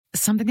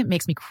Something that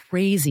makes me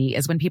crazy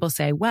is when people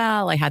say,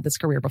 well, I had this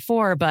career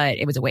before, but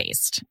it was a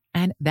waste.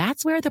 And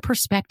that's where the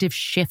perspective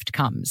shift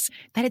comes,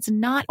 that it's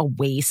not a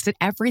waste, that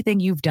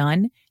everything you've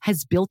done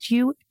has built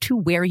you to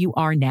where you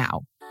are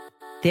now.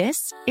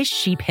 This is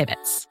She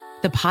Pivots,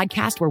 the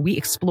podcast where we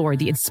explore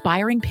the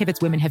inspiring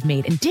pivots women have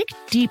made and dig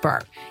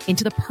deeper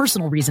into the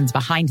personal reasons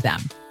behind them.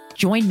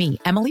 Join me,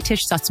 Emily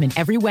Tish Sussman,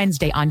 every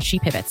Wednesday on She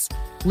Pivots.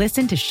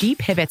 Listen to She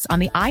Pivots on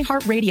the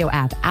iHeartRadio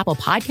app, Apple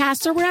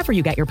Podcasts, or wherever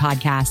you get your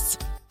podcasts.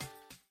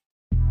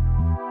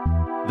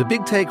 The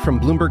Big Take from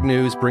Bloomberg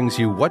News brings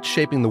you what's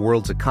shaping the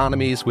world's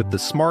economies with the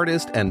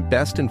smartest and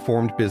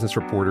best-informed business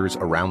reporters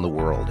around the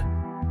world.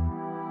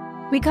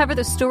 We cover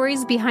the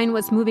stories behind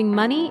what's moving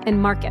money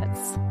and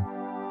markets,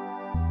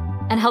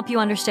 and help you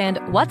understand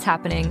what's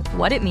happening,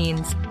 what it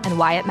means, and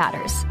why it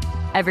matters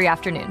every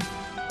afternoon.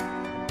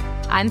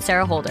 I'm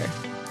Sarah Holder.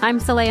 I'm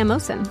Saleha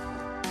Mohsin.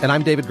 And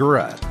I'm David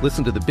Gura.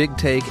 Listen to The Big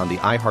Take on the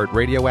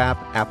iHeartRadio app,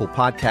 Apple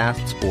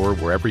Podcasts, or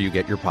wherever you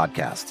get your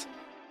podcasts.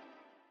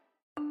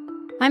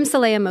 I'm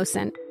Saleha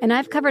Mohsin, and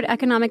I've covered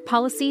economic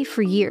policy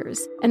for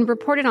years and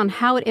reported on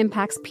how it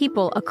impacts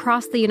people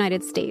across the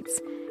United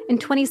States. In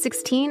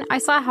 2016, I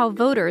saw how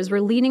voters were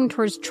leaning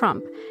towards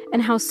Trump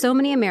and how so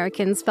many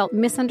Americans felt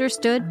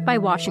misunderstood by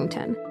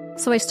Washington.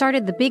 So I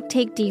started The Big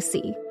Take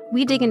DC.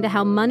 We dig into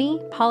how money,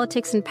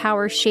 politics, and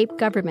power shape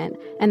government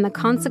and the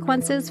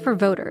consequences for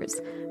voters.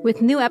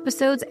 With new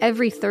episodes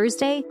every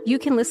Thursday, you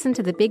can listen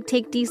to The Big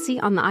Take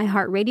DC on the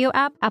iHeartRadio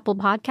app, Apple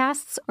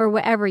Podcasts, or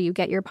wherever you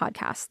get your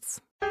podcasts.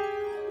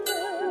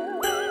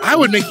 I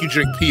would make you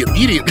drink pee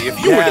immediately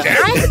if you were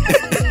down.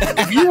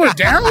 If you were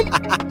down,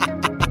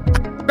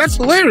 that's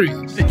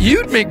hilarious.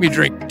 You'd make me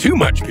drink too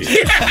much pee.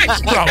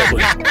 Yes,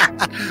 probably.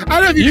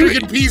 I'd have you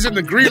drinking peas in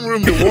the green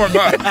room to warm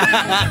up.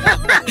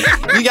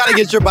 You got to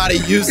get your body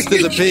used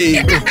to the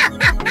pee.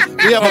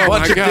 We have a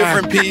bunch of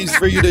different peas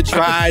for you to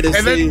try to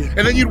see.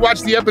 And then you'd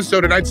watch the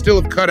episode and I'd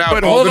still have cut out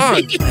but all hold the on.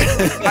 pee.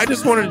 I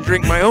just wanted to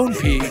drink my own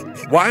pee.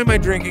 Why am I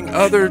drinking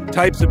other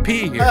types of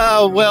pee here?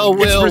 Oh, well,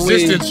 it's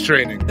resistance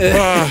training.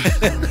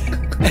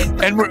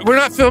 And we're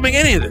not filming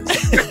any of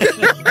this.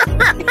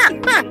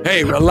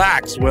 Hey,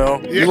 relax,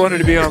 Will. You wanted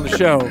to be on the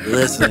show.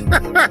 Listen,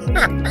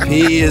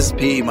 pee is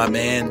pee, my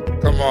man.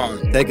 Come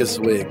on. Take a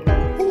swig. The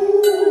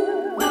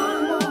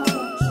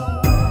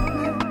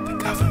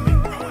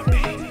government growing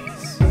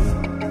babies.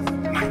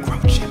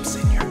 Microchips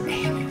in your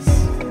anus.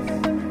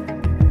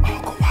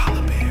 All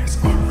koala bears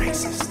are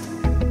racist.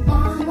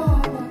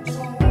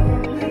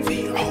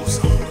 The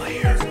ozone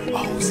layer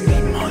owes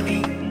me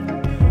money.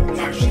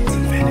 Martians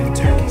invented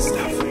turkey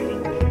stuffing.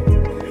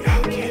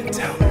 Y'all can't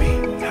tell me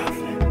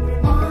nothing.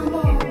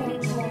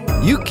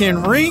 You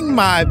can ring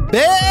my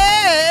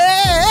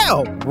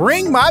bell.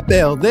 Ring my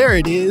bell. There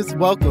it is.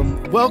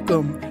 Welcome,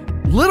 welcome.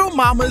 Little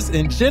mamas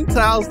and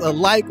Gentiles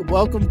alike,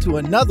 welcome to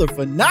another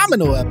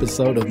phenomenal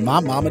episode of My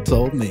Mama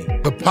Told Me.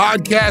 The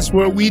podcast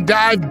where we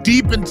dive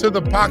deep into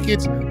the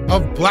pockets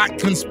of Black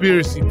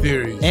conspiracy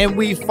theories. And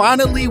we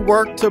finally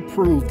work to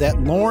prove that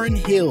Lauryn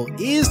Hill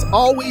is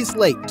always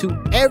late to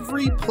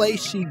every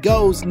place she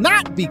goes,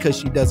 not because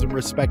she doesn't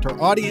respect her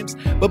audience,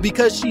 but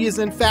because she is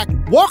in fact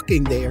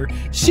walking there.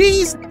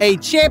 She's a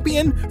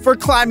champion for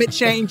climate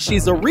change.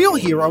 She's a real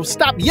hero.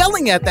 Stop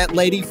yelling at that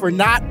lady for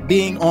not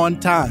being on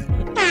time.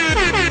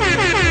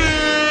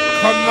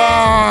 Come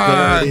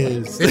on. There it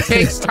is. It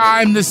takes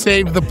time to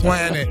save the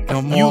planet.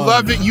 Come you on.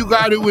 love it, you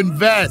got to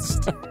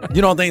invest.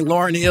 You don't think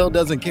Lauryn Hill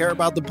doesn't care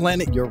about the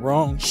planet? You're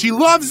wrong. She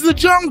loves the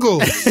jungle.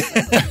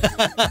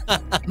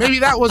 Maybe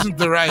that wasn't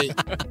the right.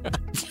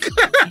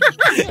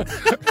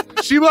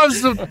 She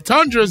loves the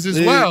tundras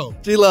as well.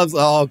 She loves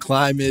all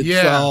climates,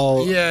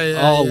 all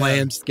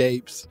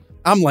landscapes.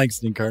 I'm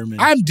Langston Kerman.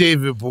 I'm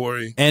David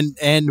Bory.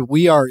 And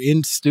we are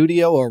in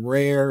studio,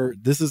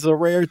 this is a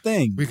rare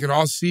thing. We can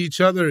all see each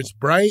other. It's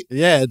bright.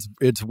 Yeah,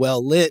 it's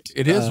well lit.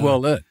 It is well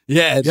lit.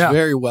 Yeah, it's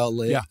very well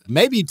lit. Yeah.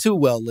 Maybe too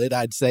well lit.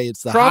 I'd say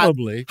it's the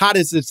probably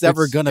hottest it's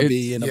ever going to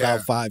be in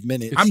about 5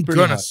 minutes. I'm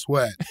going to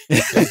sweat.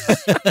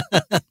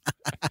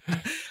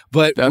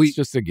 But that's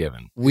just a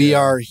given. We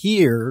are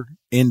here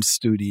in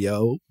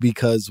studio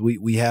because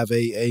we have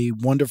a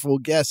wonderful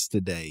guest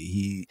today.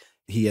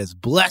 He has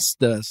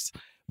blessed us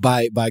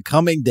by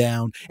coming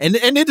down, and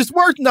it is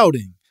worth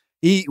noting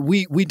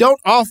we don't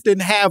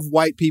often have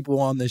white people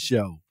on the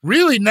show.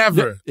 Really,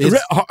 never.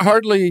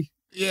 Hardly.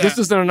 Yeah. This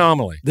is an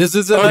anomaly. This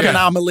is an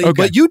anomaly,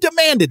 but you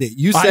demanded it.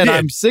 You said,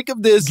 I'm sick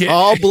of this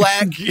all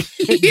black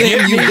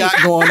thing you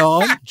got going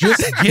on.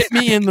 Just get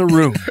me in the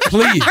room,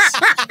 please.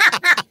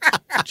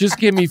 Just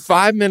give me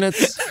 5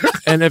 minutes,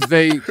 and if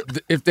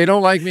they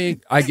don't like me,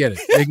 I get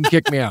it. They can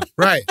kick me out.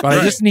 Right. But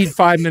I just need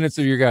 5 minutes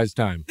of your guys'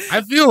 time.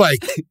 I feel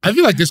like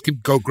this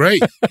could go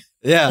great.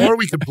 Yeah. Or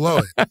we could blow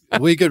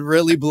it. We could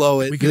really blow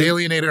it. We could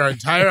alienate our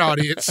entire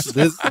audience.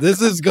 This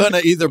is going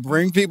to either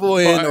bring people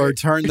in or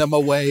turn them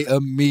away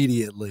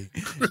immediately.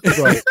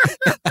 Right.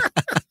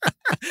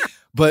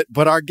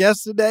 But our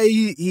guest today,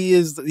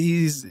 he's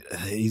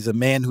a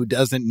man who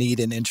doesn't need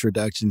an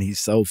introduction. He's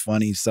so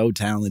funny, so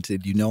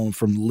talented. You know him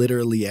from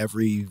literally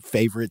every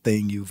favorite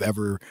thing you've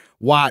ever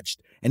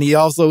watched. And he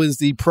also is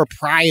the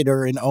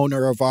proprietor and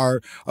owner of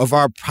our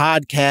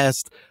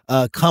podcast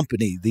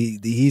company.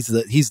 He's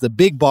the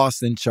big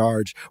boss in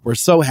charge. We're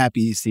so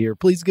happy he's here.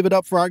 Please give it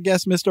up for our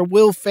guest, Mr.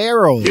 Will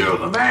Ferrell. You're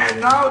the man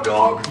now,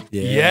 dog.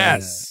 Yeah.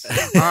 Yes.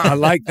 I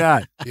like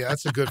that. Yeah,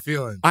 that's a good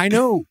feeling. I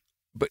know.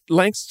 But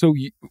Lanks, so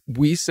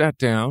we sat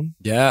down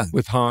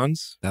with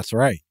Hans. That's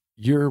right.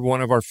 You're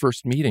one of our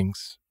first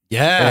meetings.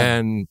 Yeah.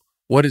 And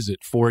what is it,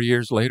 4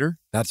 years later?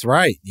 That's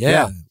right.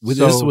 Yeah. So,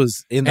 this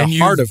was in the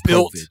heart of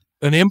built COVID.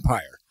 An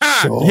empire.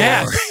 Sure.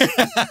 Yes.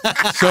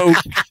 So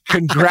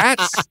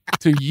congrats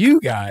to you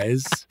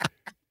guys.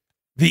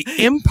 The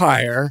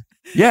empire.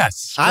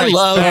 Yes. I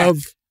love.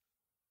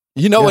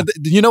 You know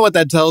what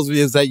that tells me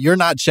is that you're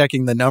not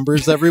checking the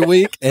numbers every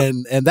week,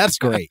 and that's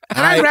great. And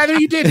I'd rather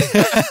you didn't,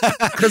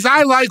 because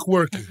I like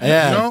working.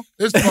 Yeah. You know,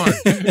 it's fun.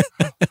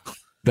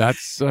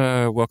 That's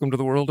welcome to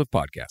the world of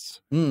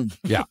podcasts.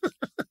 Yeah.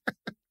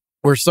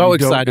 We're so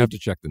excited. Don't have to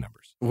check the numbers.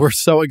 We're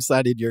so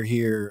excited you're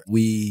here.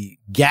 We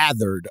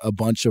gathered a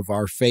bunch of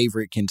our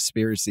favorite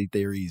conspiracy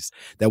theories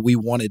that we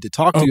wanted to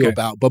talk to you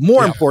about. But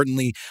more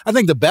importantly, I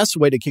think the best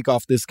way to kick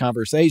off this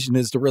conversation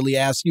is to really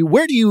ask you,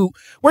 where do you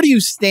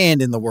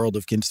stand in the world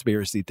of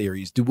conspiracy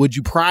theories? Would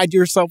you pride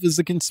yourself as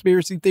a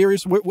conspiracy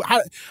theorist?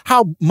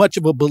 How much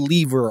of a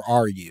believer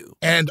are you?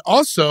 And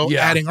also,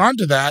 adding on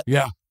to that,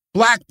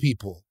 Black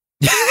people.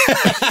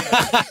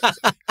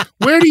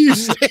 Where do you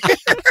stand?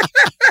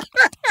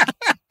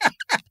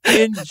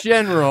 In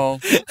general,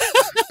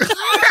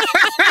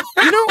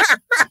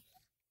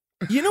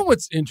 you know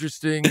what's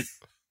interesting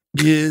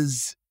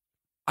is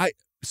I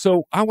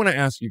want to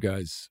ask you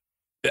guys.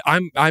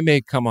 I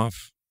may come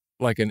off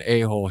like an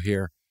a-hole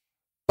here,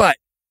 but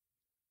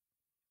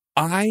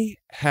I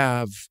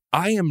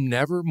am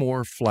never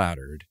more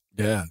flattered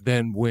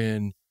than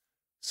when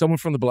someone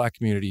from the Black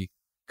community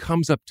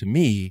comes up to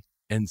me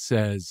and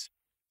says,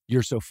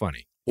 "You're so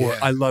funny," or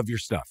 "I love your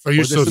stuff," or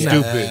 "You're so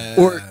stupid,"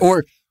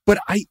 but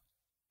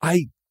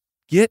I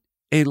get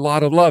a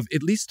lot of love,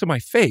 at least to my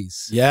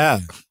face. Yeah.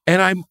 And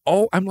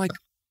I'm like,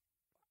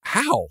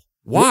 how?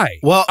 Why?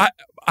 Well,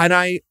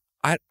 I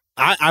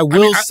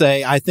will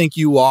say, I think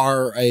you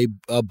are a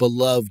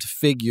beloved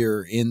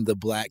figure in the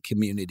Black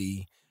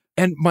community.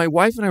 And my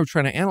wife and I were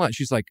trying to analyze.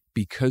 She's like,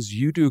 because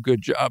you do a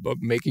good job of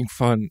making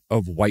fun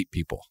of white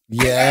people.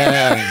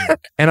 Yeah.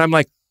 And I'm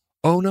like,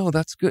 oh no,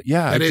 that's good.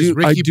 Yeah.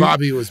 Ricky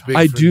Bobby was big.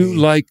 I for do me.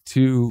 like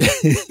to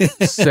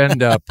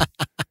send up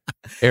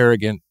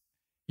arrogant,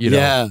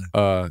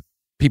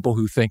 people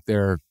who think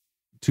they're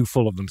too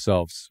full of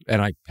themselves, and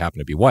I happen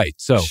to be white.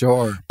 So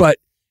sure. But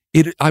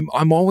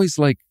I'm always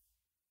like,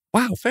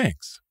 wow,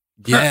 thanks.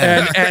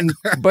 Yeah.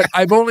 But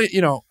I've only,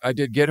 I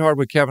did Get Hard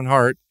with Kevin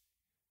Hart,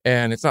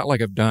 and it's not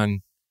like I've done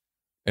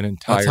an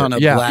entire ton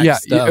of Black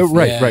stuff.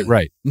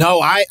 Right.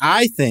 No,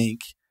 I think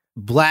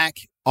Black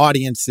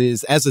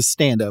audiences as a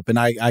stand-up, and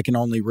I can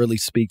only really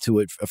speak to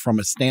it from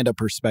a stand-up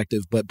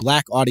perspective, but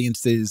Black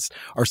audiences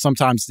are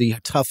sometimes the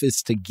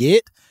toughest to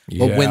get.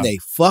 But when they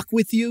fuck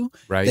with you,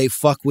 they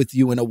fuck with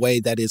you in a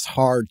way that is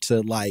hard to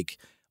like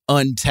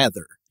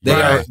untether.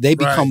 They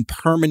become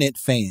permanent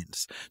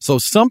fans. So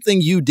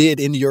something you did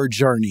in your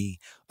journey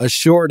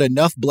assured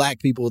enough Black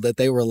people that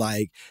they were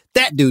like,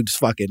 that dude's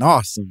fucking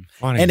awesome.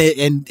 Funny.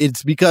 And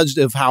it's because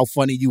of how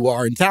funny you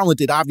are and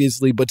talented,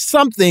 obviously, but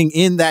something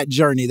in that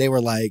journey, they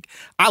were like,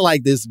 I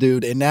like this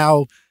dude. And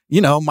now,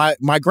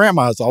 my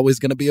grandma is always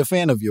going to be a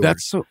fan of yours.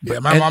 That's so. Yeah,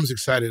 my mom's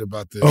excited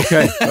about this.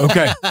 Okay.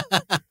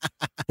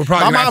 We're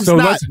probably my mom's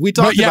not. We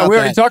talked about we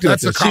already talked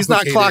about this. She's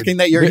not clocking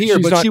that you're here,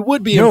 but she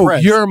would be no,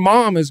 impressed. Your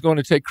mom is going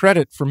to take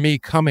credit for me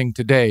coming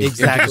today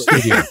exactly.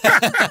 into the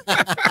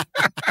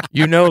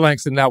studio.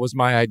 Langston, that was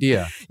my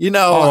idea.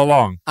 All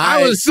along.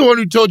 I was the one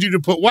who told you to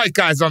put white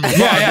guys on the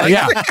pod.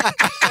 Yeah.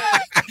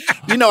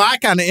 I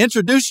kind of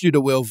introduced you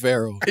to Will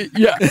Ferrell.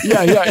 Yeah.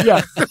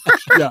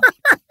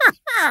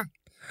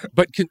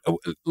 But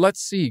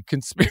let's see.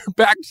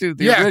 Back to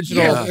the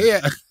original.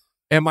 Yeah.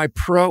 Am I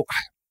pro?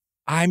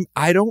 I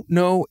don't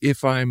know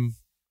if I'm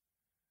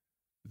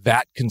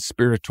that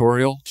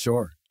conspiratorial.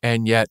 Sure.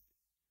 And yet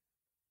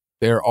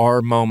there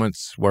are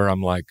moments where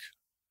I'm like,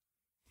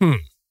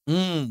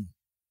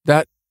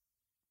 that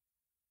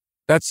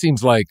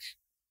seems like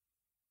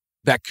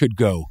that could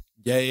go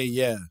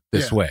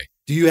this way.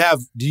 Do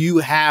you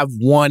have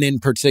one in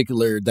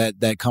particular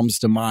that comes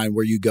to mind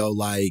where you go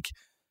like,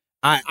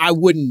 I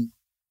wouldn't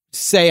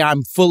say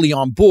I'm fully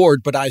on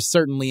board, but I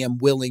certainly am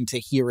willing to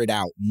hear it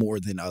out more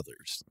than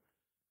others?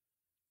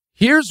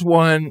 Here's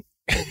one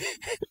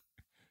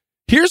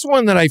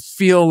that I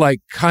feel like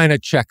kind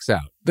of checks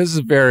out. This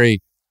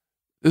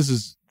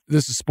is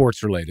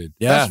sports related.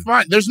 Yeah. That's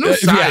fine. There's no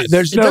size.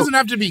 It doesn't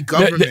have to be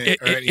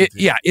government or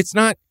anything. It's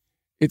not.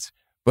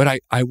 But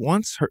I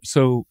once heard.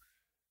 So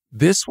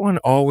this one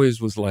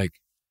always was like,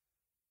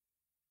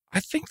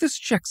 I think this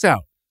checks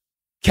out.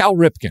 Cal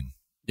Ripken.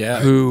 Yeah.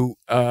 Who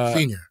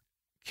senior.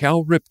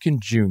 Cal Ripken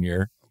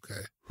Jr.,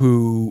 Okay.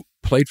 who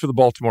played for the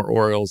Baltimore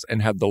Orioles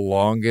and had the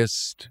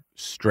longest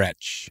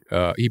stretch.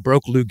 He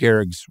broke Lou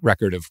Gehrig's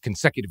record of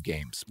consecutive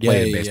games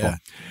played in baseball.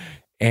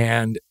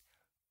 And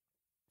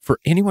for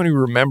anyone who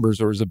remembers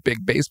or is a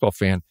big baseball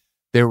fan,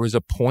 there was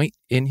a point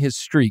in his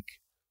streak,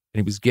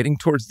 and he was getting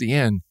towards the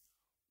end,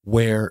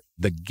 where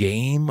the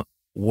game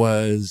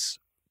was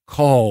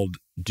called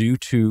due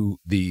to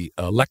the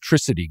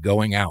electricity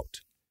going out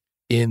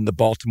in the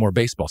Baltimore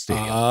baseball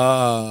stadium.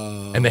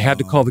 Oh. And they had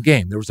to call the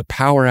game. There was a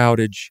power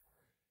outage.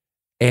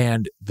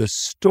 And the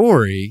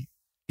story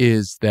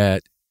is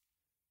that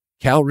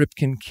Cal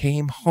Ripken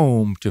came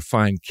home to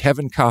find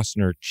Kevin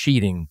Costner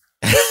cheating.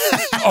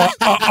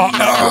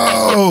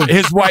 No.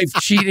 His wife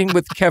cheating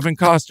with Kevin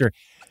Costner.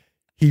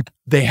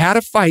 They had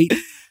a fight.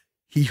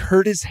 He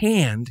hurt his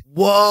hand.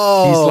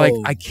 Whoa. He's like,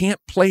 I can't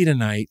play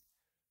tonight.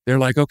 They're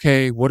like,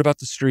 okay, what about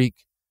the streak?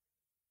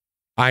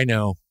 I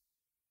know.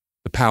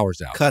 The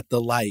power's out. Cut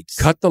the lights.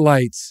 Cut the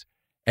lights.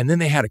 And then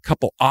they had a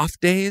couple off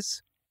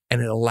days,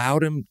 and it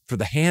allowed him for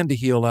the hand to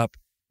heal up,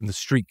 and the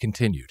streak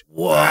continued.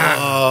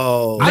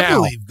 Whoa. I Now-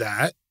 believe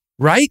that.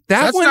 Right?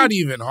 That's not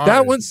even hard.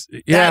 That one's,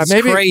 yeah, That's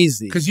maybe.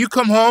 crazy. Because you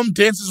come home,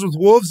 Dances with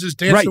Wolves is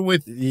dancing Right.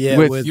 with Yeah,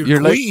 with your your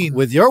queen.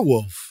 with your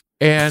wolf.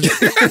 And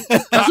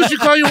That's what you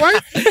call your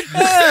wife?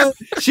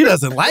 She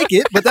doesn't like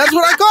it, but that's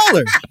what I call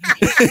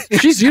her.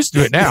 she's used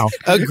to it now.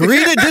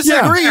 Agree to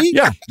disagree.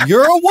 Yeah.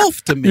 You're a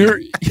wolf to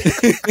me.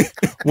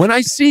 When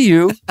I see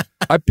you,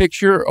 I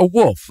picture a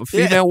wolf, a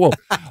female wolf.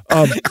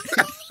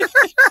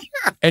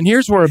 And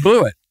here's where I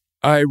blew it.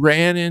 I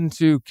ran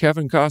into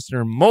Kevin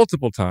Costner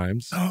multiple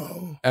times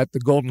at the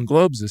Golden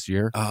Globes this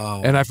year,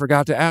 and I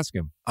forgot to ask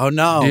him, Oh,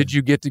 no. did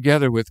you get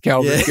together with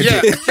Cal Yeah. Ripken?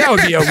 Yeah. That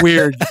would be a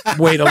weird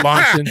way to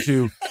launch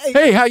into,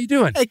 hey, how you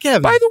doing? Hey,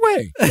 Kevin. By the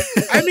way,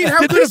 I mean, how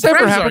Did good of this ever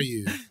friends happen? are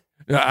you?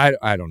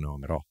 I don't know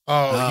him at all.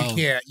 Oh,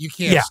 you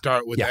can't Yeah.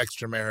 start with Yeah.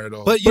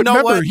 extramarital. But you know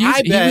remember,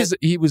 what?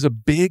 he was a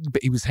big.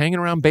 He was hanging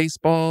around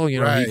baseball. You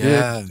know, Right. he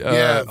did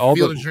Yeah, all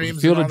Field the of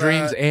Dreams Field and of all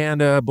Dreams that.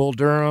 and Bull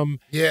Durham.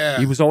 yeah.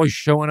 He was always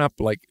showing up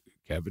like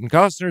Kevin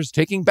Costner's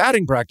taking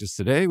batting practice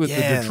today with the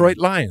Yeah. Detroit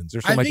Lions or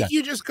I something like think that.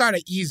 you just got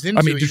to ease into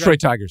I mean, it. You Detroit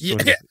Tigers. Yeah.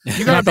 sort of.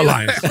 You gotta Not the be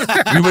Lions.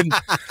 like- You wouldn't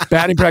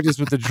batting practice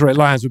with the Detroit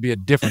Lions would be a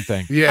different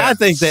thing. Yeah. I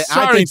think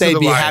Sorry to they'd the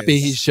be Lions. happy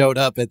he showed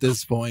up at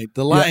this point.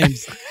 The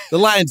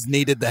Lions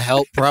needed the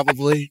help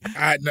probably.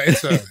 No,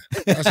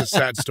 that's a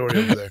sad story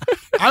over there.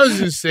 I was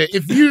going to say,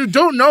 if you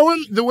don't know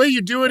him, the way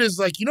you do it is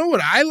like, you know what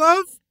I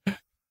love?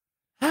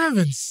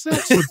 Having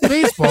sex with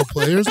baseball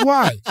players'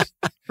 wives.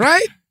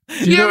 Right?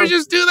 You know- ever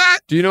just do that?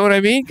 Do you know what I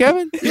mean,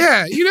 Kevin?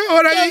 Yeah, you know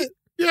what I mean?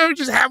 You ever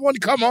just have one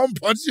come home,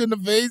 punch you in the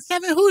face?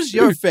 Kevin, who's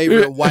your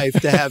favorite wife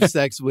to have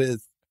sex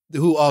with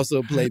who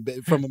also played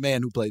from a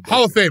man who played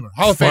Hall of Famer.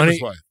 Hall of Funny.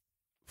 Famer's wife.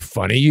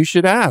 Funny you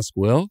should ask,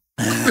 Will.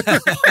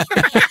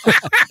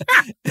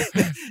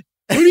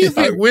 Who do you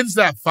think wins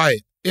that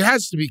fight? It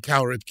has to be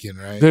Cal Ripken,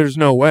 right? There's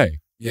no way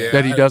Yeah,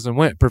 that he doesn't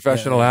win.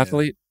 Professional Yeah.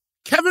 athlete.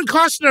 Kevin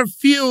Costner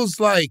feels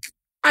like,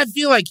 I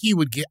feel like he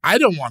would get, I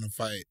don't want to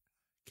fight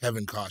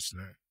Kevin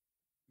Costner.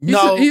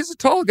 He's a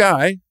tall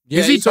guy.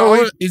 Is he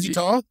tall? Is he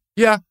tall?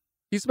 Yeah,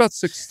 he's about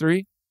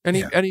 6'3", and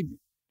he Yeah. and he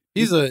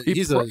He's a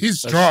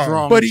He's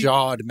strong. But he-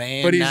 jawed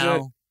man but he's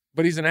now.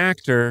 but he's an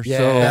actor. Yeah.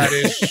 So That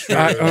is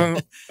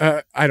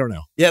true. I don't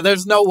know. Yeah,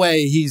 there's no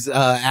way he's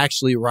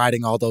actually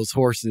riding all those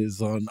horses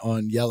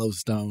on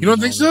Yellowstone. You don't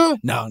think so?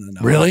 No.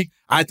 Really?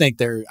 I think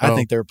there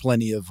are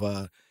plenty of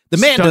the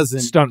man Stunt-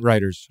 doesn't stunt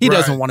writers. he Right.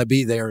 doesn't want to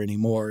be there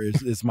anymore.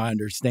 Is my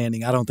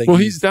understanding. I don't think. Well,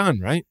 he's done,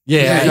 right?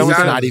 yeah, he's he's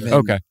out not of even.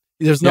 Okay.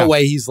 There's no Yeah.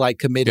 way he's like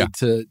committed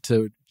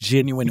to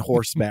genuine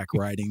horseback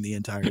riding the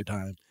entire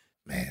time.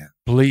 Man.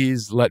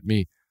 Please let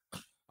me.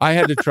 I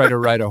had to try to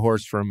write a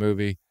horse for a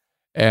movie,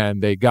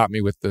 and they got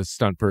me with the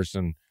stunt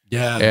person,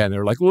 Yeah. and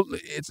they're like, "Well,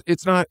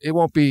 it's not. It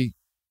won't be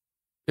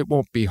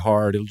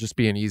hard. It'll just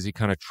be an easy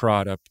kind of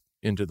trot up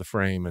into the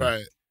frame." And,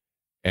 Right.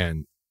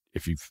 and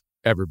if you've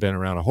ever been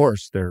around a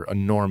horse, they're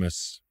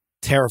enormous,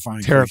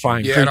 Terrifying.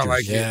 terrifying Yeah, I creatures. don't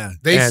like Yeah. it.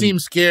 They And- seem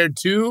scared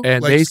too.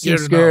 And like they seem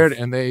enough. scared,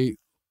 and they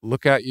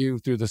look at you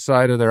through the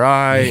side of their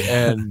eye,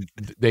 and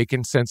they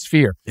can sense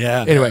fear.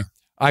 Yeah. Anyway,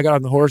 I got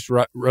on the horse,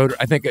 rode.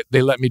 I think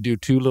they let me do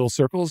 2 little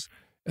circles,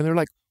 and they're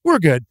like, "We're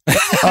good.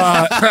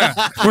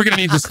 We're gonna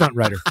need the stunt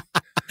writer."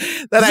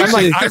 That I'm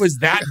actually, like, I was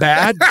that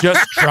bad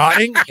just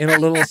trotting in a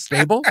little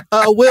stable.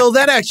 Will,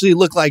 that actually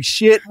looked like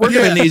shit. We're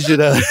gonna need you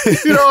to.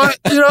 You know what?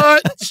 You know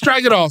what?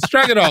 Strike it all.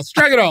 Strike it all.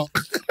 Strike it all.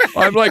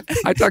 I'm like,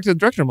 I talked to the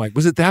director. I'm like,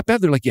 "Was it that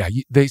bad?" They're like, "Yeah."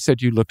 They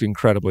said you looked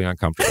incredibly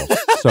uncomfortable.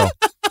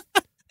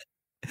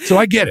 So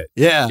I get it.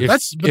 Yeah. If,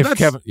 That's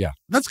Kevin, yeah,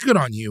 That's good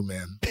on you,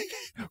 man.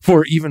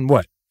 for even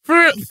what?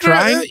 For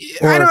Trying?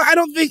 I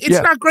don't think it's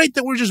Yeah. not great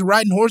that we're just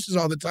riding horses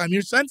all the time.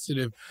 You're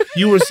sensitive.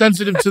 You were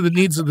sensitive to the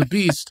needs of the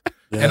beast,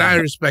 and I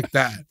respect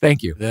that.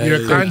 Thank you. Yeah, You're a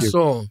yeah, kind you.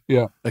 soul.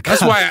 Yeah.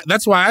 That's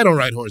why I don't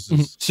ride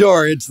horses.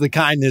 Sure, it's the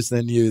kindness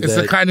in you. It's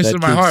that, the kindness that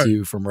in my keeps heart.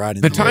 you from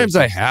riding The times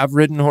I horses. have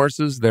ridden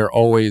horses, they're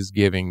always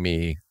giving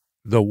me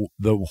the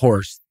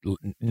horse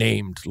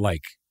named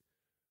like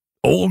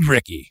Old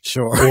Ricky.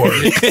 Sure.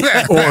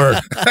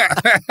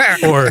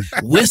 Or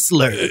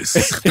Whistlers.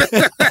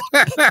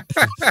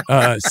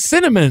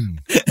 Cinnamon.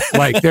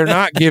 Like, they're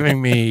not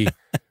giving me,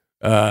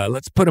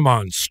 let's put them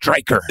on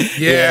Striker.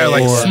 Yeah,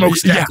 like Or-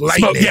 Smokestack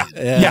Lightning.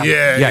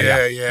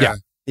 Yeah.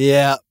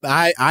 Yeah,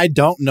 I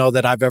don't know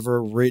that I've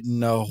ever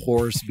ridden a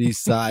horse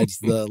besides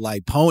the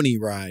like pony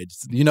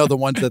rides. You know, the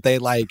ones that they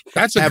like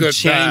That's a have good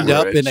chained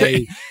path.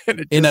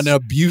 up in an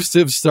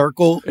abusive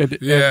circle.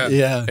 Yeah.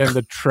 And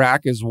the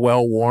track is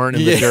well worn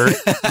in the dirt.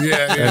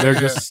 Yeah, And they're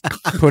just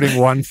putting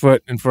one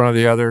foot in front of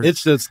the other.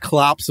 It's just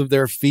clops of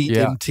their feet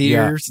Yeah, and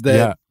tears yeah, that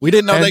yeah. we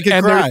didn't know they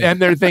could cry.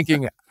 They're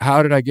thinking,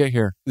 how did I get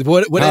here?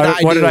 What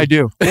did I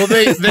do? Well,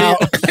 they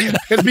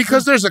it's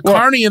because there's a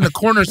carny in the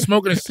corner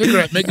smoking a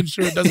cigarette, making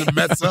sure it doesn't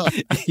mess up.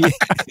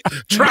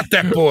 Trap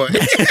that boy.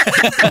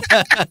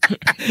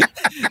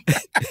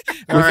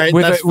 All right,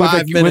 with that's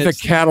 5 with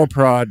minutes. a cattle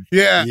prod.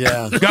 Yeah.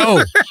 Yeah.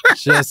 Go.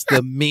 Just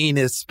the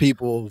meanest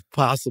people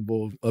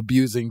possible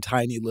abusing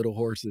tiny little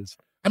horses.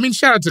 I mean,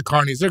 shout out to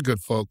carnies. They're good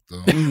folk,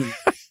 though.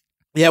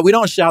 Yeah, we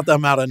don't shout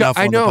them out enough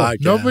I on know. the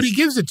podcast. Nobody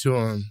gives it to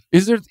them.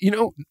 Is there,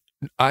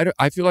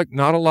 I feel like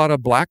not a lot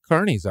of black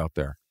carnies out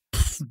there.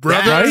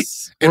 Brother, Right?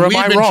 and Or am we've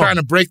I been wrong? trying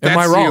to break Am that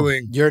I wrong?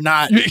 ceiling. You're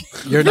not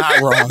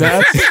wrong.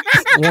 That's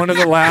one of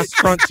the last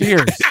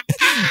frontiers.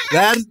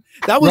 That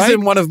was Right?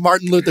 in one of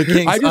Martin Luther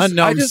King's I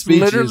unknown just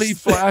speeches. literally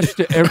flashed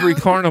to every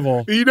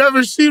carnival. You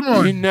never seen You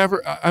one.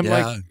 never, I'm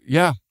like,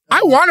 yeah.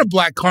 I want a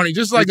black carny,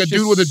 just like It's a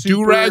dude just with a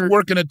do-rag super-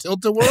 working a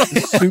tilt-a-whirl.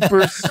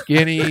 Super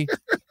skinny,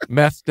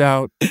 methed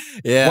out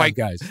Yeah. white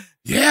guys.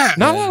 Yeah.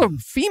 Not a lot of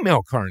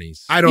female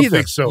carnies. I don't either.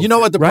 think so. You know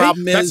what the Right?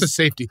 problem is? That's a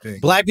safety thing.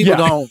 Black people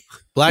Yeah.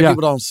 Black Yeah.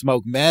 people don't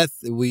smoke meth.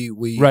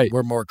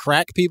 We're more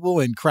crack people,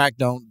 and crack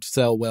don't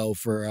sell well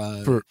for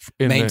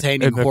in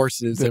maintaining the-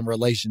 horses and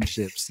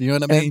relationships. You know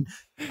what I mean?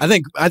 I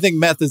think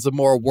meth is a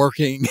more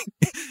working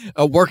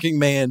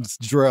man's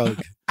drug.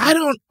 I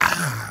don't.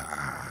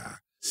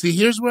 See,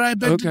 here's where I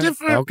beg to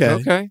differ.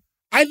 Okay.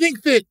 I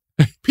think that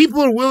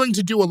people are willing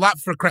to do a lot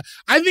for crack.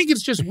 I think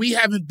it's just we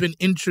haven't been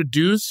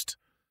introduced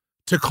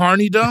to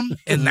carnydom,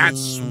 and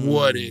that's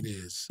what it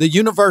is. The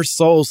Universe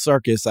Soul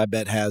Circus, I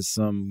bet, has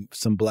some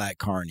black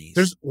carnies.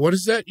 What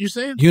is that you're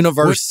saying?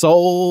 Universe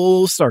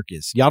Soul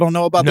Circus. Y'all don't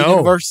know about the No.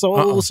 Universe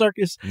Soul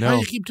Circus? Why No.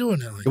 you keep doing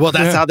that? Like Well,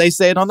 that's how they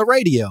say it on the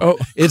radio. Oh.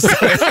 It's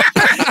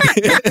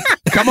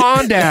Come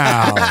on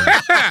down.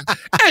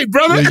 hey,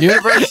 brother. The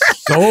Universe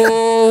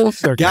Soul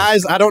Circus.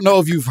 guys, I don't know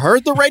if you've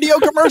heard the radio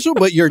commercial,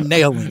 but you're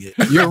nailing it.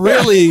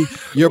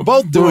 You're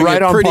both doing right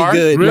it on pretty par?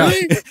 good.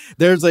 Really? Yeah.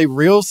 There's a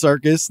real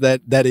circus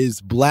that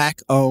is black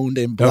owned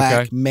and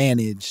black Okay.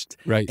 managed,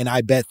 Right. and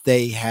I bet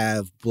they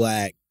have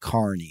black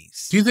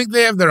carnies. Do you think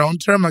they have their own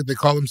term, like they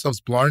call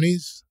themselves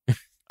Blarneys?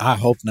 I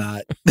hope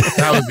not.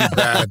 That would be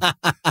bad.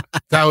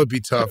 That wowould be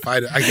tough. I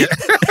get.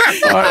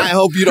 I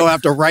hope you don't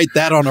have to write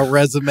that on a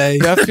resume.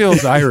 That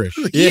feels Irish.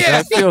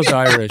 Yeah. That feels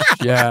Irish.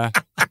 Yeah.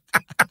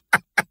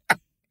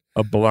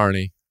 A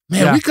Blarney.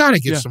 Man, Yeah. we gotta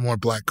get Yeah. some more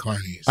black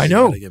carnies. I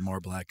know. Gotta get more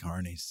black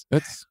carnies.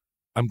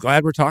 I'm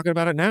glad we're talking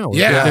about it now.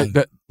 Yeah.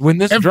 When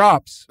this And-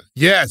 drops,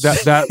 Yes.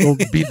 that will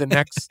be the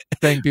next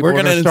thing people We're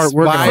are going going to to start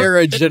working on. inspire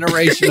a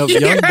generation of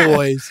young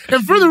boys.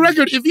 And for the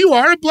record, if you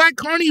are a black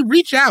carny,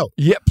 reach out.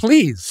 Yeah,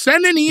 please.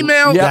 Send an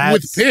email Yeah.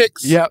 with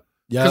pics. Yep.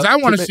 Because I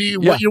want to see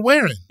Yeah. what you're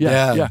wearing.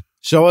 Yeah.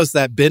 Show us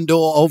that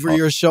bindle over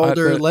your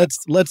shoulder. Let's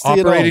see it all.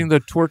 Operating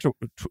the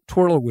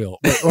twirl wheel.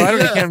 Well, I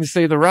can't even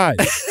say the ride.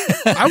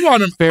 I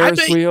want them.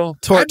 Ferris wheel.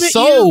 Torque bet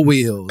soul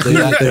wheel. I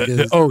think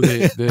is.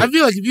 I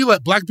feel like if you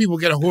let black people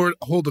get a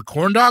hold of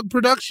corn dog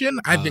production,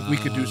 I think we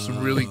could do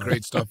some really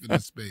great stuff in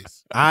this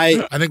space.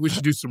 I think we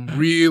should do some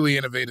really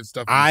innovative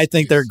stuff. I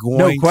think they're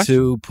going question.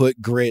 to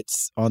put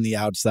grits on the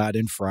outside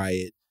and fry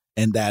it,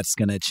 and that's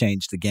going to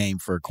change the game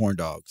for corn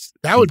dogs.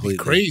 That would be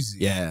completely. crazy.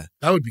 Yeah,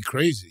 That would be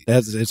crazy.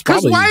 it's Because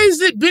probably why has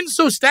it been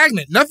so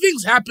stagnant?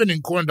 Nothing's happened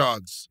in corn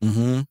dogs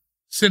Mhm.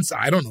 since,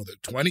 I don't know, the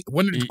 20.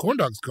 When did corn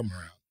dogs come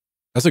around?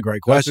 That's a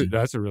great question.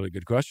 That's a really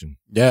good question.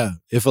 Yeah,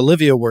 if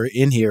Olivia were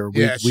in here,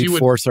 Yeah, she we'd would-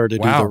 force her to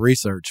do Wow. the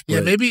research.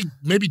 Yeah, but-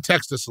 maybe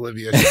text us,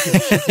 Olivia. She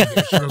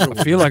knows what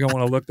I feel like I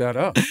want to look that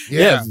up.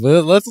 Yeah.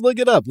 let's look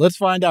it up. Let's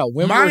find out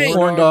when were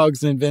corn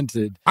dogs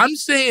invented. I'm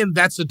saying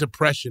that's a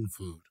depression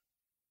food.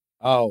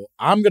 Oh,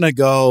 I'm gonna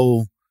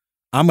go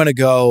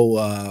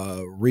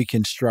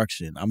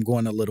Reconstruction. I'm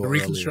going a little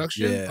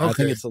Reconstruction? earlier. Yeah, I Okay.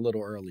 think it's a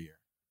little earlier.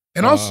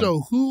 And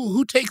also,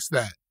 who takes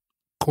that?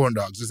 Corn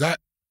dogs. Is that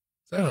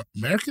an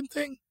American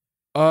thing?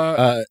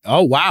 Oh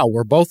wow,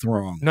 we're both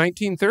wrong.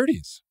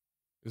 1930s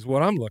is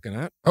what I'm looking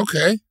at.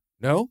 Okay.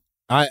 No?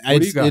 I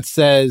What do you got? It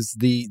says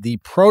the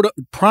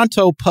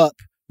Pronto Pup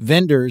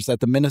vendors at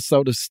the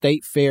Minnesota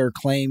State Fair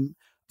claim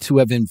to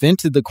have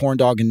invented the corn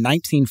dog in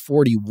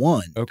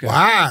 1941. Okay.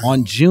 Wow.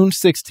 On June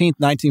 16th,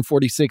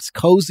 1946,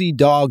 Cozy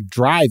Dog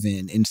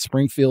Drive-In in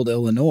Springfield,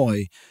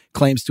 Illinois,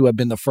 claims to have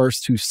been the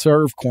first to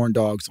serve corn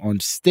dogs on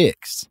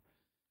sticks.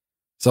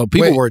 So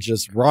people were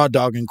just raw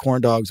dogging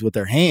corn dogs with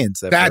their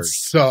hands at That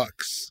first.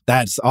 sucks.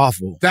 That's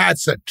awful.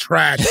 That's a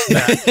trash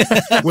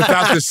snack.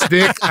 Without the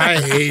stick, I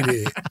hate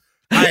it.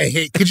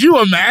 Could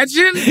you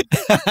imagine?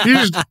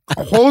 You're just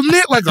holding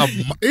it like a,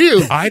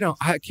 ew. I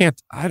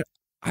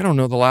don't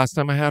know the last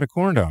time I had a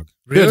corn dog.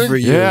 Really? Good for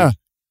you. Yeah.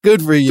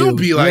 Good for you. Don't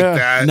be like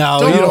that. No,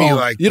 don't be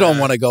like you don't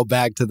that. want to go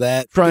back to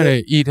that. Trying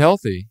to eat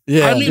healthy.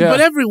 Yeah. I mean, but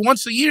every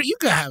once a year, you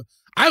can have,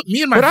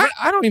 me and my friend,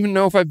 I don't even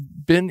know if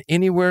I've been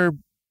anywhere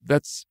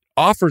that's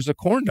offers a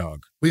corn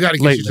dog. we got to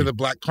get you lately. to the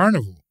Black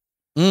Carnival,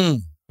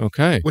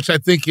 Okay. which I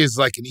think is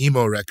like an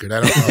emo record.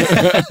 I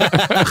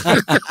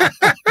don't know.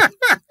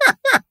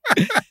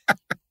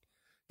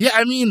 Yeah,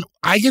 I mean,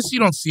 I guess you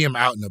don't see them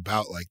out and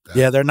about like that.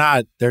 Yeah, they're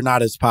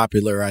not as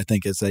popular, I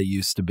think, as they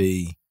used to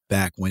be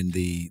back when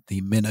the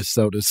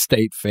Minnesota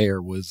State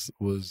Fair was.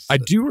 I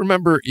do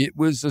remember it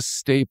was a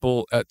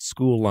staple at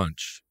school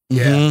lunch.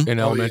 Yeah. In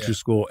elementary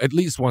school, at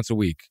least once a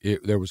week,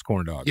 there was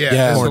corn dog. Yeah,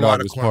 there's corn a lot dog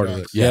of was corn part dogs.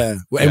 of it. Yeah.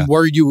 And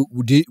were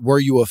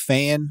you a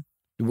fan?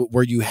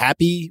 Were you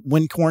happy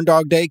when Corn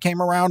Dog Day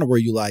came around, or were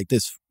you like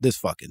this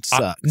fucking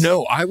sucks?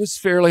 No, I was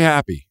fairly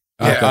happy.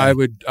 Yeah.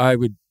 I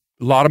would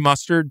a lot of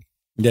mustard.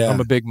 Yeah.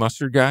 I'm a big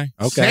mustard guy.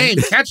 Okay. Same.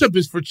 Ketchup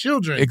is for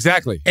children.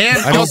 Exactly. And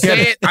I don't I'll get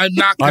say it. I'm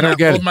not I going don't to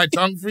get hold it. my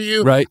tongue for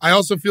you. Right. I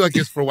also feel like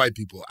it's for white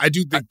people. I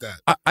do think that.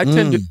 I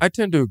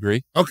tend to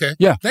agree. Okay.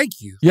 Yeah. Thank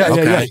you. Yeah,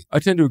 Okay. yeah. I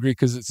tend to agree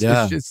because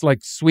it's like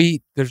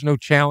sweet. There's no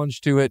challenge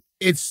to it.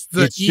 It's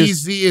the It's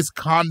just- easiest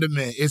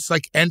condiment. It's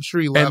like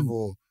entry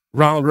level.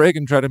 Ronald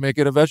Reagan tried to make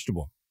it a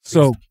vegetable.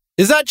 So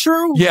Is that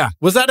true? yeah,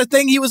 Was that a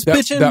thing he was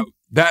pitching?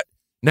 that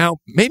now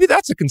maybe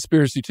that's a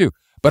conspiracy too.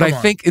 But Come I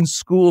on. think in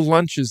school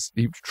lunches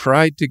he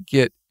tried to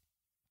get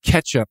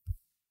ketchup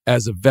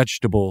as a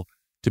vegetable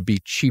to be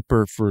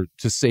cheaper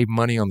to save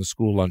money on the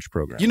school lunch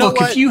program. You know Look,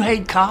 what? if you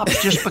hate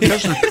cops just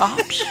because they're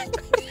cops,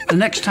 the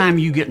next time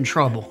you get in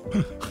trouble,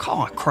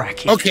 call a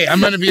crackhead. Okay, I'm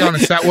going to be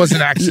honest. That was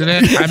an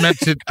accident. I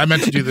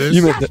meant to do this.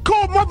 You meant that-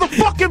 Called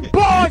motherfucking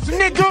bars,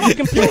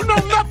 nigga. You know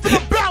nothing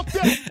about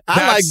that.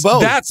 I like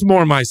both. That's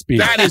more my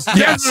speed. That is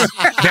yes.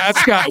 definitely-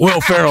 That's got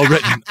Will Ferrell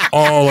written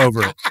all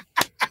over it.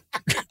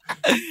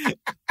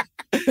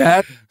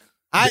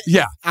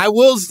 I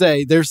will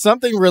say there's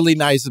something really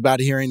nice about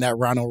hearing that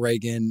Ronald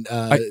Reagan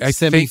I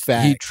semi think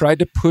fact. he tried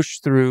to push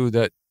through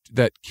that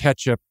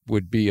ketchup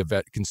would be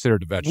We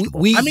considered a vegetable.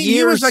 we I mean, he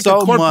hear was like so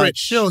a corporate much,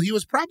 shill. He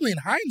was probably in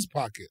Heinz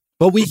pocket.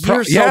 but we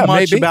hear so yeah,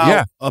 much maybe,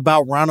 yeah.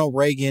 about Ronald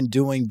Reagan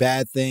doing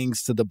bad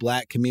things to the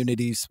black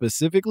community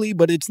specifically.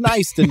 But it's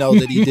nice to know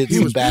that he did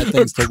some bad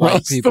things to white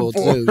across the people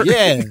too. board.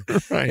 Yeah,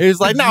 Right. he was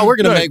like, "No, we're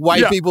gonna Right. make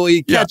white Yeah. people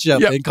eat Yeah.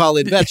 ketchup Yeah. and call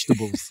it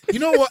vegetables." You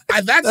know what?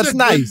 That's That's a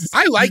nice.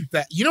 I like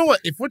that. You know what?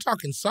 If we're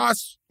talking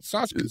sauce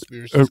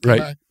conspiracies,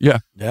 Right. Yeah.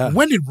 Yeah.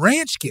 when did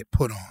ranch get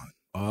put on?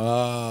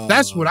 Oh,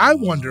 That's what I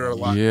wonder a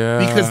lot. Yeah.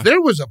 Because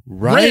there was a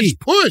Right. ranch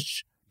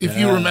push. If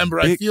you Yeah. remember,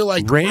 I feel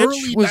like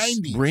early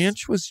 90s.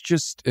 Ranch was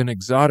just an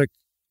exotic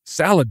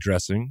salad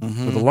dressing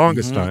for the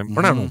longest time.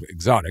 Or not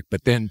exotic,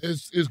 but then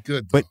It's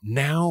good. but though.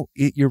 now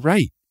you're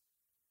right.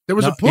 There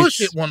was No, a push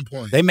it's- at one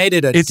point. They made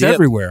it a It's dip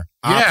everywhere.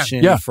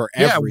 option Yeah. for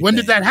Yeah, everything. when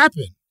did that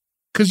happen?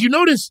 Because you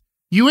notice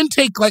you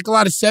intake like a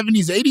lot of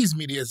 70s, 80s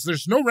media.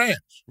 There's no ranch.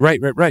 Right.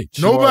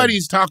 Sure.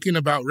 Nobody's talking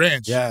about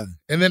ranch. Yeah.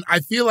 And then I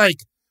feel like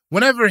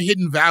whenever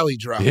Hidden Valley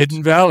dropped,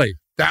 Hidden Valley.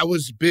 that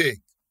was big.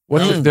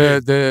 What's That was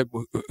the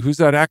who's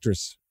that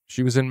actress?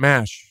 She was in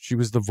MASH. She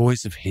was the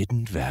voice of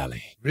Hidden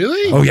Valley.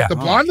 Really? Oh, yeah. The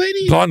blonde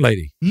lady? Blonde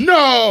lady.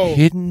 No.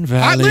 Hidden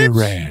Valley Lips?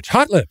 Ranch.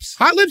 Hot Lips.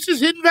 Hot Lips is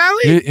Hidden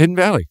Valley? Hidden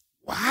Valley.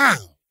 Wow.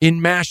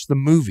 In MASH, the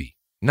movie,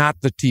 not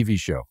the TV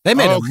show. They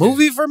made Okay. a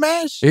movie for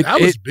MASH?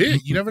 That was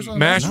big. You never saw that?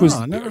 MASH No, was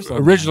I never saw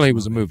originally MASH it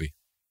was a movie.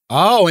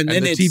 Oh, and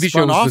then the it TV show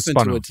spun was off the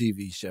into a spun-off.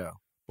 TV show.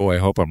 Boy, I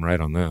hope I'm right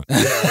on that.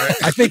 Yeah, right.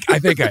 I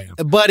think I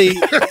am. Buddy,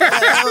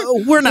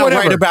 we're not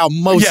Whatever. right about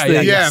most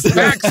things. Yeah,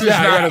 facts is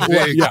not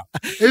big. Yeah.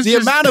 It's The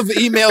just- amount of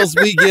emails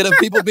we get of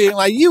people being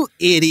like, "You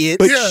idiot."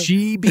 But Yeah.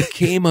 she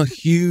became a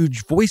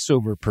huge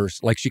voiceover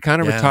person. Like she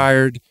kind of Yeah.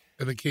 retired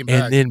And then came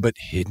back. and then but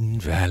Hidden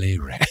Valley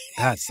Ranch.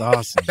 That's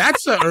awesome. that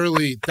is a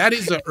early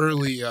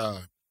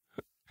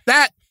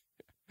that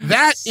in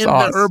the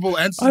Sauce. Herbal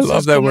Essences I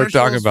love that we're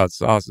talking commercials. about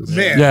sauces.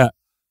 Man. Yeah.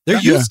 There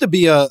Yeah. used to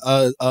be a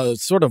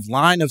sort of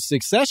line of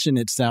succession,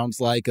 it sounds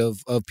like, of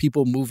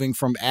people moving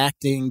from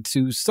acting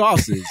to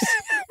sauces.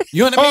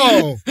 You know what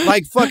I mean?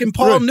 Like fucking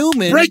Paul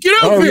Newman. Break it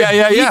Oh, open.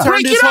 yeah. He turned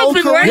Break his it whole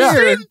open, career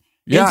Langston.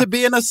 Yeah. into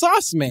being a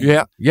sauce man.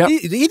 Yeah. Yeah.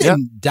 He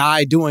didn't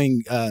die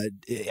doing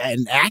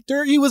an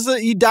actor.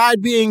 He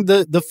died being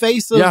the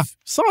face of Yeah.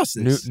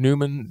 sauces.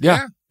 Newman.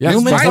 Yeah. Yeah.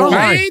 Newman's spot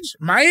on.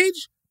 My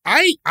age,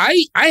 I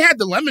had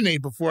the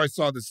lemonade before I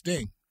saw the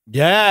Sting.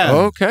 Yeah.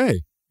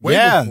 Okay. Way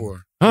Yeah.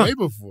 before. Huh. Way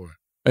before.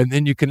 And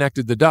then you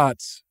connected the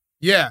dots.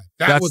 Yeah.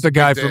 That's was the a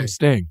guy big from day.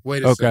 Sting.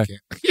 Wait a Okay. second.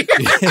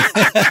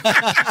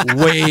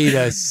 Wait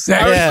a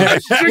second. Yeah.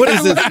 What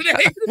is this?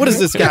 What is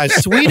this guy?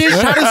 Swedish?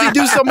 How does he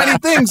do so many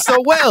things so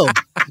well?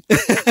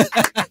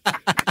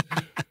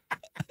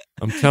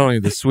 I'm telling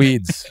you, the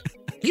Swedes.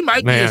 He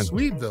might be Man. a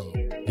Swede, though.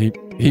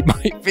 He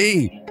might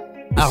be.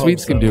 The I hope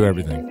Swedes can so. do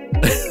everything.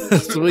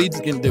 Swedes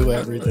can do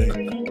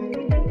everything.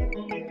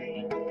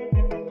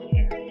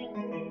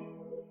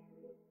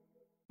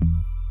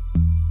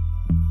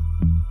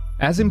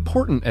 As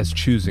important as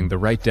choosing the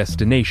right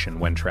destination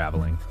when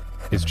traveling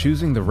is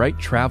choosing the right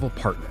travel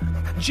partner.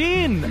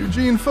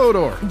 Eugene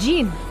Fodor.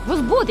 Gene,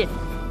 возбудит.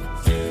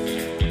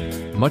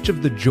 Much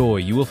of the joy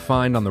you will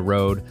find on the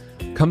road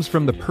comes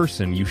from the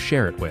person you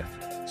share it with.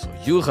 So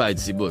you write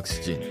the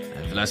books, Gene,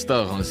 and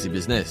Vlastar runs the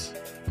business.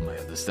 I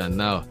understand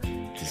now.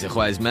 It is a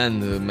wise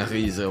man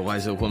marries a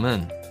wiser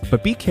woman.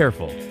 But be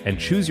careful and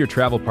choose your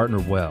travel partner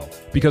well,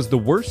 because the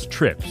worst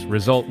trips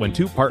result when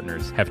two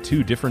partners have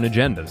two different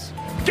agendas.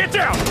 Get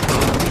down!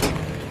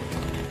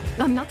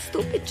 I'm not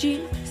stupid,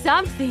 Gene.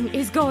 Something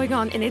is going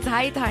on, and it's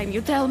high time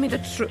you tell me the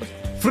truth.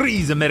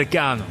 Freeze,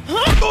 Americano.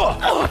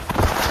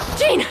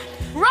 Gene,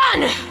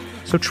 run!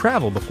 So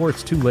travel before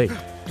it's too late.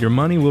 Your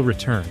money will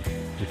return,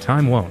 your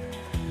time won't,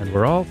 and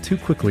we're all too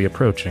quickly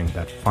approaching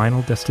that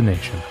final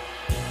destination.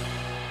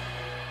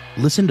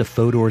 Listen to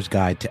Fodor's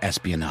Guide to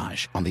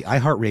Espionage on the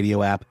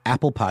iHeartRadio app,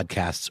 Apple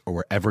Podcasts, or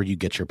wherever you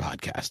get your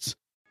podcasts.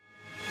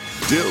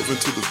 Delve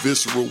into the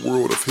visceral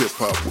world of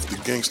hip-hop with the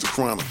Gangster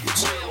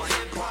Chronicles, a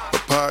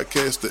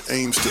podcast that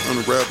aims to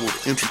unravel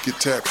the intricate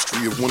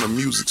tapestry of one of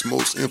music's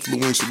most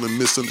influential and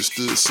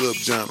misunderstood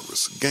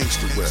subgenres,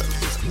 gangster rap.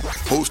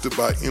 Hosted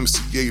by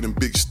MC8 and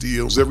Big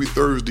Steels every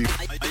Thursday,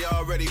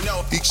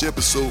 each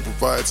episode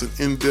provides an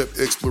in-depth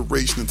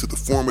exploration into the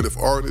formative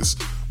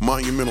artists,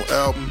 monumental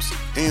albums,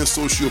 and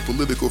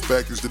socio-political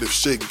factors that have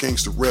shaped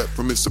gangster rap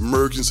from its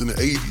emergence in the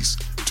 80s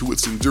to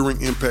its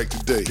enduring impact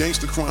today.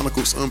 Gangster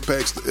Chronicles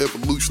unpacks the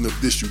evolution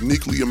of this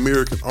uniquely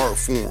American art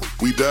form.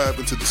 We dive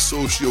into the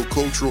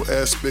socio-cultural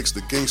aspects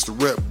that gangster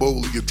rap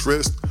boldly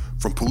addressed,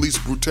 from police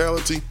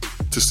brutality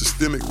to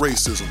systemic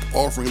racism,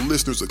 offering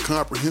listeners a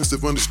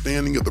comprehensive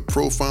understanding of the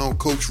profound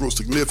cultural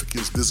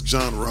significance this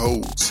genre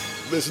holds.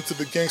 Listen to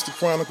the Gangster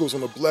Chronicles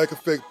on the Black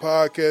Effect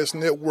Podcast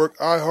Network,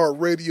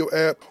 iHeartRadio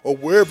app, or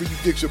wherever you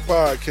get your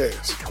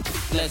podcasts.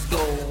 Let's go.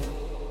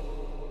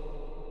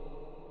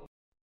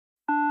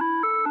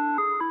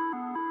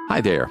 Hi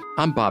there,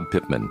 I'm Bob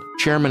Pittman,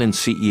 Chairman and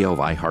CEO of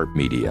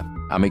iHeartMedia.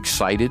 I'm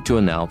excited to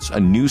announce a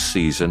new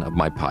season of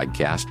my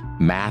podcast,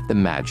 Math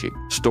and Magic,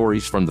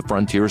 Stories from the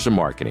Frontiers of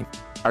Marketing.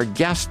 Our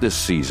guests this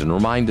season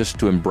remind us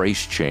to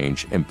embrace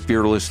change and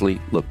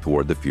fearlessly look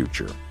toward the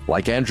future.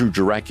 Like Andrew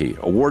Jarecki,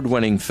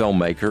 award-winning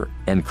filmmaker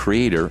and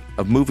creator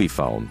of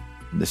MoviePhone.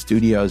 The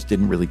studios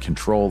didn't really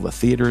control the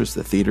theaters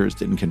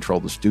didn't control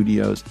the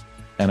studios.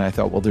 And I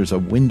thought, well, there's a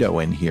window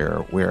in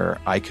here where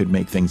I could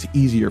make things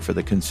easier for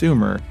the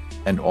consumer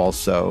and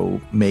also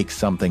make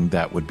something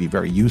that would be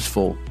very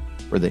useful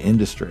for the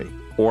industry.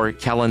 Or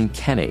Kellen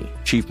Kenny,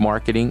 Chief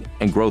Marketing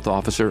and Growth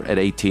Officer at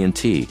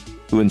AT&T,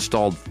 who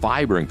installed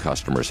fiber in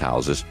customers'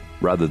 houses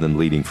rather than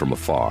leading from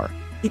afar.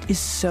 It is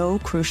so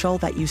crucial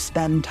that you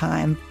spend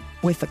time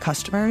with the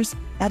customers.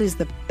 That is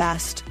the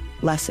best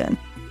lesson.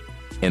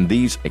 In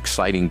these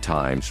exciting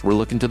times, we're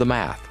looking to the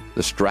math,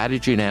 the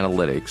strategy and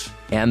analytics,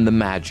 and the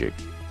magic,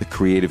 the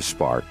creative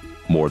spark,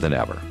 more than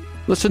ever.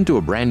 Listen to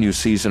a brand new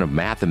season of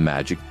Math and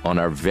Magic on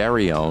our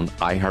very own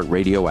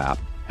iHeartRadio app,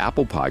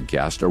 Apple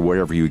Podcast, or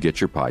wherever you get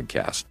your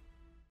podcast.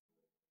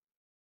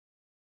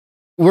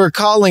 We're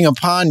calling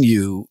upon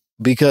you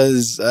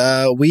because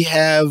we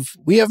have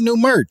new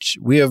merch.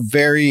 We have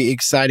very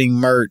exciting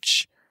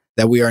merch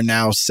that we are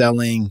now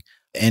selling,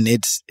 and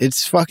it's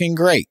fucking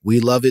great. We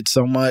love it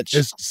so much.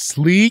 It's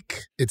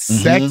sleek. It's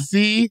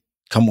sexy.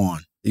 Come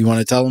on. You want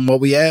to tell them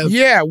what we have?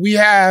 Yeah, we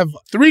have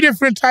 3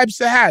 different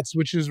types of hats,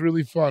 which is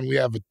really fun. We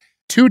have a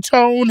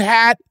two-tone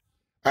hat,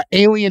 an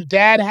alien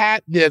dad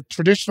hat, the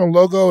traditional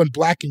logo in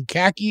black and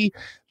khaki.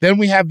 Then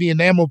we have the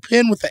enamel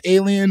pin with the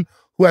alien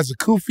who has a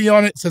kufi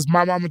on it. It says,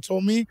 "My mama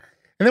told me."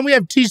 And then we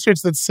have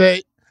T-shirts that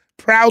say,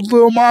 "Proud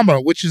Little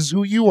Mama," which is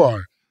who you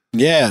are.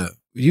 Yeah.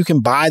 You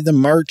can buy the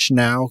merch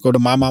now. Go to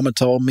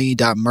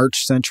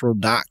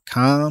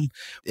mymamatoldme.merchcentral.com.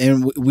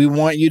 And we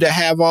want you to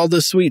have all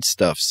the sweet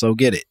stuff, so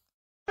get it.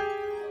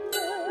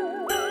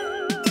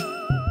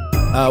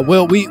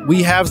 Well,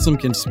 we have some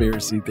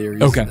conspiracy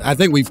theories. Okay. I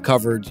think we've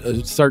covered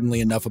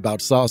certainly enough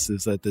about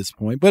sauces at this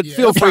point, but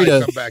feel free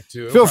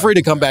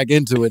to come back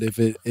into it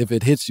if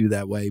it hits you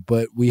that way.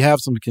 But we have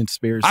some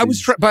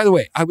conspiracies. By the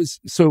way,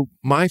 so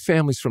my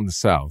family's from the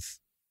South.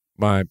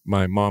 My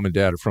mom and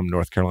dad are from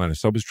North Carolina.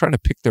 So I was trying to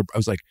I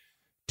was like,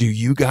 do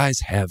you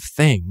guys have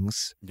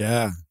things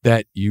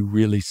that you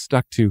really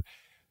stuck to?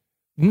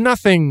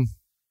 Nothing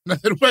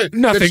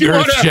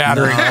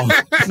earth-shattering. No.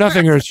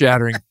 Nothing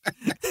earth-shattering.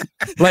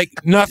 Like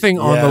nothing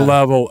on the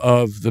level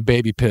of the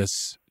baby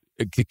piss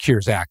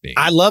cures acne.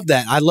 I love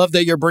that. I love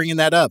that you're bringing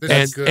that up.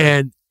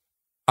 And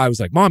I was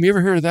like, "Mom, you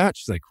ever heard of that?"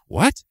 She's like,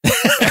 "What?"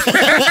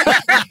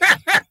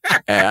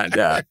 And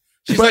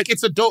she's like,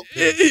 "It's adult."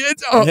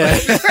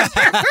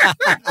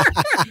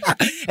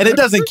 And it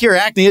doesn't cure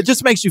acne. It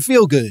just makes you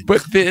feel good.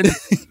 But then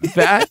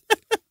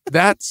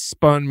that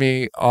spun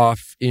me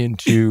off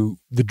into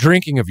the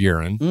drinking of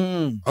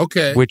urine.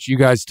 Okay. Which you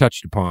guys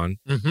touched upon.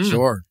 Mm-hmm.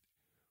 Sure.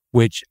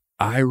 Which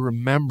I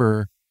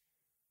remember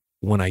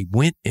when I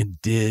went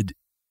and did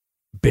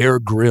Bear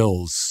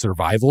Grylls'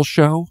 survival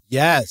show.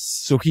 Yes.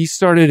 So he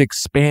started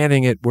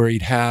expanding it where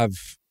he'd have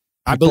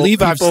I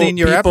believe I've seen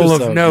your people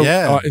episode. Of note,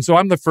 yeah. And so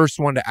I'm the first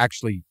one to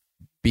actually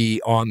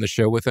be on the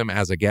show with him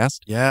as a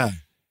guest. Yeah.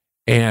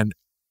 And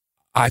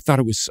I thought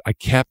I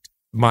kept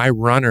my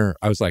runner.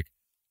 I was like,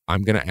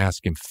 I'm going to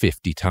ask him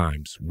 50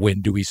 times,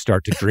 when do we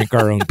start to drink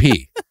our own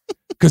pee?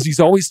 Because he's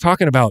always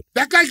talking about.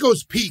 That guy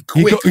goes pee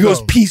quick. He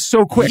goes pee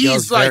so quick.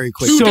 He's like very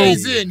quick. 2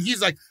 days in.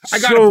 He's like, I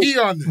got to pee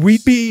on this.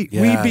 We'd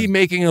be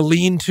making a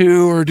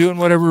lean-to or doing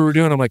whatever we're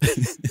doing. I'm like,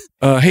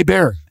 hey,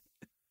 Bear,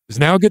 is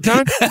now a good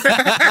time?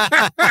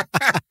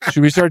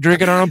 Should we start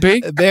drinking our own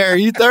pee? Bear, are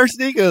you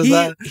thirsty?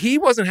 He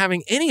wasn't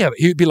having any of it.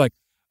 He'd be like,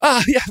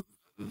 yeah,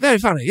 very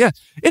funny. Yeah.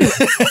 Anyway,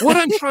 what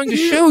I'm trying to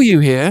show you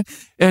here,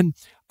 and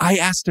I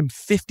asked him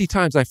 50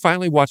 times. I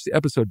finally watched the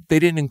episode. They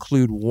didn't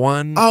include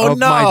one of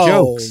my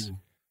jokes.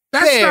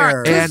 That's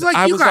Bear. not. It's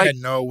like you was gotta like,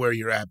 know where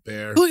you're at,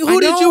 Bear.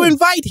 Who did you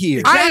invite here?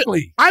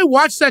 Exactly. I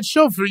watched that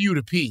show for you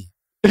to pee.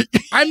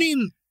 I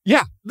mean,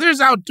 yeah. There's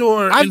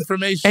outdoor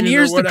information. And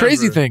here's the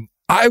crazy thing.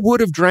 I would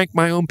have drank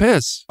my own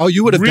piss. Oh,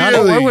 you would have done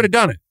it? I would have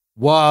done it.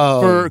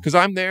 Whoa. Because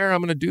I'm there. I'm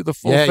going to do the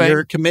full yeah, thing.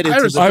 You're committed I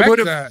to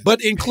respect that.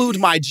 But include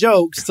my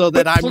jokes so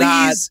that I'm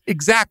not.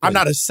 Exactly. I'm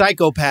not a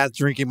psychopath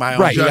drinking my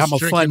own. Right. Pee. I'm a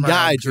fun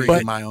guy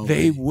drinking my own.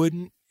 They pee.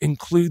 wouldn't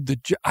include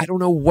I don't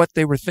know what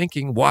they were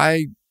thinking.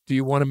 Why do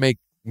you want to make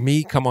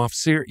me come off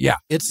serious? Yeah.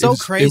 It's so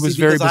crazy. It was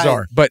very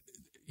bizarre. But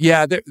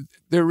yeah,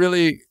 they're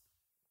really,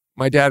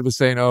 my dad was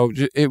saying,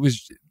 it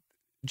was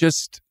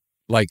just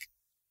like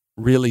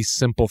really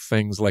simple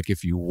things. Like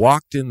if you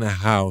walked in the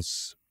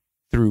house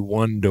through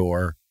one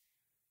door,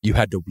 you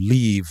had to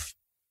leave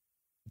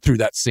through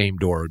that same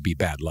door. It would be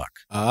bad luck.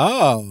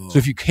 Oh. So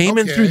if you came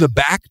in through the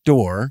back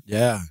door, you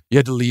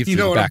had to leave through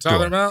the back door. You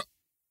know what I'm talking about?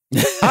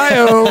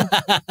 Hi-oh.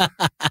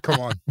 Come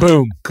on.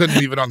 Boom. Couldn't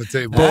leave it on the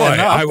table. Boy,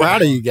 I'm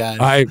proud of you guys.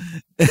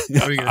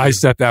 I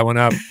set that one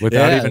up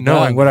without even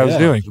knowing what I was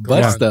doing.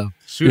 Butt stuff.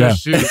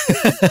 Shoot.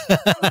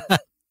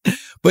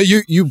 But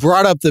you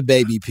brought up the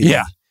baby pee.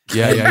 Yeah.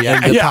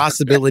 And the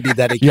possibility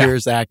that it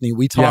cures acne.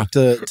 We talked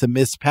to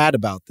Miss Pat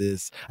about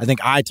this. I think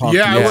I talked to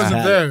Miss Pat. I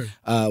wasn't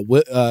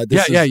there.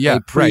 This is a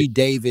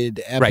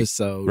pre-David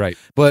episode. Right.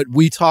 But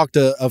we talked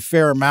a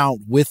fair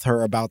amount with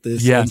her about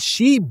this. Yes. And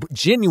she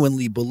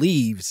genuinely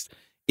believes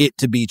it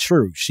to be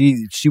true.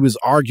 She was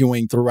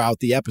arguing throughout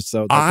the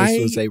episode that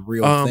this was a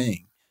real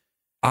thing.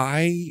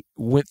 I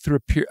went through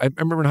a period. I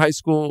remember in high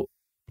school,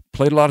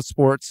 played a lot of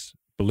sports,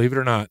 believe it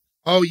or not.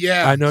 Oh,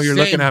 yeah. I know you're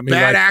looking at me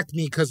bad like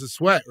acne because of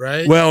sweat,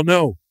 right? Well,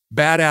 no.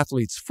 Bad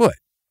athlete's foot.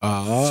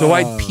 Oh. So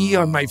I'd pee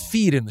on my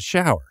feet in the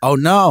shower. Oh,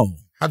 no.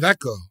 How'd that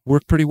go?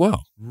 Worked pretty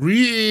well.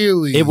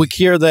 Really? It would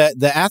cure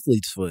the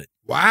athlete's foot.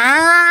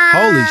 Wow.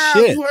 Holy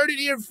shit. You heard it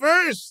here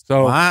first.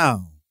 So,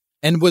 wow.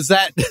 And was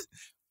that...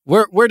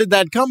 Where did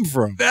that come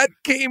from? That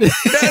came...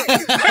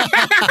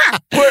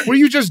 Were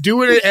you just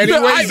doing it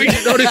anyways?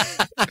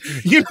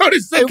 You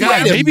noticed that?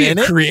 God, maybe it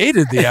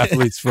created the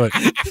athlete's foot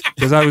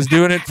because I was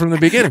doing it from the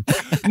beginning.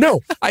 No,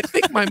 I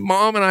think my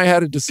mom and I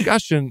had a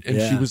discussion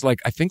and she was like,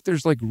 I think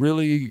there's like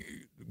really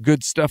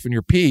good stuff in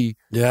your pee.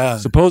 Yeah.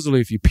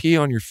 Supposedly, if you pee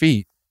on your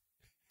feet.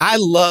 I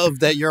love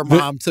that your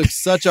mom took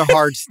such a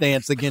hard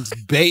stance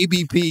against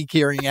baby pee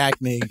curing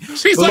acne.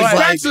 She's like,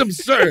 that's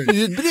absurd.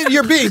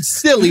 You're being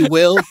silly,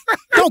 Will.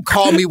 Don't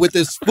call me with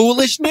this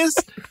foolishness.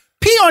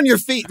 Pee on your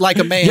feet like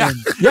a man. Yeah.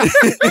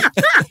 It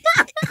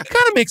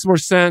kind of makes more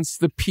sense.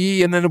 The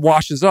pee and then it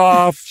washes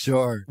off.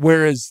 Sure.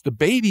 Whereas the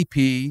baby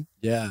pee,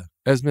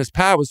 as Miss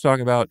Pat was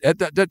talking about,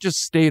 that just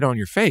stayed on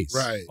your face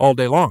all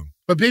day long.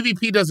 But baby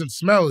pee doesn't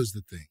smell is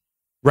the thing.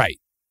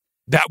 Right.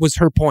 That was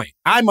her point.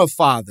 I'm a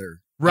father.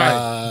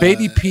 Right.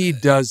 Baby pee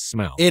does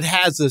smell. It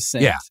has a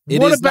scent. Yeah.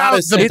 It is not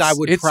a scent I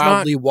would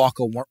proudly walk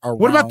around.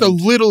 What about the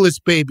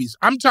littlest babies?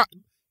 I'm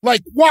talking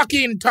like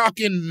walking,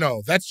 talking.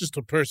 No, that's just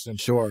a person.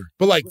 Sure.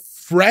 But like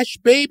fresh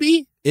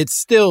baby? It's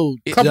still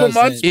couple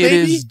months, baby? It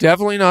is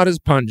definitely not as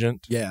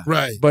pungent. Yeah.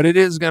 Right. But it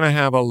is going to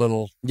have a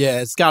little.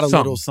 Yeah, it's got a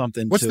little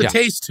something What's to the it.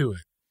 taste to it?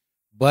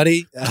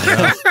 Buddy. All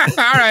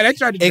right, I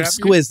tried to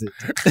exquisite.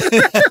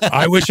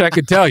 I wish I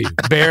could tell you.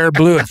 Bear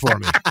blew it for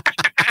me.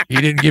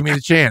 He didn't give me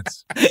the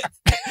chance.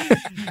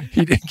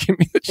 He didn't give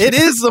me the chance. It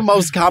is the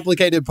most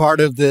complicated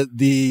part of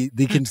the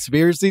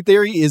conspiracy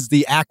theory is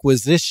the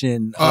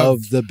acquisition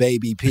of the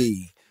baby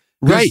pee.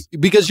 Right.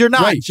 Because you're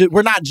not,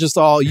 we're not just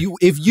all you.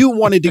 If you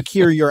wanted to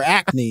cure your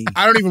acne,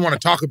 I don't even want to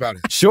talk about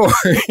it. Sure.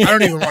 I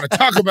don't even want to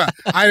talk about it.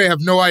 I have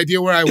no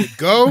idea where I would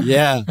go.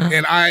 Yeah.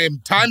 And I am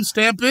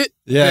timestamp it.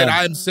 Yeah. That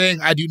I'm saying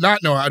I do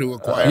not know how to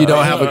acquire. You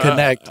don't have a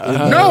connect.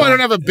 No, I don't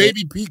have a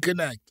baby pee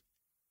connect.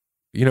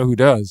 You know who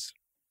does?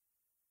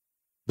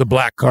 The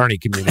Black Carney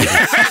community.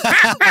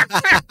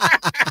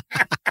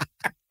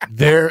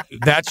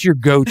 That's your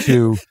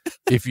go-to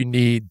if you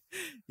need.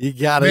 You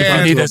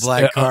gotta need a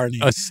Black Carney,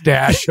 a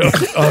stash of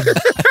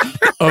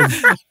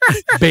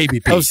baby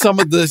pee, of some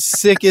of the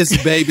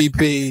sickest baby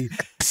pee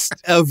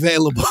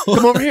available.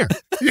 Come over here.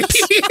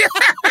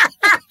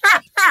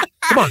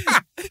 Come on,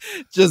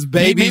 just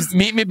babies.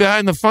 Meet me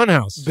behind the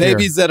funhouse.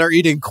 Babies that are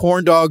eating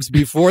corn dogs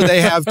before they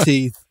have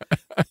teeth.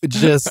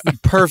 Just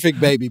perfect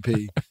baby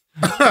pee.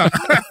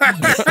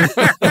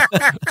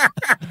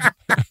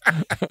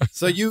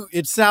 So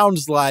it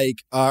sounds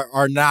like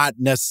are not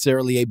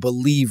necessarily a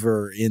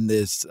believer in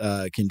this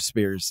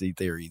conspiracy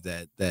theory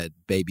that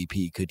baby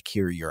pee could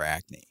cure your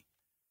acne.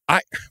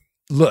 I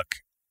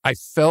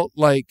felt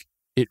like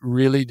it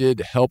really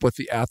did help with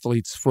the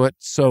athlete's foot,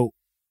 so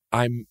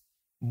I'm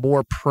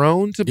more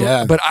prone to,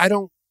 but I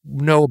don't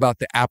know about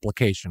the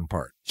application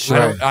part.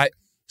 Sure.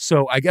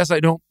 So I guess I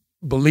don't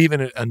believe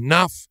in it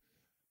enough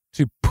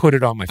to put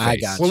it on my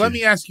face. Well, let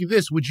me ask you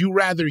this: would you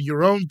rather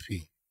your own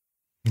pee?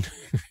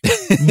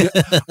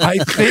 I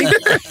think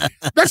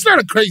that's not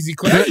a crazy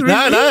question.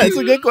 No, it's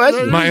a good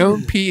question. My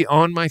own pee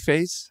on my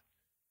face.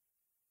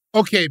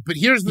 Okay, but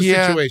here's the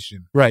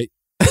situation. Right.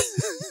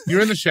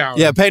 You're in the shower.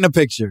 Yeah, paint a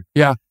picture.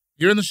 Yeah.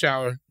 You're in the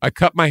shower. I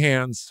cup my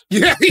hands.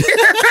 Yeah.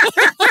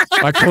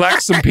 I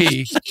collect some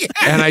pee,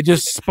 and I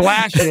just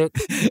splash it.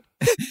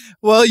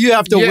 Well, you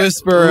have to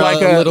whisper a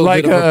little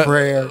bit of a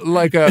prayer.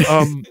 Like an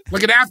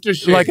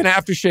aftershave. Like an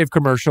aftershave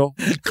commercial.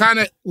 You kind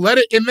of let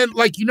it, and then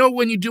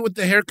when you do with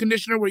the hair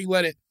conditioner where you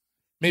let it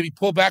maybe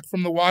pull back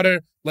from the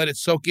water, let it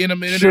soak in a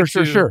minute or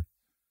two. Sure.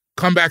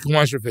 Come back and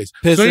wash your face.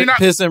 You're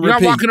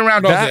not walking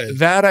around all day.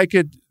 That I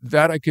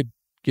could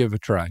give a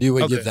try. You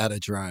would give that a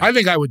try. I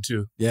think I would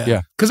too.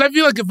 Yeah. Because I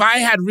feel like if I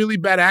had really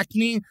bad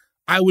acne,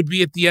 I would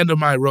be at the end of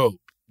my rope.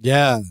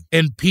 Yeah.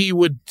 And pee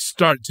would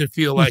start to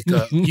feel like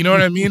you know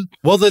what I mean?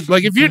 Well,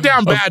 like if you're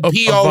down bad,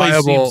 pee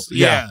always seems,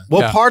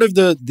 Well, part of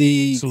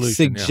the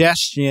solution,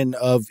 suggestion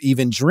of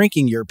even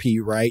drinking your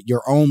pee, right?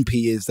 Your own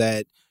pee, is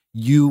that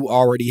you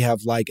already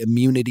have like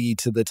immunity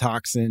to the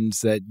toxins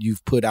that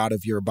you've put out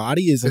of your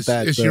body.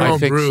 It's your own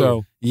brew.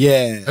 So.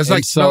 Yeah. It's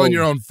like smelling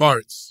your own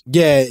farts.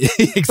 Yeah,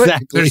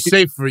 exactly. They're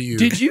safe for you.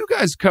 Did you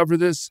guys cover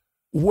this?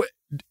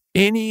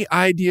 Any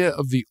idea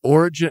of the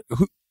origin?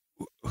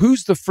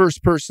 Who's the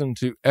first person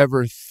to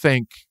ever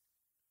think,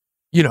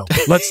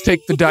 let's take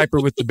the diaper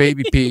with the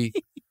baby pee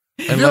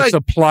and let's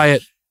apply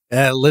it?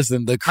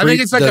 Listen, I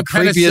think it's like the a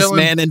creepiest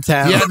man in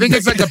town. Yeah, I think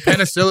it's like a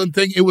penicillin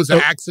thing. It was an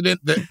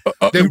accident that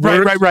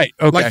right.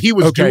 Okay. Like he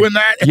was doing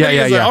that. And he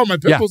was like, oh, my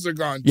pimples are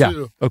gone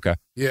too. Okay.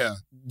 Yeah.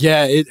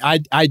 Yeah,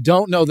 I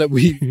don't know that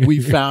we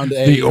found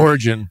the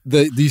origin,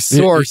 the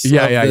source of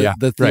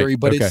the theory, right.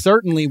 but it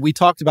certainly, we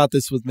talked about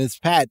this with Miss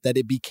Pat, that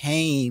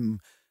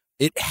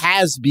it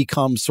has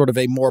become sort of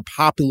a more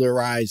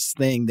popularized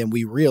thing than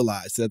we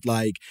realized, that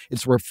like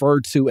it's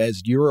referred to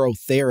as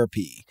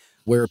urotherapy,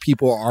 where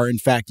people are in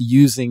fact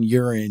using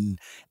urine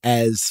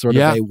as sort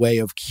of a way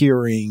of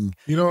curing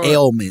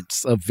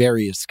ailments of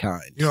various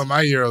kinds.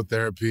 My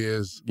urotherapy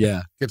is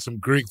get some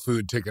Greek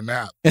food, take a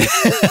nap.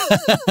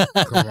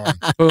 Come on.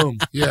 Boom.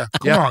 Yeah.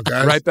 Come on,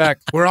 guys. Right back.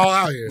 We're all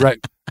out here. Right.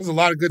 There's a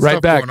lot of good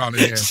stuff going on in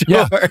here.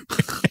 Yeah.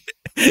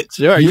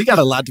 Sure, you got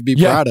a lot to be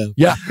proud of.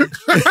 Yeah.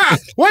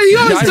 Why he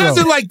always does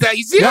it like that?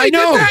 You see how he did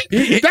that?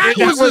 That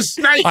was a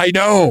snipe. I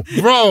know.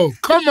 Bro,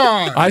 come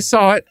on. I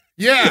saw it.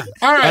 Yeah.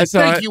 All right.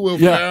 Thank you, Will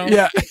Ferrell.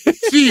 Yeah.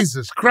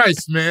 Jesus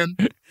Christ, man.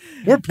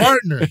 We're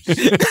partners.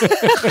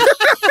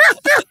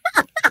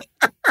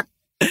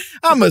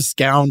 I'm a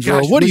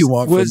scoundrel. What do you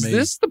want from me? Was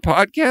this the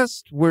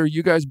podcast where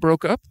you guys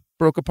broke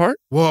apart?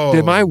 Whoa.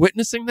 Am I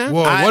witnessing that?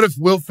 Whoa. What if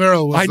Will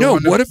Ferrell was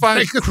what if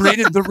I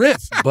created the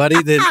riff? Buddy,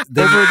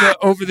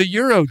 over the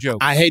Euro joke.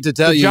 I hate to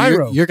tell you,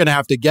 you're going to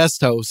have to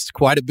guest host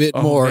quite a bit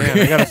more. Man,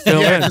 I got to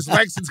fill in. Because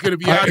Lexington's going to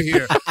be out of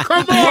here.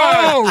 Come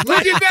on. Look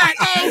at that.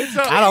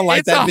 Oh, I don't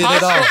like that bit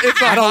at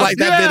all. I don't like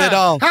that bit at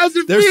all. How's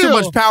it There's feel?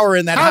 too much power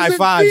in that high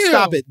five. Feel?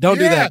 Stop it. Don't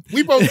do that.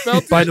 We both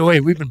felt it. By the way,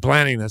 we've been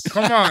planning this.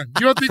 Come on.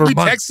 You don't think we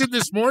texted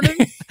this morning?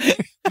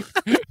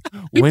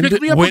 When does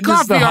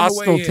the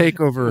hostile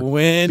takeover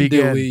begin?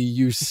 Do we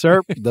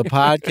usurp the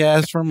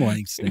podcast from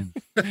Langston?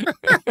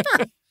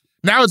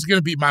 Now it's going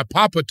to be my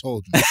Pappa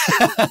told me.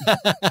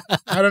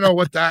 I don't know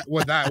why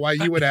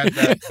you would add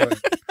that. But.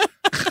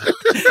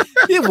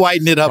 You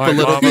whiten it up a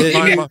little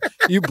bit.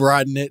 You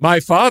broaden it. My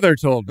father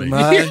told me.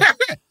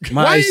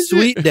 My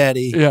sweet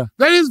daddy. Yeah.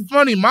 That is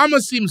funny.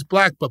 Mama seems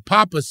black, but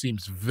Pappa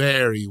seems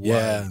very white.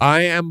 Yeah.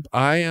 I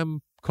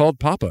am called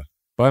Pappa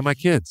by my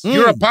kids.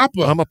 You're a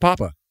Pappa. I'm a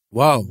Papa.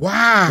 Wow.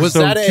 Was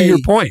that to your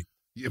point?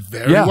 You're a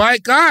very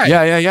white guy.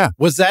 Yeah.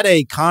 Was that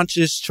a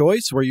conscious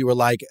choice where you were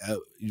like,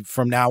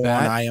 from now on,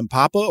 I am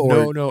Papa?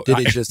 Or no. did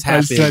it just happen?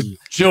 I said,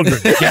 children,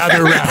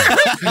 gather around.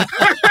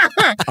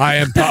 I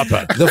am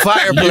Papa. The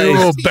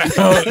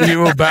fireplace. You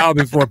will bow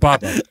before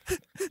Papa.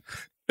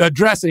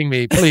 Addressing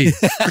me, please.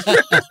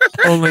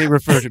 Only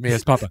refer to me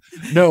as Papa.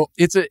 No,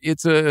 it's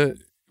a.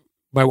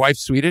 My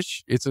wife's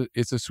Swedish. It's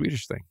a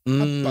Swedish thing.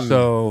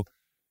 So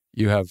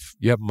you have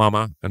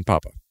Mama and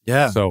Papa.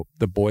 Yeah. So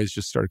the boys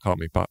just started calling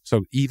me Papa.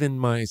 So even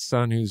my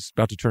son, who's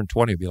about to turn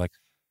 20, will be like,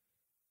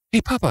 "Hey,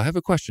 Papa, I have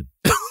a question."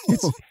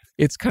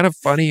 It's kind of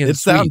funny and it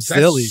sounds sweet.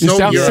 silly. It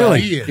sounds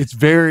silly. It's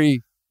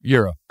very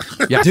Euro.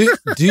 Yeah. Do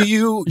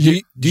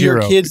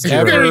your kids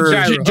ever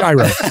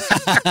gyro?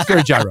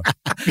 Very gyro.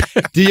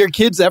 Do your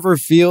kids ever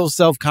feel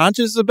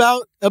self-conscious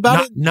about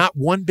it? Not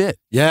one bit.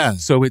 Yeah.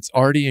 So it's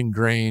already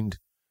ingrained.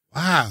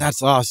 Wow,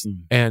 that's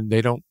awesome. And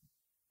they don't,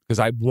 because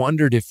I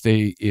wondered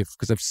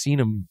because I've seen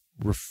them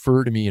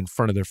refer to me in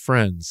front of their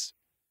friends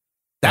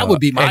That would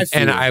be my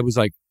fear. And I was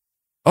like,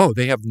 oh,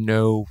 they have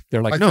no.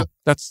 They're like, no,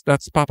 that's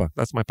Papa.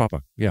 That's my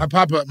Papa. Yeah, my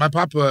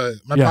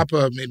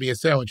Papa made me a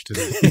sandwich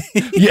today.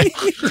 Yeah.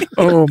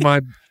 Oh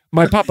my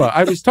Papa.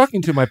 I was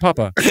talking to my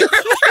Papa.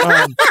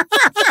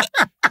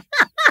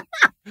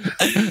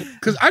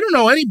 Because I don't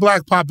know any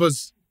black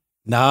Papas.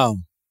 No.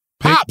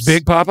 Pops.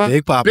 Big Papa?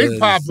 Big Papa. Big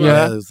Papa.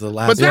 Yeah. Was the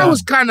last but that one.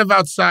 was kind of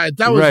outside.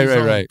 That was his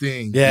own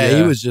thing. Yeah,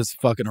 he was just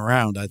fucking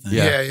around, I think.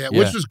 Yeah.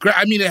 Which was great.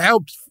 I mean, it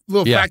helped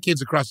little fat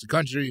kids across the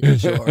country.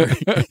 Sure.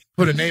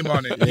 Put a name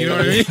on it. You know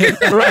what I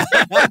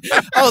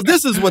mean? Oh,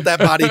 this is what that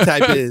body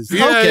type is.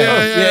 Yeah,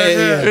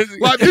 okay. Yeah.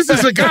 Well, this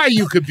is a guy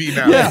you could be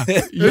now. Yeah.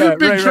 This is a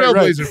big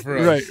trailblazer for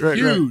us. Right.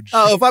 Huge.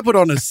 Oh, if I put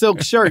on a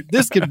silk shirt,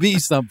 this could be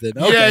something.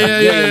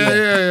 Okay.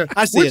 Yeah.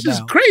 I see Which it is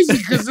now. crazy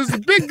because as a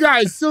big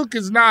guy, silk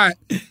is not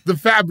the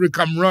fabric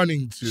I'm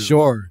running to.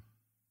 Sure.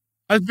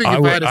 I think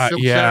if I had a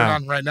silk shirt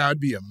on right now,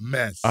 it'd be a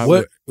mess.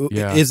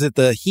 Is it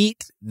the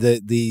heat?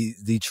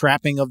 The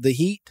trapping of the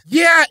heat?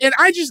 Yeah, and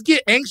I just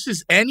get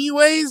anxious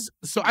anyways,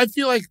 so I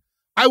feel like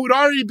I would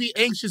already be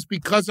anxious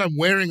because I'm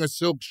wearing a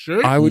silk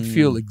shirt. I would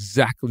feel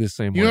exactly the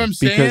same way. You know what I'm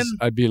saying? Because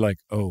I'd be like,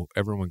 oh,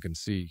 everyone can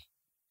see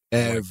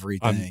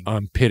everything.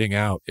 I'm pitting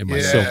out in my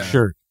silk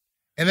shirt.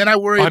 And then I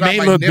worry about may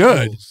my look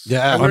nipples. good.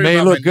 Yeah. I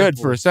may look good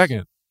for a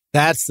second.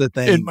 That's the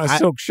thing. In my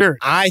silk shirt.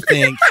 I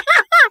think.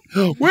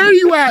 Where are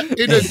you at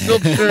in a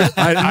silk shirt?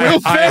 Will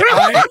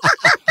Ferrell?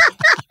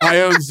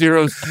 I own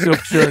 0 silk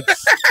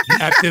shirts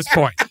at this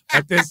point.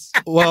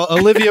 Well,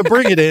 Olivia,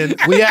 bring it in.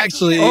 We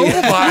actually. Oh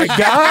my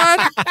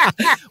God!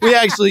 We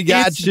actually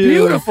got it's you.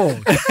 Beautiful.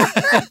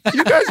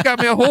 You guys got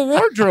me a whole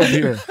wardrobe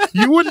here.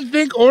 You wouldn't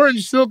think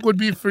orange silk would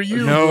be for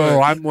you.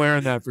 No, I'm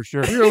wearing that for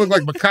sure. You're gonna look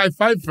like Mekhi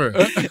Phifer.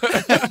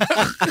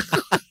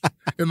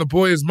 In the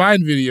Boy Is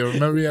Mine video,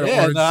 remember he had an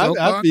orange silk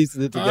on? I'm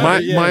piecing it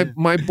together.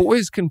 My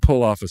boys can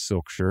pull off a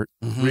silk shirt.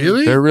 Mm-hmm.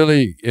 Really? They're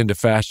really into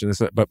fashion.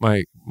 But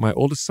my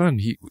oldest son,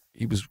 he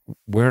was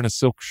wearing a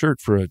silk shirt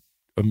for a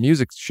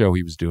music show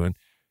he was doing.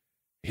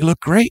 He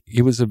looked great.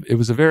 It was a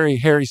very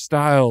Harry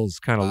Styles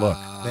kind of look.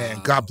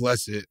 Man, God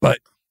bless it. But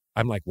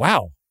I'm like,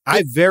 wow.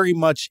 I very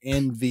much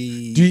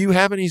envy. Do you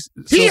have any?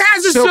 He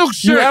has a silk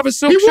shirt. You have a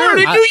silk shirt. He shirt. wore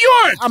it in New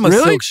York. I'm a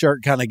silk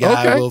shirt kind of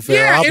guy. Okay. Will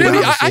Ferrell.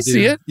 Yeah, I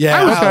see it.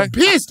 Yeah, I was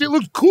pissed. It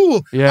looked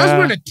cool. Yeah. I was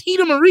wearing a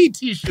Tina Marie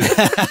t-shirt.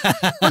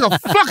 Like a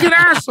fucking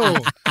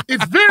asshole.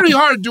 It's very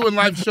hard doing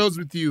live shows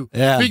with you,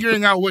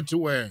 figuring out what to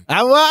wear.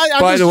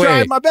 I just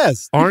tried my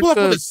best. You Aren't pull up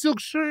with a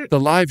silk shirt? the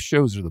live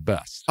shows are the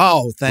best?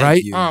 Oh,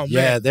 thank you. Oh, man.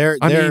 Yeah, they're.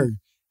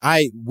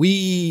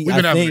 We've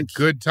been having a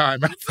good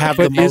time. Have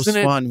the most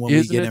fun when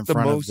we get in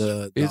front of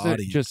the isn't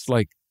audience. it just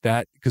like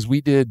that? Because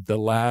we did the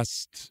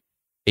last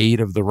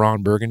 8 of the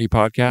Ron Burgundy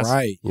podcast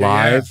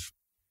live.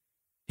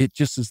 It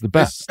just is the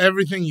best. It's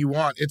everything you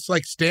want. It's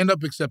like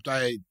stand-up, except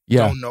I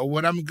don't know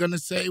what I'm going to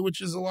say,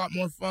 which is a lot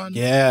more fun.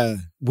 Yeah.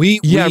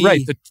 Right.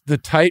 The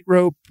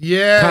tightrope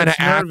kind of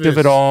act of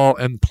it all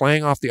and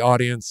playing off the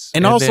audience.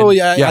 And also,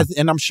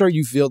 and I'm sure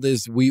you feel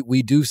this,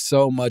 we do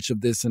so much of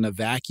this in a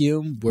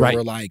vacuum where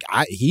we're like,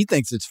 he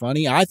thinks it's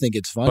funny. I think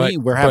it's funny.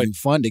 We're having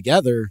fun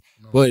together.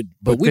 But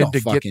we don't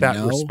fucking get that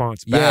know.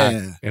 response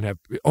back and have,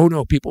 oh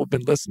no, people have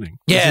been listening.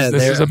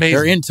 This is amazing.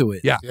 They're into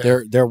it. Yeah.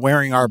 They're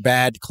wearing our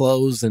bad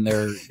clothes and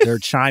they're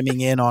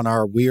chiming in on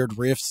our weird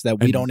riffs that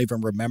we don't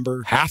even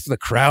remember. Half the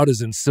crowd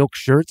is in silk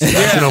shirts.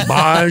 That's an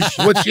homage.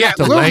 Which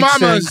little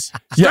mamas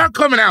start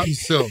coming out in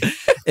silk.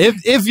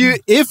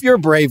 If you're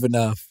brave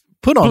enough,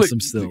 put on some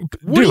silk.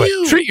 Do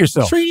it. Treat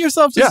yourself. Treat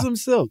yourself to some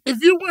silk.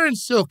 If you're wearing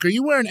silk, are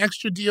you wearing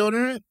extra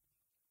deodorant?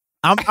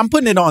 I'm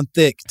putting it on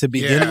thick to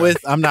begin with.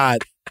 I'm not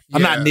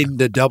needing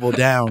to double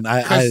down.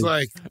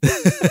 Because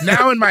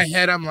now in my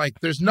head, I'm like,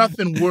 there's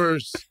nothing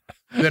worse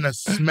than a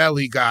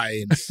smelly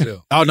guy in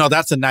silk. Oh no,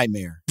 that's a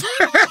nightmare.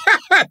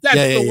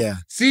 Yeah.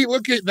 See,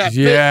 look at that.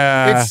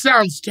 Yeah. It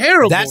sounds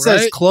terrible. That's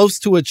right? as close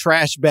to a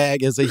trash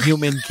bag as a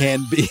human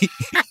can be.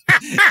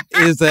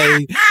 Is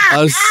a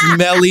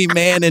smelly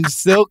man in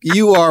silk.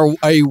 You are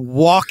a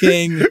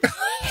walking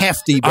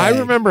hefty bag. I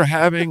remember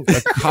having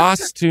a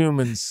costume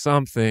and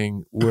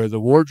something where the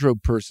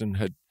wardrobe person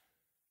had,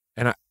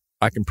 and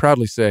I can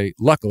proudly say,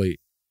 luckily,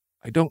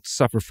 I don't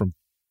suffer from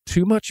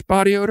too much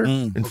body odor.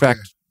 In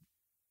fact,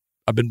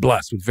 I've been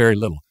blessed with very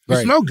little. You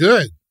smell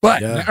good.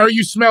 But or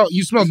you smell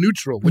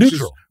neutral, which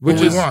is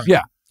what we want.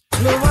 Yeah.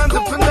 There we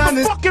go.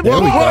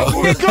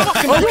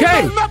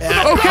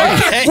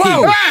 Okay.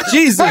 Whoa.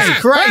 Jesus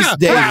Christ,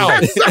 David. Wow.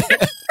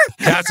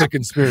 That's a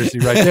conspiracy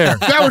right there.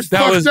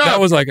 That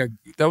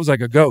was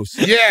like a ghost.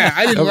 Yeah,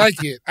 I didn't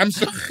like it. I'm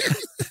sorry.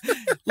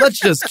 Let's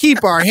just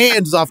keep our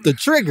hands off the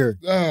trigger.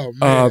 Oh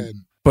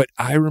man. But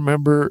I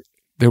remember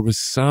there was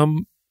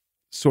some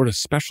sort of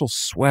special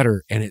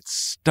sweater and it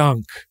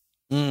stunk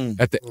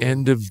at the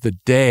end of the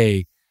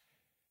day.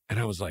 And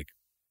I was like,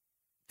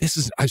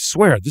 I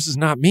swear, this is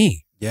not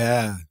me.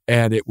 Yeah.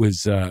 And it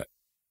was the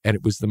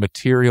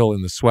material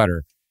in the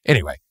sweater.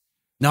 Anyway.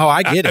 No,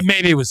 I get it.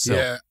 Maybe it was silk.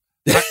 Yeah.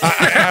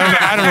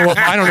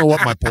 I don't know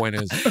what my point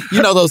is.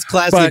 You know those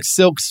classic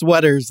silk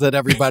sweaters that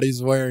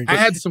everybody's wearing. I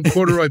had some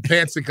corduroy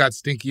pants that got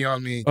stinky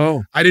on me.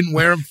 Oh. I didn't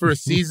wear them for a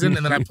season,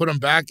 and then I put them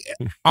back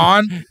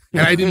on,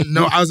 and I didn't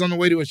know. I was on the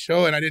way to a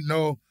show, and I didn't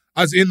know.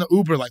 I was in the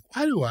Uber like,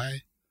 why do I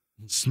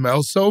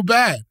smell so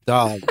bad?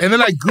 Dog. And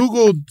then I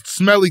Googled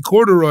smelly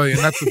corduroy, and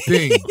that's the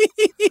thing.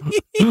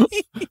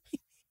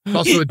 It's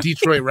also a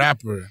Detroit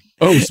rapper.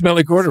 Oh,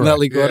 Smelly Corduroy.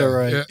 Smelly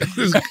Corduroy.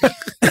 Yeah.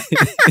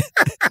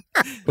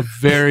 A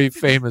very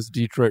famous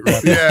Detroit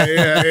rapper.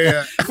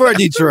 Yeah. For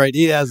Detroit,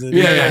 he hasn't.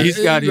 Yeah,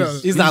 he's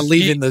not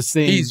leaving the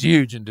scene. He's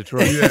huge in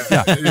Detroit.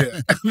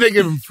 Yeah. They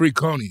give him free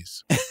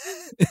conies.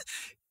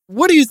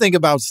 What do you think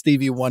about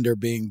Stevie Wonder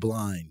being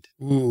blind?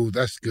 Ooh,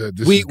 that's good.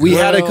 We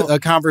had a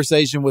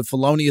conversation with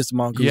Felonious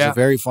Monk, who's Yeah. a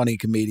very funny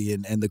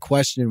comedian, and the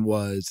question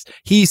was,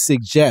 he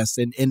suggests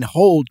and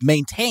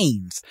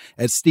maintains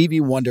that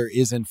Stevie Wonder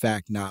is in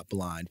fact not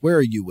blind. Where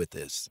are you with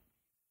this?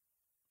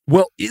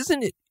 Well,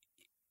 isn't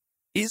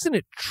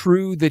it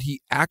true that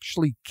he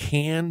actually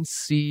can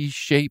see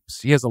shapes?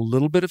 He has a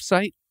little bit of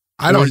sight?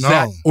 I don't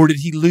know. Or did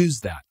he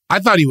lose that? I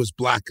thought he was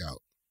blackout.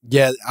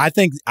 Yeah, I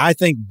think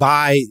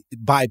by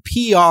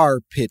PR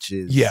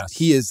pitches, yes,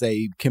 he is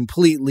a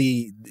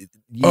completely.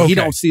 Okay. He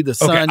don't see the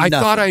sun. Okay. I nothing.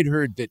 thought I'd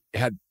heard that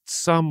had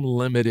some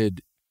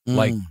limited,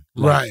 like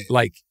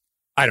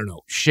I don't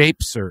know,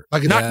 shapes or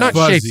like not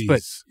shapes,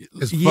 but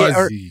it's or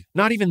fuzzy.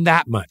 not even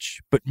that much,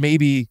 but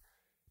maybe.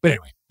 But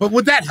anyway, but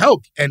would that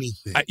help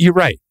anything? You're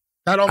right.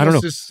 That I don't know.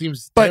 almost just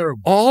seems but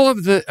terrible. all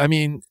of the, I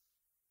mean,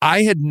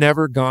 I had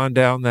never gone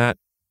down that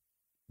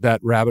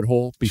rabbit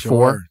hole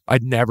before. Sure.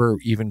 I'd never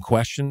even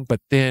questioned, but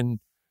then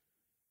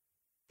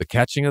the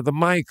catching of the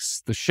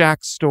mics, the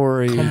Shaq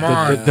story, Come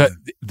on.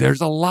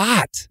 there's a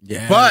lot.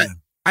 Yeah. But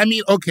I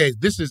mean, okay,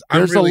 There's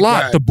really a lot.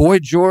 glad. The Boy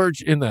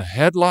George in the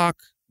headlock.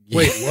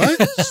 Wait,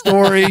 what?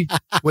 Story.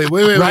 Wait.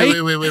 Right?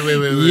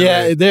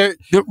 Yeah, there.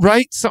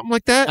 Right? Something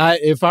like that?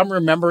 If I'm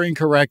remembering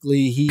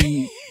correctly,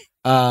 he.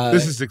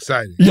 This is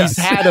exciting. He's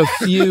had a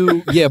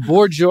few. Yeah,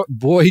 Boy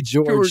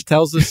George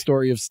tells the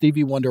story of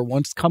Stevie Wonder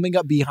once coming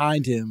up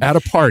behind him at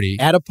a party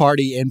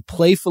and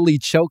playfully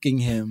choking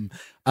him,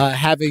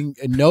 having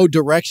no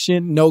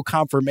direction, no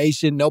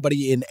confirmation,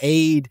 nobody in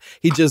aid.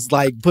 He just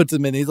like puts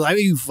him in. He's like,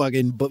 "You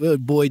fucking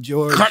Boy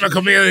George,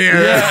 Come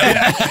here."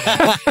 Yeah.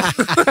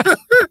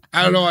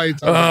 I don't know why you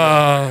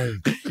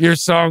talking about your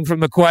song from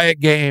the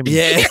Quiet Game.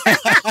 Yeah.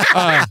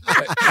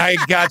 I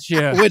got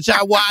you. Which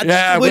I watched.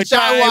 Yeah, which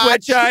I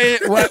watched.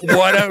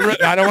 Whatever.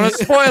 I don't want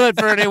to spoil it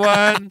for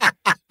anyone.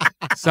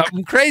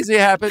 Something crazy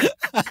happened.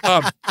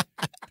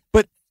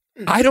 But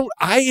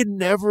I had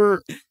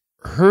never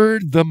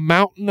heard the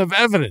mountain of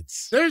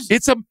evidence.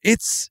 It's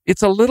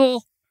a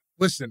little.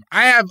 Listen,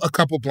 I have a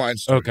couple blind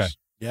stories. Okay.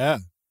 Yeah.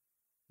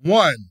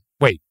 One.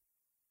 Wait.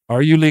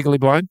 Are you legally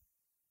blind?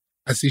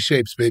 I see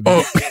shapes, baby.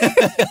 Oh.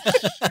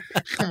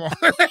 Come on.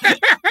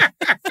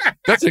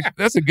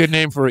 That's a good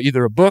name for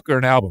either a book or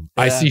an album.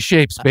 Yeah. I see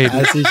shapes, baby.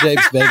 I see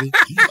shapes, baby.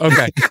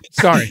 Okay.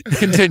 Sorry.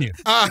 Continue.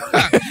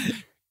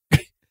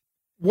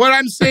 What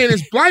I'm saying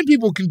is blind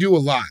people can do a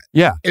lot.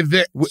 Yeah.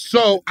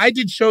 So I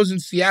did shows in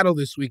Seattle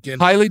this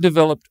weekend. Highly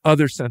developed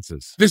other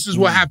senses. This is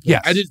what happened.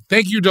 Yes. I did.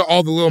 Thank you to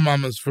all the little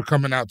mamas for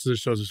coming out to the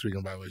shows this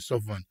weekend, by the way. So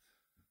fun.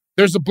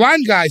 There's a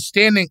blind guy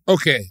standing.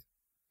 Okay.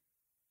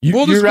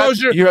 Full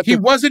disclosure, he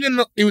wasn't in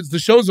the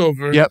show's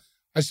over. Yep.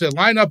 I said,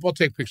 line up, I'll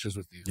take pictures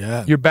with you.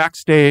 Yeah. You're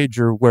backstage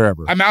or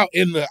wherever. I'm out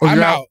in the, you're out.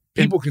 out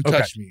People can okay.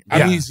 touch me. I'm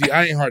Yeah. easy.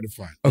 I ain't hard to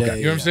find. Okay.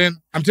 You know what I'm saying?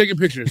 I'm taking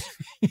pictures.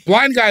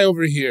 Blind guy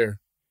over here,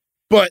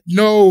 but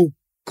no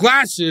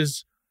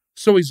glasses.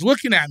 So he's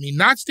looking at me,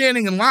 not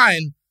standing in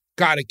line,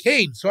 got a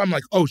cane. So I'm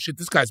like, oh shit,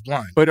 this guy's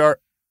blind. But are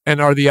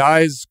the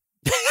eyes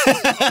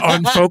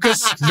on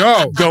focus?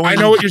 No. Going, I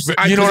know what you're saying.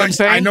 You know what I'm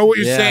saying? I know what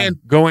you're saying.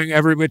 Going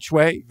every which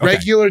way? Okay.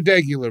 Regular,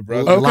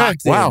 brother. Okay.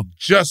 Locked in. Wow.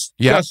 Just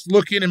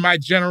looking in my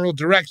general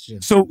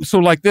direction. So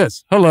like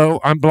this. Hello,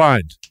 I'm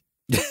blind.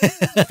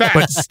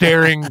 But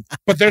staring.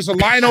 But there's a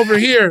line over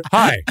here.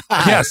 Hi.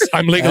 Yes,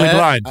 I'm legally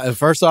blind.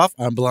 First off,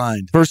 I'm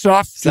blind. First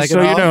off, just Second so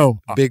off, you know,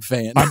 big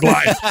fan. I'm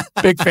blind.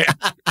 Big fan.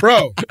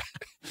 Bro.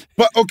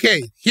 But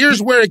okay,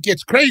 here's where it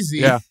gets crazy.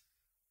 Yeah.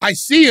 I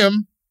see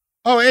him.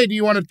 Oh, hey, do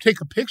you want to take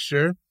a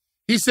picture?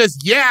 He says,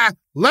 yeah,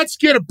 let's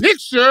get a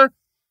picture.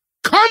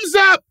 Comes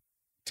up,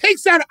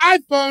 takes out an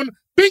iPhone,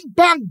 bing,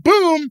 bong,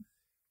 boom,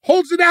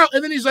 holds it out,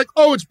 and then he's like,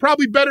 oh, it's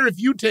probably better if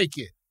you take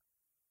it.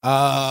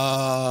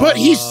 But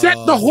he set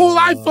the whole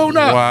iPhone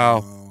up.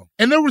 Wow.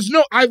 And there's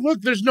no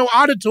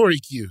auditory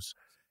cues.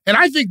 And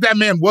I think that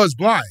man was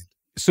blind.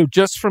 So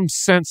just from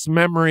sense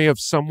memory of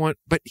someone,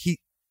 but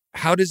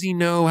how does he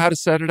know how to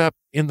set it up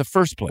in the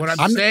first place? What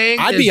I'm saying,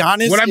 I'd be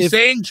honest. What I'm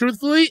saying,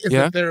 truthfully, is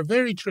Yeah? that they're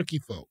very tricky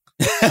folk.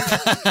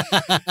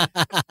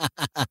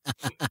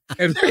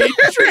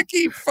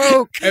 Tricky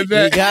folk. And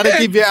that, You gotta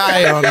keep your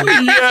eye on him.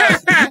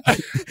 Yeah.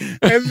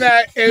 and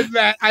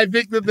that I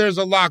think that there's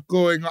a lot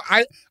going on.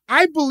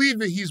 I believe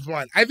that he's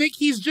blind. I think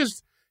he's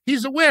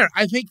aware.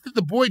 I think that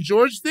the Boy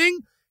George thing,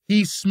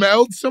 he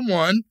smelled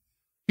someone.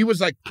 He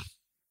was like,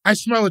 I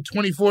smell a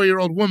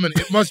 24-year-old woman.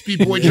 It must be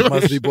Boy George. It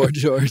must be Boy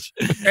George.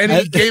 And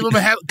he gave him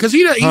a hat because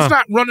he's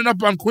not running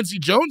up on Quincy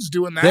Jones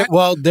doing that.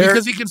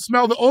 Because he can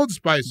smell the Old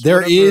Spice.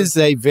 There is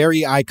a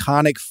very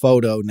iconic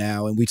photo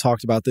now, and we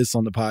talked about this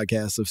on the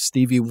podcast, of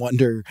Stevie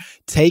Wonder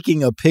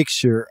taking a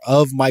picture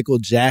of Michael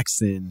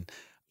Jackson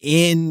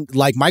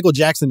Michael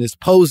Jackson is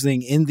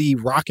posing in the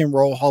Rock and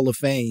Roll Hall of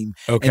Fame.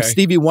 Okay. And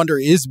Stevie Wonder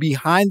is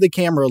behind the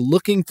camera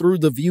looking through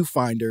the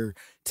viewfinder,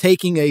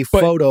 taking a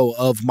photo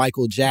of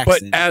Michael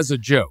Jackson. But as a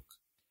joke.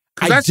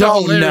 That's a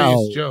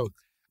hilarious joke.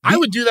 I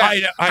would do that.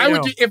 I would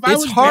know. do if I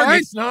was hard.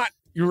 blind, It's not.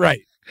 You're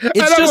right.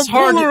 It's just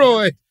hard.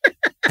 Polaroid.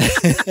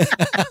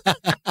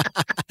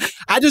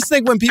 I just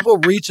think when people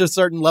reach a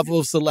certain level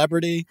of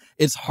celebrity,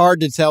 it's hard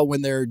to tell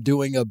when they're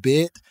doing a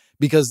bit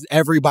because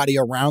everybody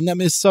around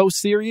them is so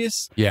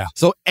serious. Yeah.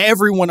 So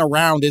everyone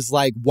around is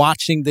like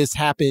watching this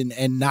happen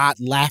and not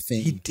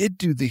laughing. He did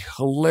do the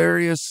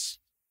hilarious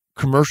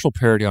commercial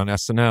parody on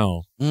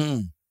SNL.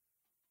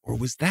 Or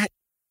was that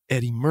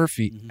Eddie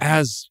Murphy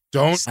as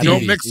Don't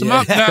Stevie? mix them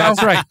up now.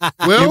 That's right.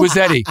 Will, it was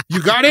Eddie.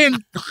 You got in.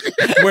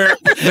 Where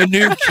the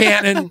new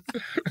Canon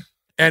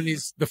and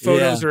the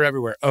photos are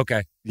everywhere.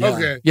 Okay.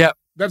 Okay. Yep.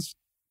 Listen,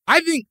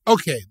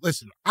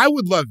 I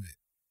would love it.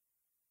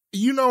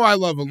 You know I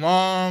love a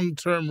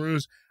long-term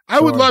ruse. I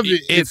would love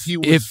it if he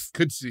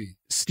could see.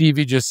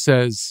 Stevie just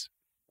says,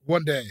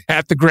 one day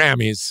at the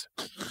Grammys,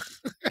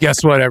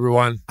 guess what,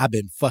 everyone? I've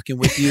been fucking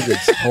with you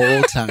this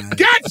whole time.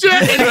 Gotcha!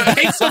 And he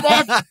takes them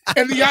off,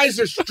 and the eyes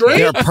are straight.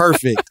 They're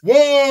perfect.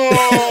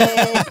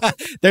 Whoa!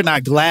 They're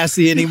not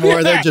glassy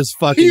anymore. They're just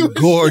fucking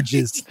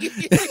gorgeous.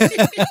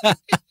 The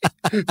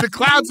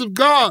clouds have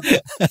gone.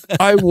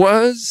 I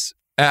was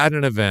at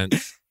an event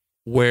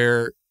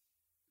where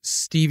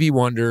Stevie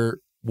Wonder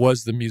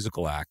was the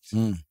musical act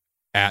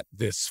at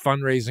this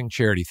fundraising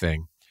charity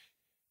thing.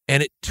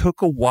 And it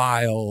took a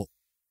while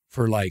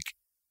for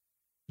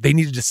they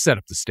needed to set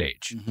up the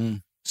stage. Mm-hmm.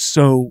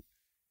 So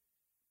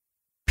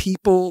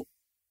people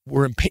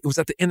were it was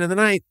at the end of the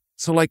night.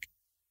 So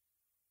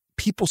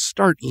people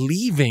start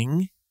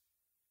leaving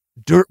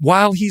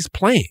while he's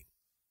playing.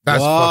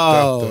 That's fucked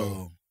up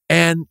though.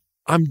 And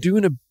I'm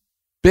doing a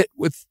bit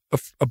with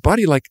a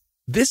buddy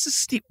this is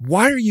Steve.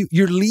 Why are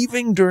you're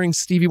leaving during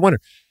Stevie Wonder?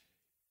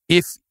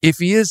 If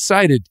he is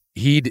cited,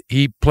 he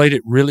played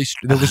it really.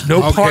 There was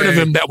no part of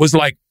him that was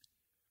like,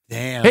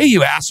 damn. Hey,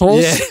 you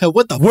assholes! Yeah,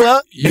 what the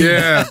fuck?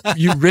 Yeah,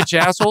 you rich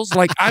assholes!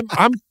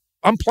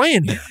 I'm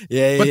playing here.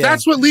 Yeah, but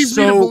that's what leads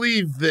me to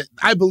believe that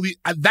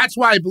that's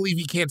why I believe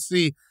he can't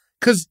see.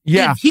 Because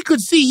if he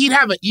could see, he'd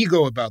have an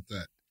ego about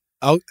that.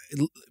 Oh,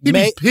 he'd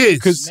be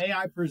pissed. May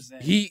I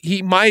present?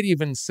 He might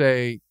even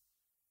say,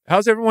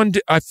 "How's everyone?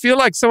 I feel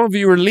like some of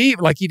you are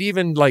leaving." He'd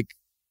even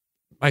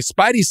my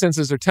spidey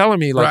senses are telling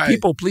me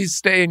people, please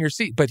stay in your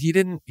seat. But he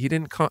didn't.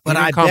 But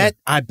I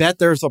bet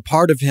there's a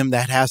part of him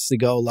that has to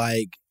go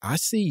I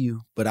see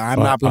you, but I'm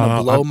not going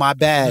to blow my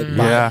bag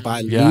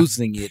by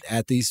losing it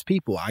at these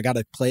people. I got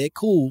to play it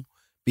cool.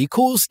 Be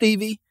cool,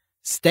 Stevie.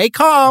 Stay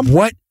calm.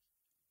 What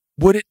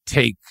would it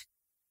take?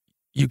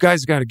 You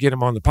guys got to get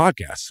him on the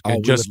podcast.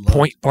 Oh, just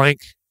point blank.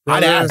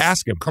 I'd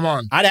ask him. Come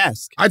on. I'd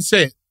ask. I'd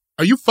say,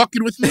 are you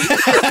fucking with me?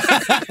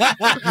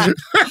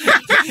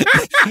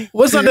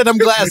 What's under them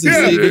glasses,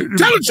 Stevie?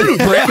 Tell the truth.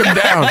 Break him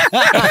down.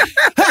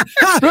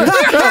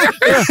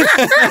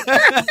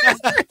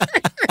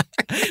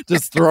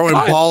 Just throwing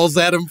balls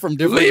at him from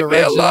different Leave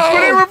directions. me alone.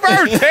 Put it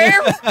reverse,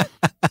 Ham.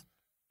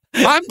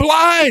 I'm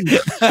blind.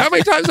 How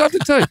many times do I have to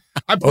tell you?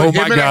 I put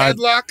him in a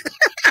headlock.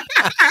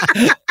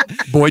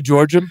 Boy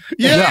George him?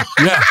 Yeah.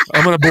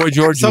 I'm going to Boy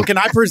George So you. can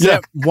I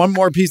present one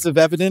more piece of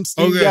evidence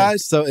to you Okay.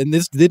 guys? So, and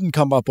this didn't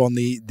come up on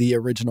the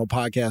original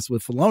podcast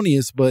with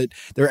Felonious, but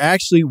there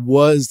actually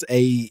was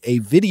a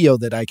video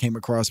that I came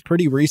across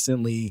pretty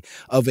recently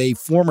of a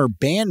former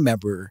band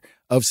member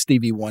of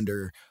Stevie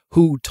Wonder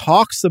who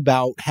talks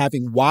about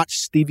having watched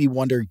Stevie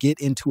Wonder get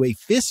into a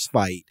fist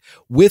fight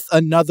with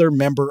another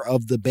member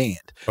of the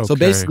band. So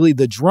basically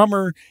the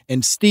drummer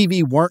and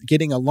Stevie weren't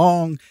getting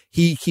along.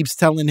 He keeps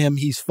telling him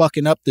he's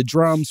fucking up the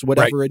drums,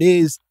 whatever it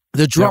is.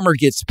 The drummer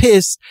gets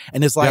pissed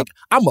and is like,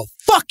 I'm going to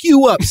fuck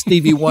you up,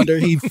 Stevie Wonder.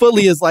 He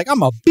fully is like, I'm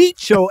going to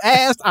beat your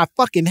ass. I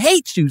fucking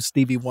hate you,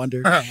 Stevie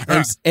Wonder.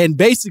 and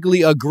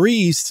basically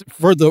agrees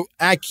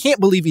I can't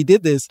believe he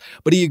did this,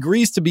 but he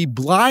agrees to be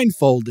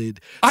blindfolded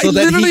so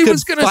that he could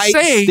fight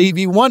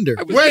Stevie Wonder.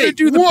 I was going to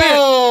do the bit.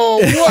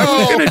 I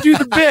was going to do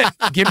the bit.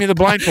 Give me the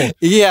blindfold.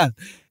 Yeah.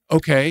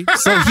 Okay.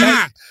 So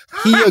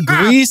he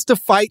agrees to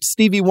fight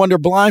Stevie Wonder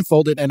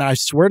blindfolded, and I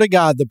swear to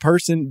God, the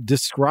person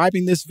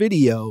describing this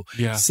video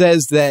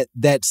says that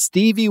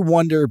Stevie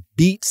Wonder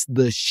beats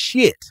the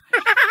shit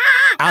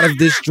out of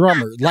this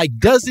drummer.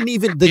 Doesn't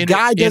even get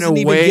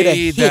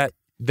a hit.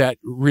 That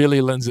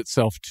really lends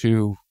itself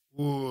to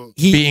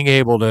being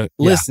able to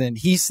listen.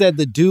 He said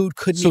the dude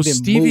couldn't even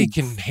Stevie move.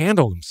 can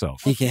handle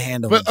himself. He can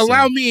handle but himself.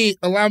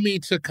 allow me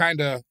to kind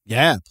of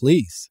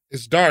please.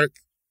 It's dark.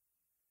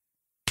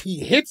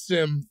 He hits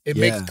him. It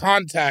makes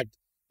contact.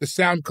 the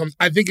sound comes.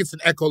 I think it's an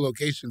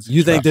echolocation.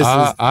 You think this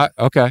is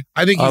okay?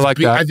 I think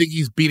I think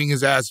he's beating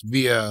his ass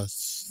via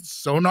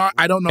sonar.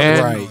 I don't know And-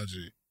 the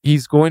technology.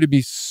 He's going to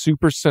be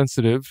super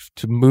sensitive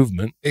to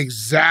movement.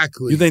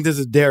 Exactly. You think this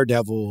is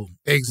Daredevil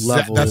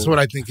level? That's what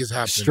I think is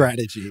happening.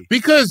 Strategy.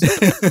 Because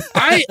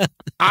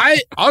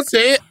I'll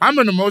say it. I'm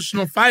an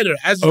emotional fighter.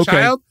 As a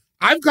child,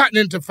 I've gotten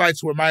into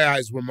fights where my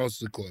eyes were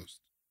mostly closed.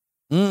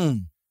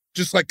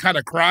 Just like kind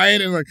of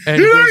crying and like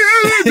head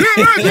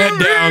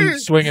down,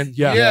 swinging.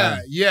 Yeah,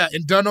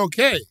 and done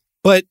okay.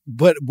 But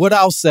what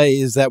I'll say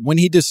is that when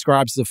he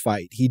describes the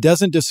fight, he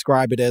doesn't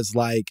describe it as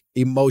like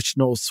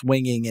emotional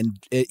swinging, and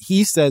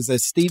he says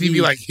that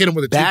Stevie like hit him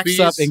with a backs two-piece?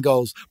 up and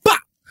goes, "Bah!"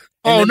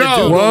 Oh, and then no.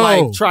 the dude will, Whoa.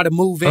 like try to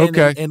move in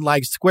and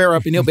like square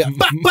up, and he'll be like,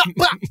 "Bah, bah,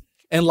 bah."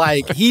 And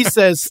like he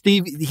says,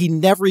 he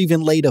never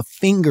even laid a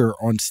finger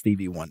on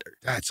Stevie Wonder.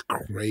 That's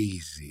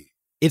crazy.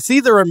 It's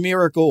either a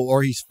miracle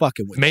or he's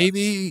fucking with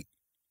us.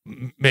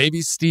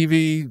 Maybe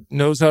Stevie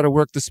knows how to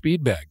work the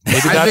speed bag. Maybe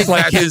that's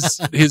like his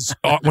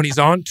when he's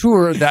on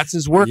tour, that's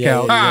his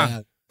workout.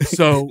 Yeah.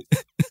 So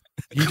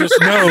he just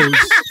knows.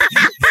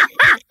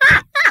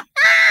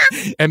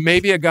 And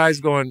maybe a guy's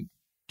going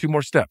 2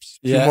 more steps.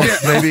 Yeah.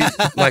 Maybe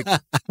like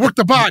work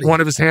the body.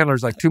 One of his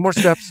handlers like 2 more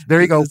steps.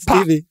 There you go.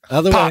 Pop, Stevie,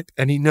 other pop, way.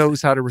 and he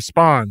knows how to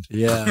respond.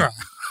 Yeah.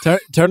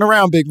 Turn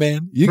around, big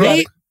man. You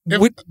got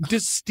it.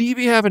 Does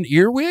Stevie have an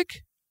earwig?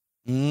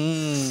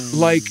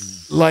 Like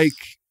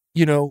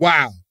you know,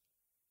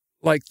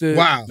 like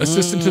the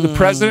assistant to the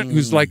president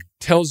who's like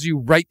tells you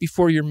right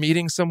before you're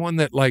meeting someone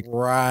that like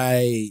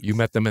you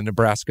met them in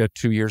Nebraska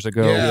 2 years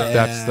ago. Yeah.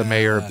 That's the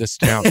mayor of this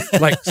town.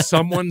 Like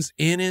someone's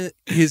in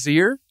his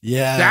ear.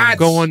 Yeah.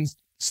 Going.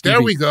 Stevie,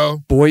 there we go.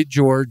 Boy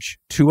George,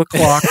 2:00.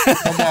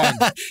 Come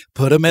on.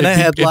 Put him in a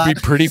headlock. It'd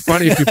be pretty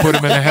funny if you put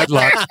him in a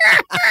headlock.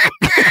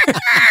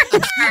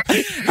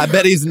 I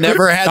bet he's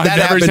never had that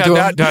happen to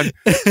him. Done.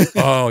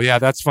 Oh, yeah,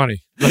 that's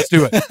funny. Let's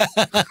do it.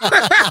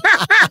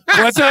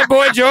 What's up,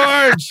 Boy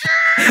George?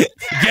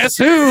 Guess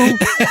who?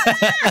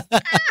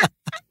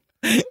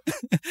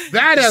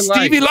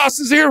 Stevie lost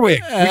his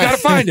earwig. We got to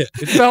find it.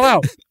 It fell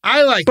out.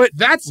 But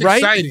that's right?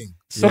 exciting.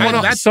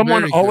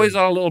 Someone always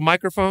on a little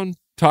microphone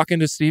talking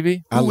to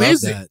Stevie. Who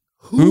is it?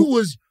 Who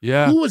was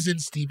in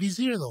Stevie's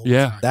ear the whole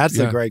time? That's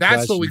a great question.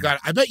 That's what we got.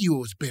 I bet you it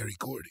was Barry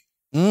Gordy.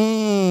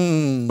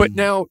 But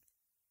now,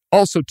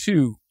 also,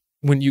 too,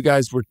 when you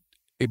guys were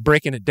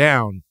breaking it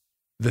down,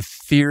 the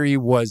theory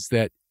was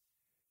the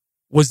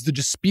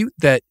dispute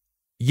that,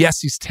 yes,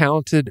 he's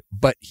talented,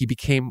 but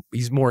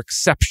he's more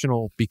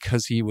exceptional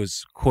because he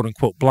was, quote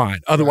unquote,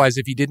 blind. Otherwise,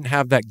 if he didn't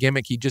have that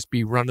gimmick, he'd just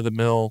be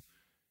run-of-the-mill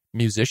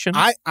musician.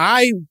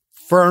 I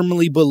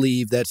firmly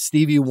believe that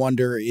Stevie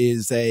Wonder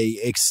is a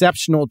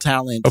exceptional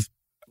talent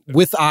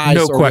with eyes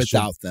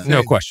without them.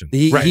 No question.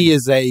 He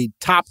is a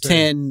top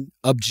 10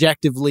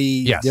 objectively.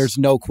 Yes. There's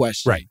no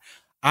question. Right.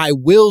 I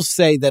will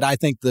say that I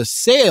think the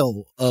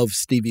sale of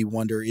Stevie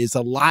Wonder is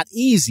a lot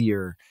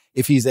easier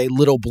if he's a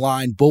little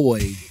blind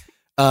boy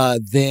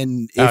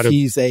than if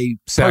he's a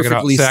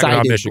perfectly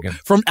sighted Michigan.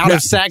 From out of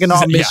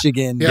Saginaw,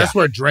 Michigan. Yeah, that's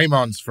where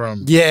Draymond's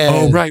from. Yeah.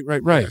 Oh, right.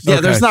 Yeah,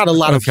 there's not a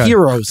lot of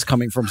heroes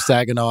coming from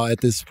Saginaw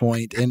at this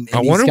point. And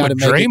I wonder what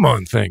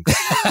Draymond thinks.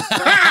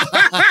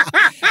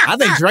 I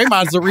think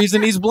Draymond's the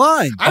reason he's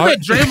blind. I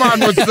bet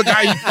Draymond was the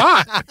guy you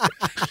thought.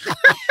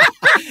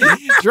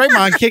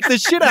 Draymond kicked the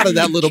shit out of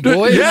that little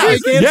boy. Yeah.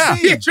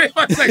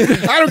 Draymond's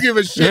like, I don't give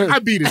a shit. I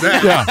beat his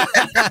ass. Yeah.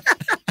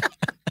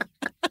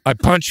 I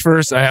punch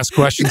first, I ask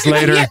questions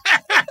later.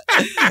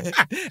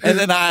 And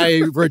then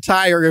I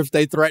retire if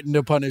they threaten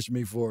to punish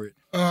me for it.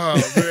 Oh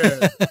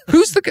man.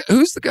 Who's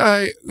the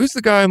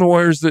guy on the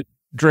Warriors that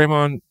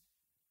Draymond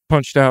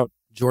punched out?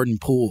 Jordan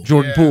Poole.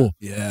 Poole.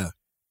 Yeah.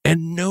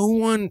 And no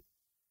one,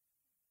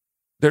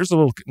 it's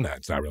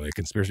not really a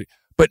conspiracy,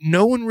 but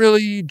no one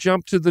really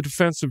jumped to the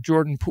defense of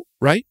Jordan Poole,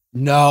 right?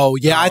 No,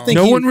 I think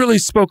no one really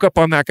spoke up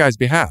on that guy's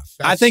behalf.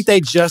 I think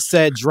they just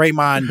said,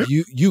 Draymond,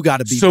 you got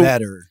to be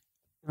better.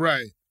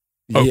 Right.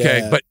 Okay,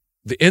 Yeah. but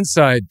the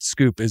inside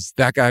scoop is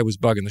that guy was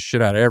bugging the shit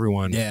out of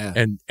everyone. Yeah.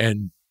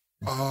 And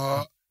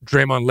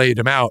Draymond laid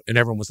him out, and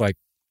everyone was like,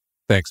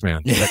 "Thanks,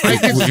 man." Yeah. I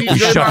can see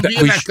Draymond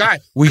being that guy.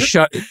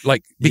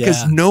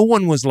 Because no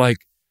one was like,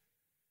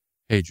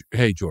 "Hey,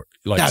 George,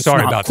 That's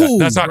sorry not about cool.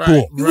 that. That's not Right.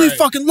 cool." We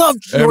fucking love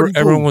Jordan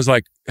Poole. Everyone was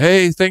like,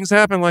 "Hey, things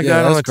happen like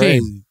that on the that's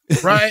team."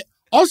 crazy. Right.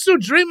 Also,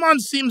 Draymond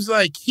seems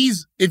like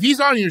if he's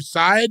on your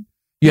side,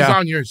 he's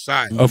on your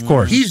side. Of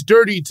course. He's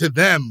dirty to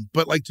them,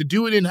 but like to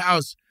do it in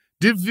house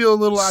did feel a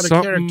little out of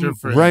character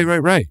for him.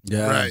 Right.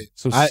 Yeah. Right.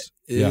 So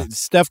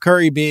Steph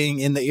Curry being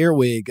in the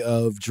earwig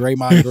of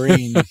Draymond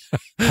Green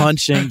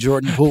punching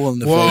Jordan Poole in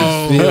the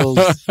face feels.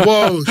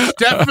 Whoa.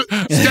 Steph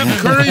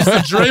Curry's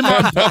the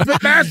Draymond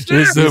puppet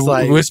master? It's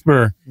the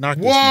whisper.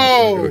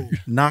 Whoa.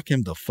 Knock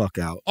him the fuck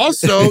out.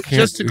 Also,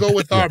 just to go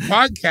with our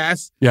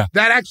podcast, Yeah.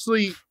 that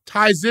actually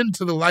ties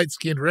into the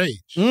light-skinned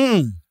rage.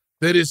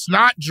 that it's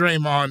not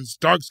Draymond's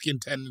dark skin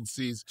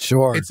tendencies.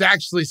 Sure. It's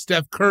actually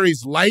Steph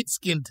Curry's light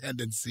skin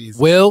tendencies.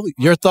 Will,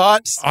 your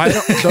thoughts? I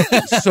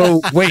don't.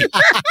 So wait,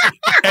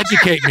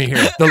 educate me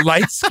here. The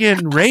light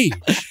skin rage.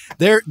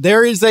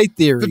 There is a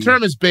theory. The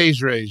term is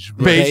beige rage.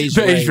 Beige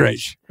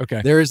rage.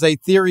 Okay. There is a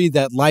theory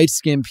that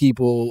light-skinned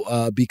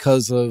people,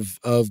 because of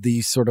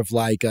the sort of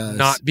like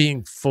not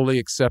being fully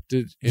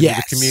accepted in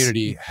the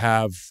community,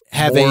 have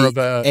more of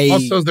a.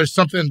 Also, there's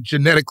something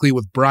genetically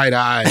with bright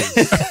eyes.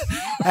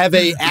 Have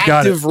a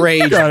active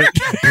rage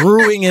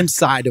brewing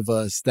inside of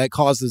us that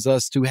causes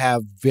us to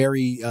have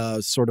very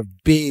sort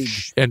of big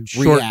and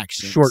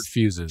reactions. Short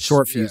fuses.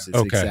 Short fuses,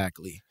 Okay.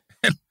 exactly.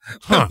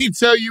 Let me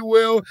tell you,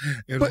 Will,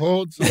 it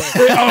holds up.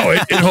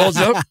 It holds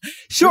up?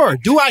 Sure.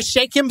 Do I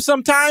shake him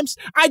sometimes?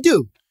 I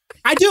do.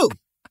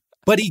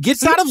 But he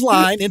gets out of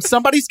line and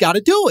somebody's got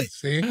to do it.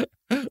 See?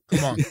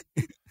 Come on.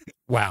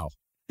 Wow.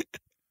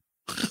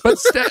 But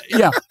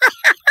yeah.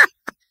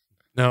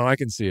 No, I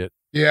can see it.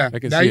 Yeah. I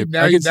can see it.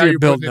 I can see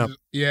it building up.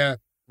 Yeah.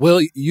 Well,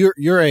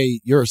 you're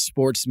a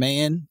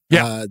sportsman.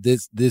 Yeah.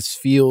 This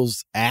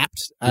feels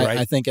apt. Right.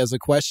 I think as a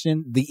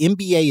question, the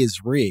NBA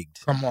is rigged.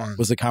 Come on.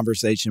 Was a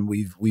conversation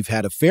we've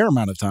had a fair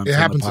amount of times. It on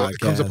happens. The podcast. It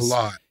comes up a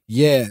lot.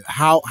 Yeah.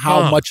 How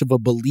much of a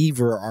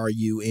believer are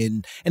you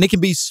in? And it can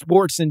be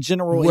sports in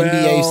general,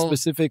 NBA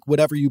specific,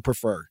 whatever you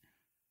prefer.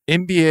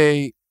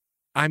 NBA.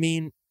 I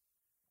mean,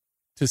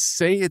 to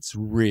say it's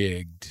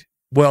rigged.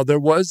 Well, there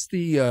was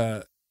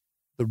the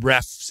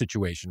ref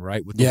situation,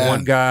 right? With the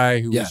one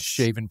guy who was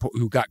shaving,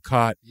 who got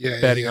caught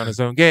betting on his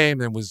own game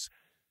and was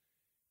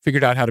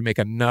figured out how to make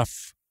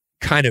enough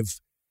kind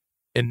of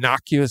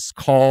innocuous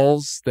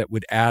calls that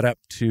would add up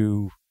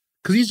to.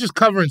 Because he's just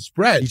covering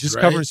spreads. He's just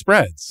covering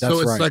spreads. That's so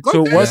it's like,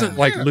 so it wasn't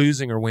like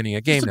losing or winning a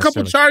game. Just a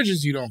couple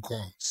charges you don't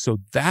call. So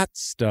that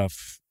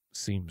stuff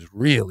seems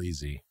real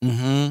easy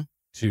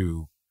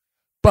to,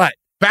 but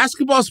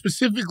basketball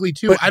specifically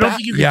too. I don't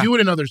think you can do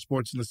it in other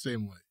sports in the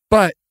same way.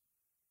 But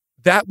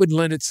that would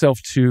lend itself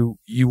to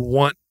you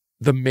want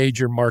the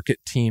major market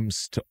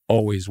teams to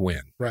always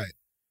win. Right.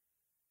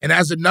 And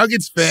as a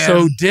Nuggets fan.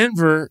 So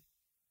Denver,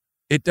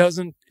 it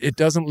doesn't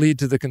lead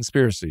to the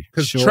conspiracy.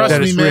 Because trust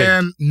me,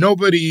 man,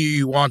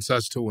 nobody wants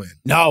us to win.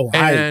 No,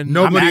 and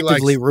I'm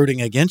actively rooting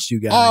against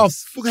you guys.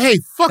 Oh, hey,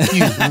 fuck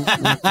you.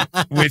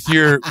 with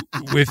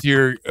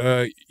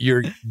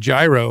your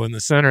gyro in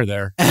the center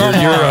there. Your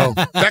Euro.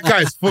 That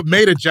guy's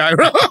made a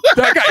gyro.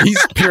 That guy,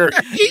 he's pure.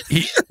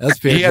 That's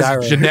pure he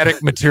gyro. has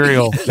genetic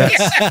material.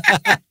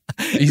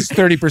 He's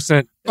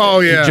 30%.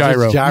 Oh yeah,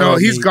 gyro. No,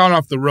 he's gone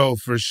off the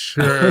road for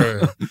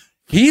sure.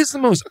 He is the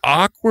most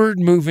awkward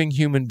moving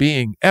human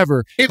being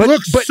ever. It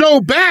looks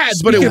so bad,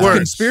 but it works.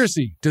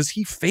 Conspiracy. Does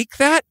he fake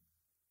that?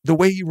 The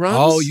way he runs?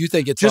 Oh, you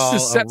think it's just all to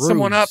set a ruse.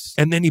 someone up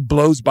and then he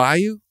blows by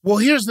you? Well,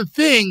 here's the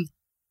thing.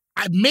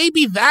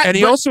 Maybe that. And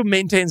he also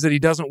maintains that he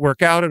doesn't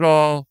work out at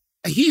all.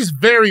 He's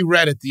very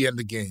red at the end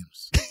of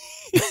games.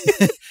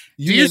 Do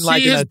you see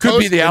like his could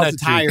be the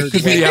altitude.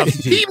 Could be the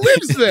altitude. He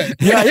lives there.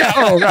 Yeah.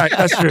 Oh, right.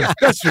 That's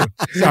true.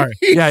 Sorry.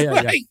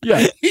 Yeah.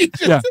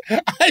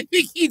 I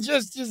think he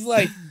just is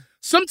like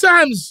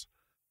sometimes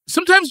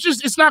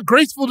just it's not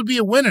graceful to be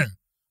a winner.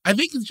 I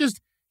think it's just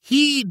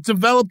he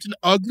developed an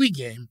ugly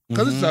game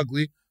because it's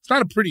ugly. It's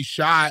not a pretty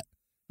shot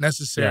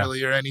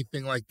necessarily or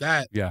anything like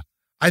that. Yeah.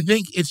 I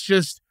think it's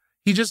just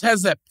he just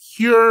has that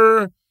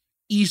pure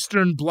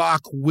Eastern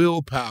Bloc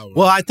willpower.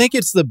 Well, I think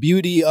it's the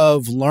beauty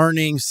of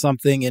learning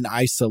something in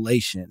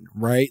isolation,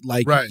 right?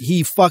 Like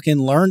he fucking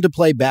learned to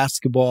play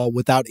basketball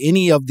without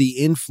any of the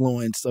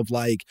influence of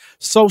like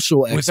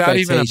social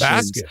expectations. Without even a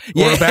basket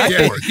or a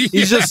backboard.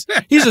 He's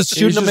just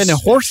shooting them in a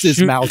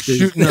horse's mouth.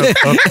 Shooting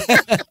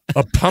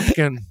a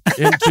pumpkin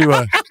into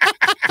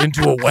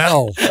a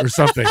well or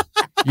something,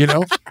 you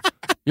know?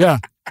 Yeah.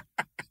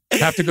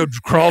 Have to go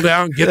crawl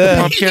down, get the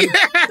pumpkin.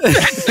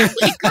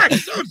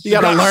 You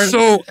gotta learn.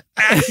 So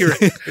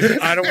accurate.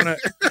 I don't want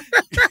to.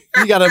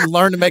 You gotta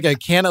learn to make a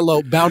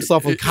cantaloupe bounce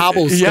off of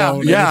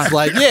cobblestone. Yeah. It's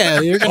like,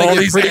 you're gonna all get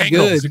these pretty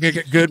angles. good. You're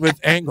gonna get good with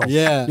angles.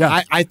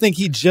 Yeah. I think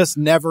he just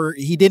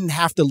he didn't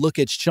have to look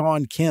at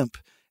Sean Kemp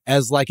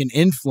as like an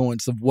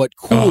influence of what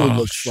cool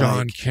looks Sean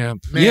like.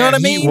 Kemp. Man, you know what I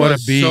mean? What a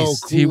beast.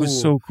 So cool. He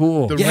was so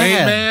cool. The Rain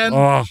Man.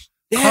 Oh.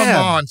 Come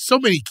on, so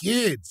many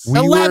kids.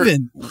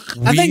 11.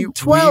 I think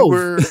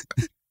 12.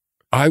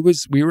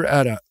 We were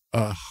at a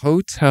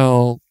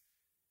hotel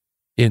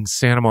in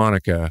Santa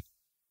Monica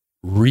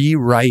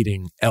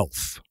rewriting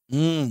Elf.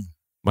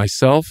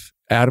 Myself,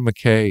 Adam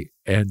McKay,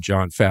 and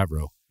John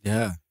Favreau.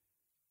 Yeah.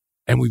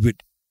 And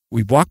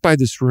we'd walk by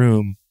this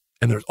room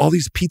and there's all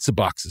these pizza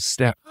boxes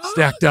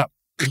stacked up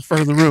in front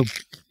of the room.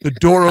 The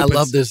door opens. I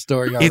love this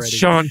story already. It's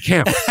Sean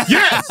Kemp.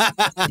 Yes!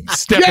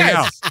 Stepping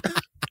out.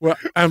 Well,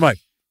 I'm like,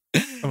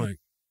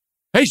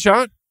 hey,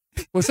 Sean,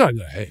 what's up?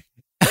 Like, hey,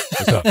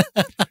 what's up?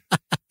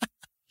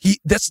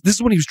 This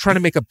is when he was trying to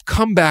make a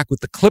comeback with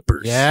the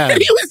Clippers. Yeah.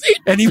 And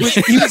he was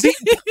eating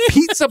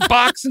pizza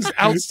boxes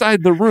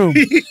outside the room.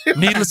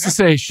 Needless to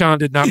say, Sean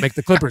did not make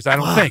the Clippers. I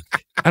don't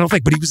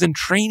think, but he was in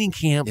training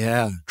camp.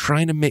 Yeah.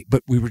 Trying to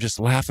but we were just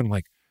laughing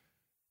like,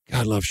 God,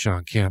 I love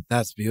Sean Kemp.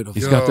 That's beautiful.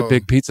 He's got the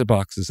big pizza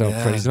boxes out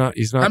front.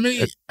 He's not.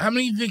 How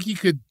many do you think he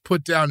could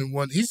put down in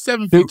one? He's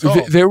 7 feet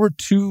tall. There were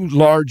two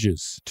large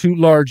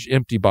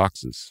empty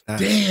boxes.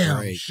 Damn,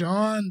 great.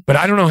 Sean. But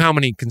I don't know how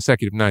many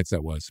consecutive nights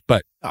that was.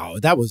 But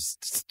that was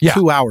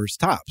 2 hours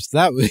tops.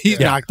 He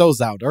knocked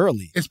those out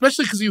early.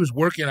 Especially because he was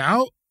working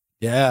out.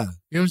 Yeah.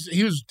 He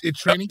was at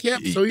training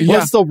camp. So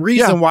What's the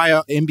reason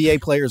why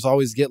NBA players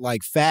always get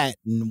like fat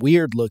and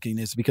weird looking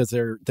is because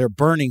they're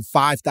burning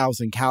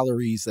 5,000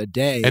 calories a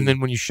day. And then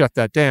when you shut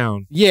that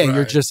down.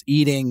 You're just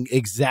eating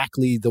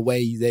exactly the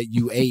way that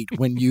you ate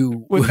when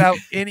you without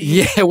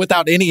any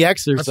without any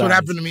exercise. That's what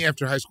happened to me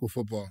after high school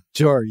football.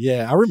 Sure,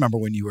 yeah. I remember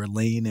when you were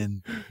lean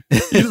and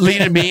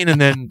lean and mean and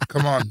then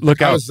come on.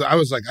 Look out. I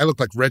was like I looked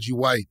like Reggie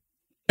White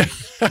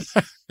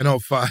in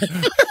 05.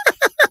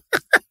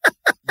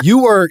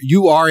 You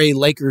are a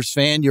Lakers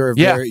fan. You're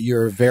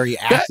a very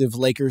active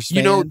Lakers fan.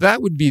 You know,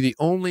 that would be the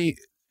only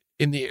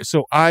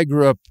so I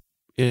grew up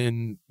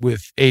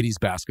with 80s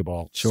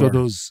basketball. Sure. So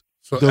those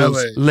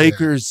LA,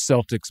 Lakers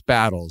Celtics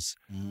battles.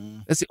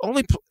 That's the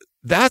only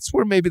that's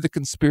where maybe the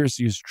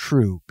conspiracy is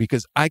true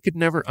because I could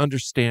never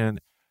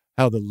understand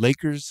how the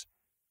Lakers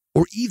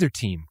or either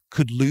team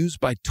could lose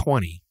by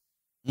 20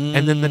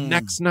 and then the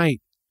next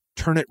night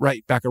turn it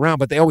right back around,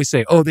 but they always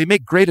say, "Oh, they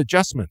make great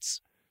adjustments."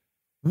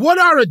 What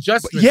are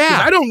adjustments?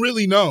 Yeah. I don't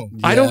really know.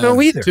 Yeah. I don't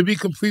know either. To be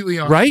completely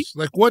honest. Right?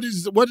 Like, what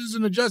is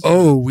an adjustment?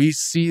 Oh, we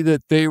see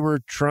that they were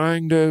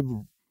trying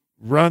to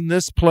run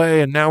this play,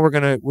 and now we're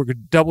gonna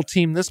double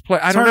team this play.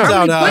 I don't know.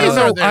 How many plays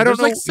are there? I don't There's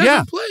know. like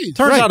 7 plays.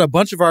 Turns out a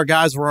bunch of our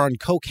guys were on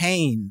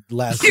cocaine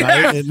last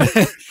night,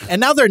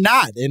 and now they're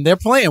not, and they're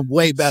playing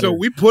way better. So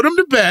we put them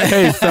to bed.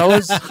 Hey,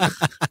 fellas,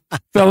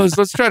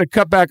 let's try to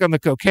cut back on the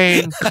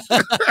cocaine,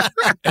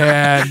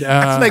 and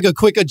let's make a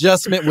quick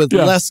adjustment with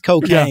less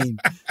cocaine.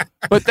 Yeah.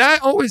 But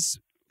that always,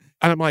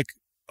 and I'm like,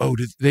 oh,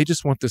 did they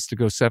just want this to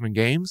go 7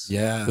 games?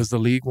 Yeah. Does the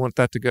league want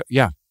that to go?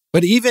 Yeah.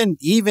 But even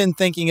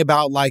thinking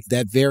about like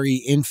that very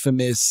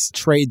infamous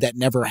trade that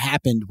never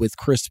happened with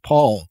Chris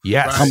Paul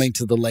coming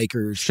to the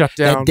Lakers, shut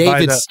down, that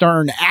David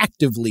Stern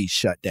actively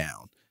shut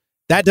down.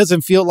 That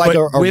doesn't feel like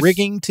a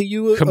rigging to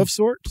you of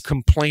sorts?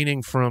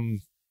 Complaining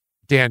from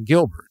Dan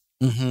Gilbert,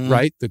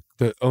 right?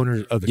 The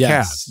owner of the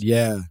Cavs.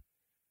 Yeah.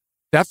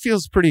 That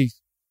feels pretty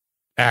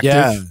active.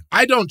 Yeah.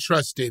 I don't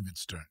trust David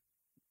Stern.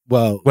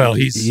 Well,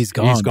 he's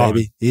gone,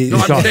 baby.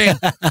 I'm saying,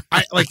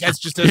 that's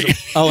just as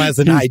as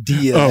an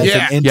idea, as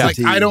an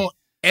entity. Like I don't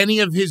any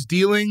of his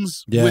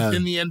dealings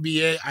within the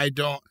NBA.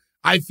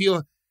 I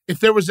feel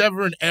if there was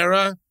ever an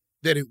era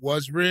that it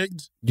was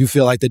rigged, you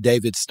feel like the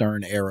David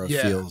Stern era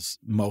feels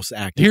most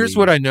active. Here's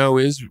what I know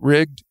is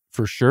rigged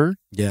for sure.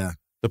 Yeah,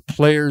 the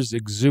players'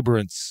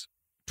 exuberance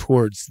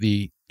towards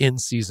the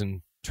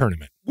in-season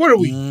tournament. What are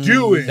we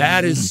doing?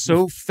 That is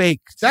so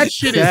fake. That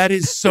shit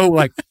is so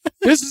like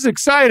this is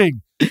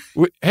exciting.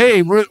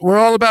 Hey, we're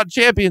all about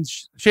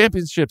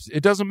championships.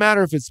 It doesn't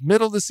matter if it's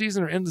middle of the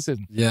season or end of the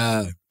season.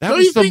 Yeah, that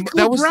was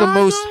the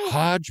most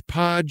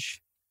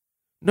hodgepodge.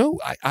 No,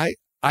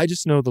 I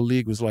just know the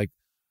league was like,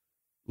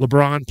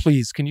 LeBron,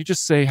 please, can you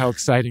just say how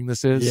exciting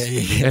this is?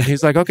 Yeah. And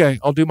he's like, okay,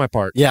 I'll do my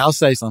part. Yeah, I'll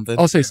say something.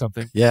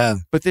 Yeah.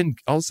 But then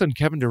all of a sudden,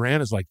 Kevin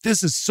Durant is like,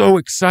 this is so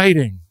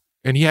exciting.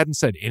 And he hadn't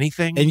said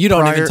anything. And you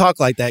don't even talk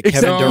like that,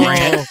 Kevin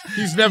Durant. No,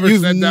 he's never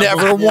You've said that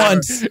never before.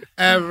 once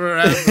ever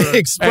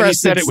expressed and he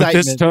said excitement. it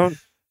with this tone.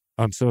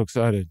 I'm so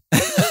excited.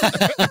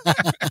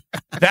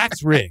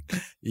 That's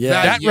rigged.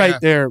 Yeah, that right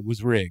there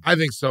was rigged. I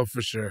think so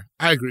for sure.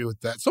 I agree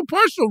with that. So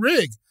partial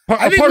rig.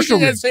 I think we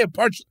can say a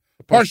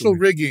partial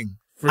rigging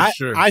for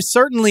sure. I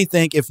certainly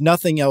think, if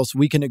nothing else,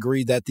 we can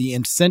agree that the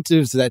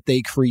incentives that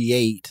they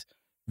create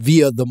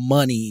via the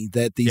money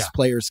that these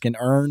players can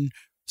earn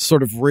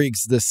sort of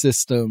rigs the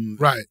system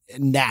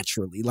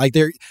naturally. Like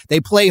they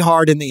play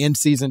hard in the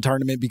in-season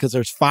tournament because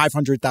there's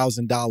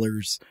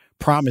 $500,000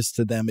 promised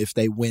to them if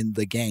they win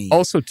the game.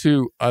 Also,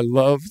 too, I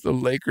love the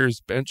Lakers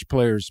bench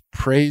players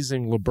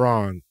praising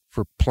LeBron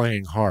for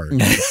playing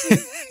hard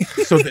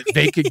so that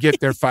they could get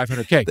their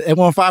 $500K. They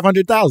won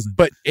 $500,000.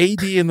 But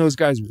AD and those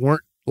guys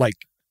weren't like,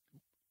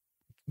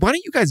 why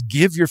don't you guys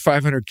give your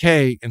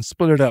 $500K and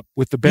split it up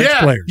with the bench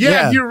players?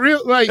 Yeah, you're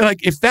real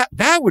like if that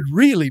would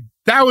really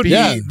that would be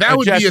a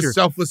gesture.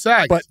 selfless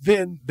act. But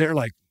then they're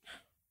like,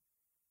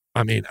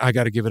 I mean, I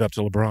got to give it up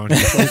to LeBron.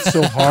 He played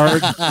so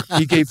hard.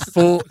 He gave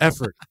full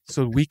effort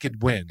so we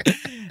could win.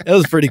 It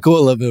was pretty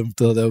cool of him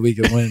so that we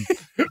could win.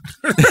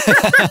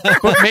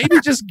 But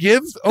maybe just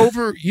give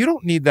over. You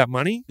don't need that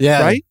money,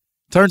 right?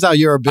 Turns out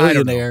you're a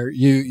billionaire.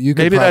 You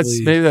could maybe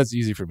that's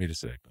easy for me to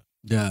say. But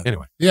yeah.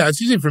 Anyway. Yeah, it's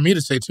easy for me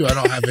to say too. I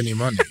don't have any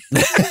money.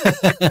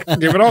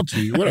 Give it all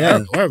to you.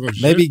 Whatever.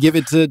 Maybe give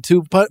it to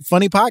two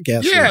funny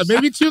podcasters. Yeah,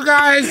 maybe two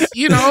guys.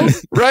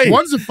 right.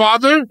 One's a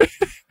father.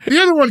 The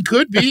other one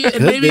could be,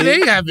 and maybe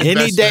they have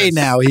investments. Any day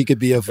now he could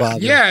be a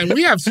father. Yeah, and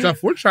we have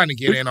stuff we're trying to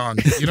get in on.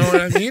 You know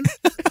what I mean?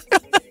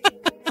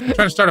 I'm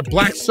trying to start a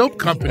black soap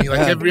company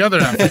like every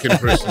other African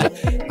person.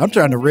 I'm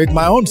trying to rig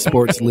my own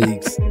sports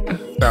leagues.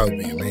 That would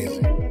be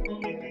amazing.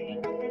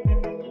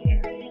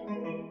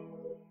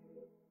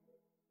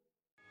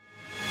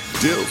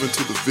 Delve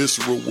into the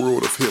visceral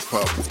world of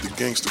hip-hop with the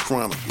Gangsta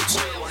Chronicles, a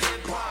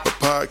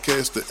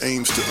podcast that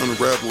aims to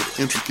unravel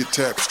the intricate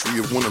tapestry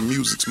of one of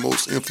music's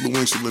most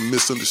influential and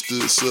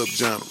misunderstood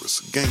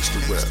subgenres,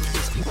 gangsta rap.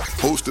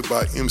 Hosted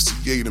by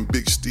MC8 and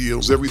Big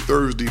Steels every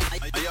Thursday,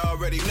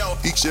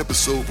 each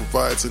episode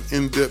provides an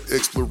in-depth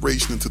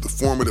exploration into the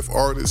formative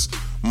artists,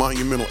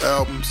 monumental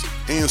albums,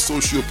 and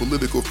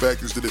socio-political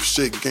factors that have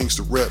shaped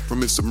gangsta rap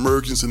from its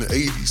emergence in the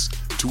 80s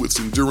to its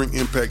enduring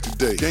impact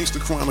today. Gangsta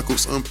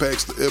Chronicles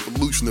unpacks the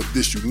evolution of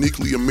this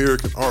uniquely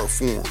American art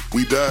form.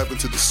 We dive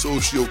into the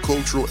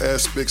socio-cultural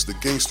aspects that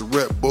gangsta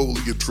rap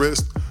boldly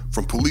addressed,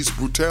 from police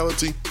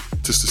brutality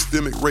to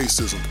systemic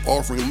racism,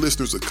 offering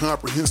listeners a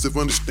comprehensive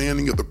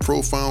understanding of the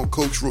profound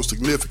cultural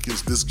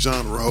significance this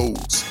genre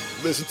holds.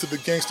 Listen to the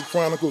Gangsta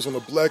Chronicles on the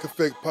Black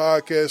Effect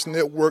Podcast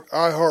Network,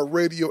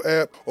 iHeartRadio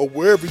app, or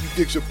wherever you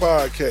get your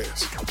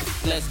podcasts.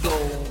 Let's go.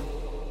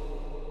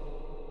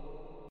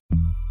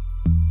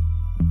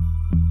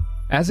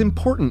 As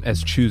important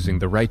as choosing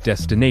the right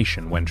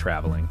destination when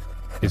traveling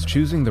is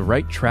choosing the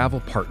right travel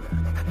partner.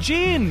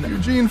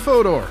 Eugene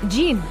Fodor.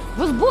 Gene,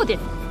 was booted.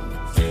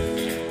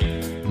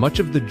 Much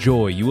of the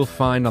joy you will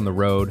find on the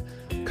road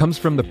comes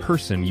from the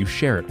person you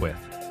share it with.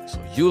 So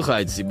you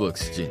write the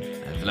books, Gene,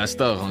 and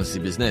Vlastar runs the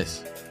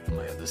business.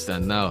 I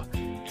understand now.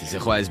 It is a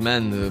wise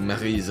man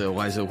marries a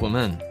wiser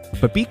woman.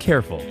 But be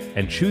careful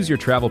and choose your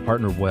travel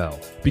partner well,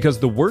 because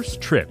the worst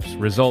trips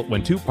result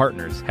when two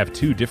partners have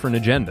two different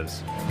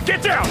agendas.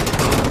 Get down!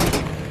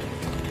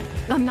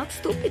 I'm not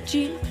stupid,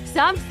 Gene.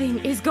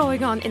 Something is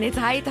going on, and it's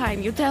high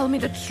time you tell me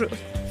the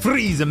truth.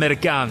 Freeze,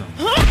 Americano.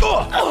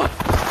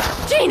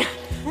 Gene,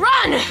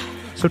 run!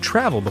 So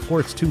travel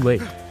before it's too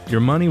late. Your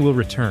money will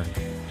return,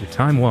 your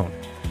time won't,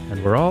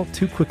 and we're all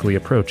too quickly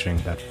approaching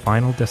that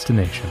final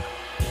destination.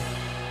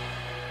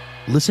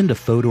 Listen to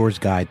Fodor's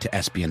Guide to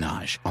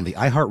Espionage on the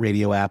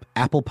iHeartRadio app,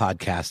 Apple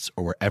Podcasts,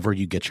 or wherever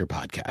you get your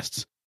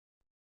podcasts.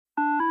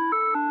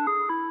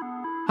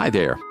 Hi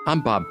there,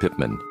 I'm Bob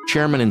Pittman,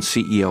 Chairman and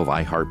CEO of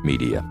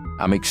iHeartMedia.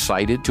 I'm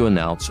excited to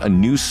announce a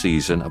new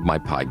season of my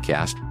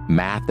podcast,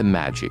 Math and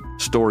Magic,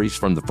 Stories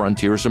from the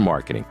Frontiers of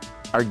Marketing.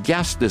 Our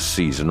guests this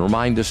season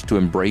remind us to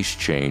embrace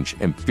change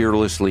and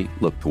fearlessly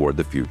look toward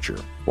the future.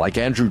 Like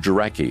Andrew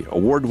Jarecki,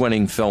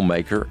 award-winning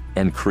filmmaker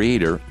and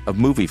creator of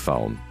Movie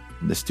Phone.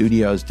 The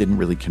studios didn't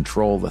really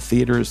control the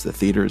theaters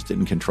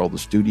didn't control the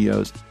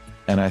studios.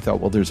 And I thought,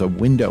 well, there's a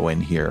window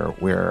in here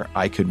where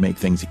I could make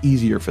things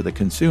easier for the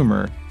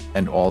consumer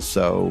and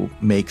also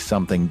make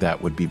something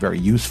that would be very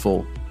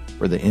useful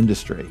for the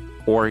industry.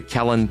 Or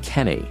Kellen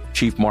Kenny,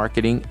 Chief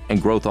Marketing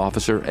and Growth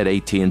Officer at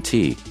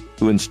AT&T,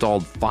 who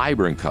installed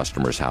fiber in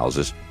customers'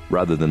 houses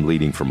rather than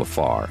leading from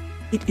afar.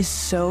 It is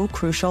so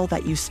crucial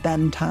that you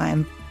spend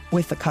time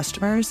with the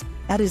customers.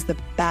 That is the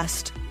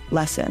best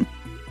lesson.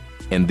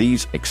 In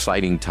these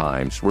exciting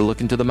times, we're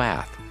looking to the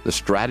math, the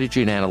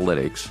strategy and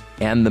analytics,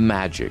 and the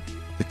magic,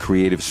 the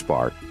creative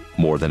spark,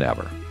 more than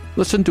ever.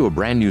 Listen to a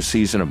brand new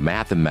season of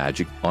Math and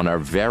Magic on our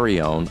very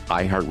own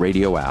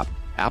iHeartRadio app,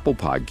 Apple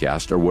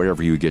Podcast, or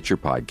wherever you get your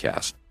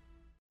podcast.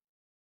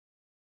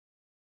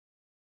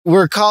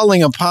 We're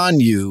calling upon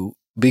you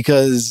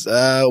because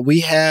we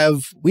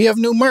have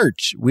new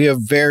merch. We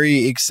have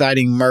very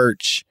exciting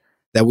merch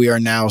that we are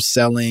now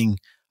selling.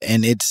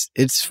 And it's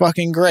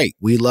fucking great.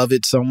 We love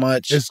it so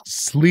much. It's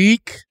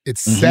sleek.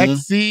 It's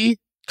sexy.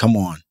 Come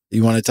on.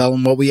 You want to tell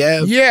them what we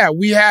have? Yeah,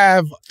 we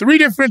have 3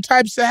 different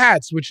types of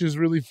hats, which is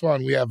really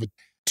fun. We have a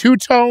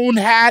two-tone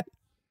hat,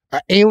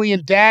 an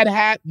alien dad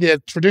hat,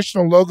 the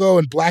traditional logo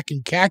in black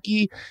and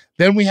khaki.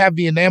 Then we have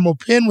the enamel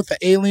pin with the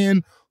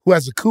alien who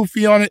has a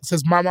kufi on it. It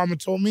says, "My mama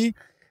told me."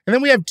 And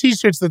then we have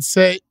T-shirts that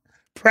say,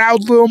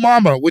 "Proud Little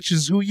Mama," which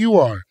is who you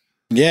are.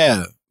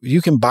 Yeah. You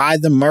can buy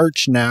the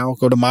merch now.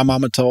 Go to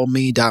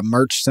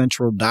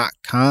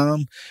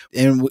mymamatoldme.merchcentral.com.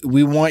 And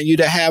we want you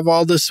to have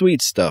all the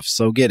sweet stuff.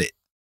 So get it.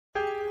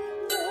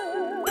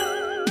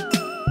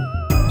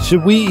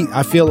 Should we?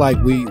 I feel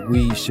like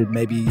we should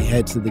maybe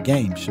head to the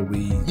game. Should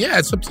we? Yeah,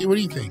 it's up to you. What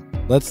do you think?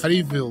 How do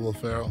you feel, Will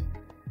Ferrell?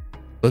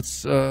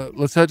 Let's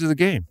head to the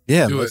game.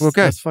 Yeah,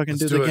 okay. Let's fucking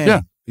do the game.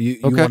 Yeah.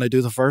 You want to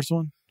do the first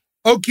one?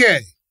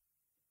 Okay.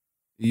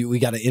 We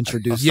got to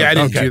introduce. Yeah, I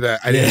didn't do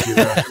that.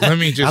 Let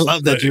me just. I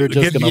love that you were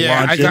just going to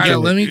launch.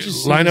 Let me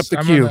just line up the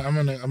queue. I'm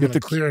gonna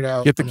clear it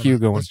out. Get the queue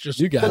going.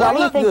 You got it. I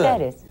look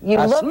good.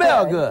 I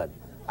smell good.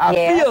 I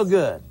feel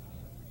good.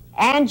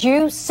 And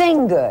you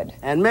sing good.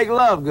 And make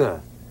love good.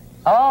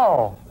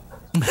 Oh.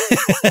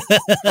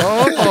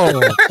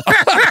 Oh.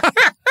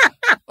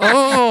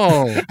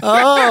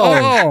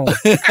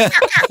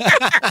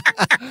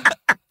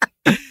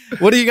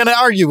 What are you going to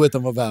argue with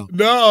him about?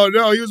 No,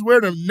 he was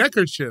wearing a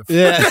neckerchief.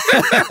 Yeah.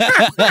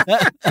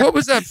 What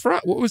was that from?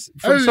 What was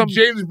that was a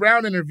James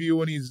Brown interview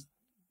when he's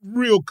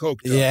real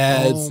coked up.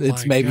 Yeah,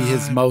 it's maybe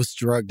his most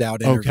drugged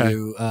out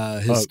interview,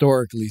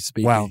 historically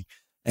speaking. Wow.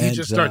 He And,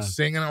 just starts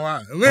singing a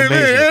lot. Amazing. Living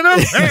in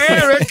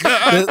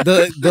America.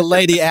 the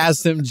lady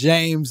asked him,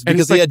 James, And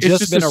because it's he had it's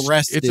just just been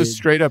arrested. It's a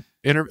straight up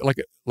interview, like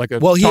a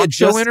Well, he talk had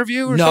show just,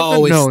 interview or no,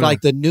 something? it's No,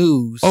 like the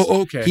news.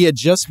 Oh, okay. He had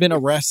just been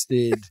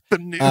arrested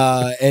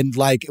and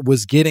like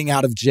was getting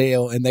out of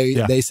jail. And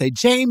they say,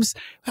 James,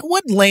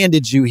 what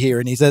landed you here?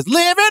 And he says,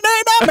 living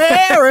in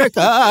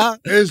America.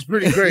 It's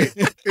pretty great.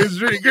 It's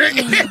pretty great.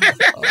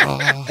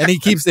 And he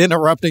keeps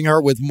interrupting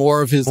her with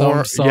more of his own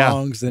yeah,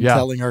 songs and yeah.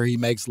 telling her he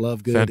makes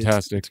love good.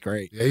 Fantastic. It's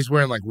great. Yeah, he's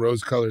wearing like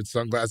rose-colored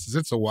sunglasses.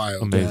 It's a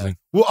wild. Amazing.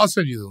 Well, I'll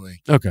send you the link.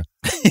 Okay.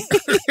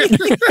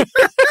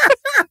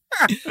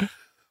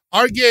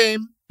 Our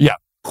game. Yeah.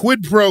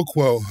 Quid pro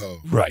quo ho.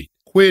 Right.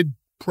 Quid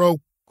pro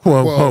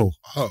Quo quo ho.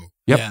 ho.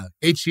 Yep. Yeah.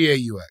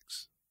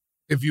 H-E-A-U-X.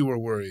 If you were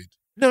worried.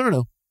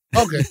 No.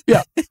 Okay.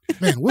 Yeah.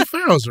 Man, Will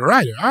Ferrell's a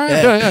writer. All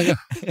right.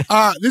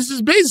 Yeah. This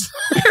is based.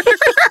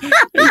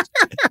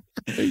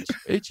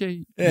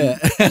 H-A. Yeah.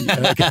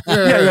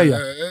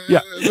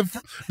 Yeah.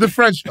 The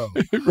French ho.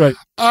 Right.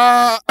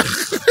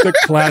 The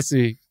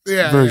classy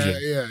version.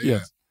 Yeah.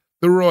 Yes.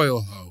 The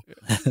royal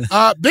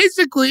ho.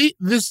 Basically,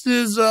 this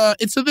is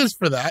it's a this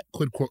for that.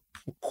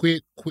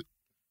 Quid.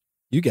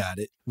 You got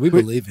it. We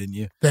believe in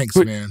you. Thanks,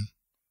 man.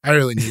 I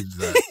really needed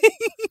that.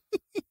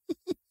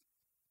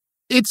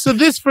 It's a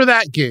this for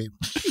that game.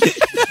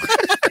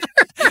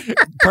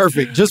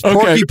 Perfect. Just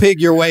Porky Pig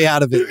your way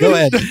out of it. Go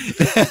ahead.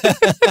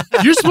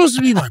 You're supposed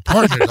to be my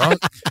partner, dog.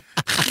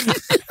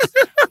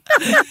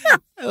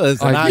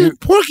 Listen,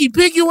 Porky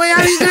Pig your way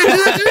out of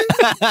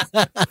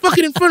here.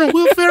 Fucking in front of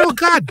Will Ferrell.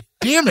 God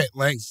damn it,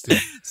 Langston.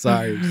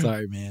 Sorry,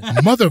 man.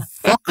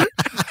 Motherfucker.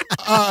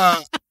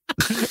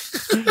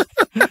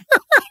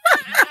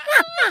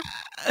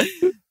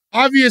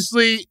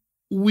 Obviously,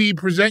 we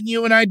present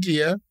you an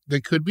idea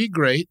that could be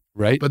great.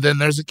 Right. But then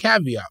there's a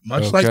caveat.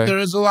 Much like there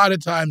is a lot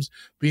of times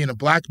being a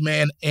black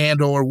man and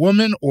or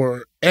woman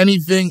or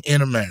anything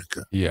in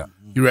America. Yeah.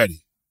 You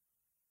ready?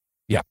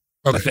 Yeah.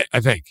 Okay. I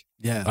think.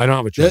 Yeah. I don't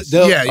have a choice.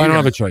 I don't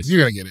have a choice.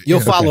 You're going to get it.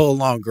 You'll follow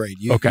along great.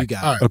 You got it.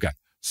 Right. Okay.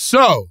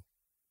 So,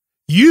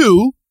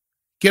 you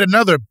get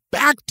another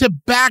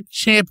back-to-back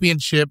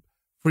championship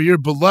for your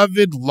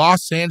beloved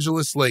Los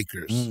Angeles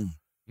Lakers.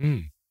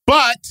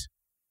 But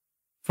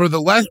for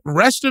the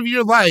rest of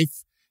your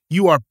life,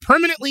 you are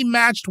permanently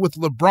matched with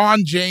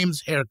LeBron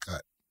James'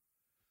 haircut.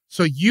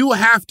 So you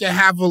have to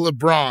have a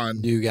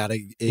LeBron. You got to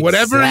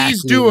whatever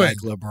he's doing. Like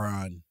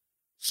LeBron.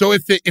 So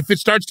if it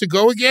starts to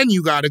go again,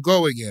 you got to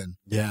go again.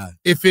 Yeah.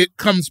 If it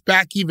comes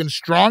back even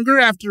stronger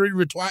after he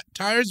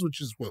retires, which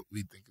is what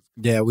we think.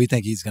 Yeah, we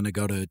think he's going to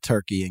go to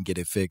Turkey and get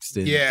it fixed.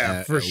 For when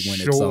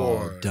it's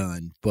all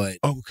done. But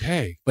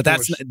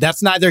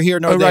that's neither here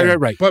nor there.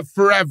 Right. But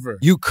forever.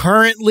 You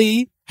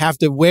currently have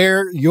to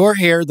wear your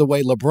hair the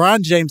way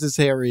LeBron James's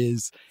hair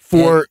is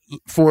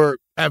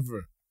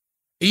forever.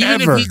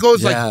 Even if he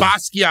goes like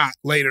Basquiat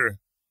later.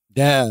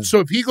 Yeah. So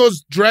if he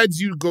goes dreads,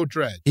 you go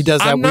dreads. He does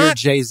that weird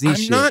Jay-Z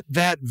shit. I'm not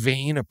that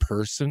vain a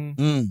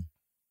person.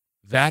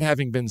 That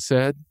having been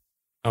said,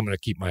 I'm going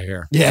to keep my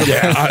hair.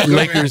 Yeah.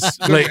 Lakers.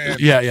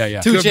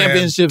 Yeah. Two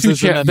championships.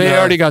 They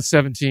already got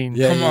 17.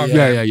 Come on.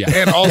 Yeah.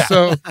 And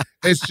also,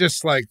 it's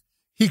just like,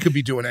 he could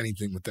be doing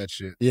anything with that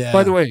shit. Yeah.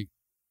 By the way,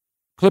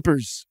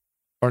 Clippers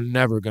are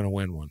never going to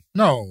win one.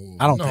 No.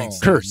 I don't think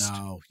so. Cursed.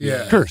 No.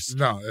 Yeah. Cursed.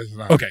 No, it's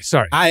not. Okay,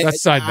 sorry.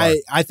 That's sidebar.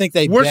 I think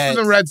they Worse than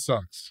the Red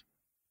Sox.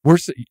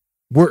 Worse.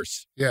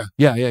 Yeah.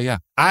 Yeah.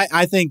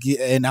 I think,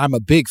 and I'm a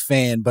big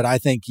fan, but I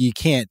think you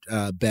can't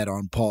bet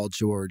on Paul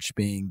George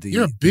being the.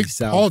 You're a big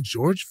Paul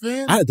George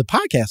fan? The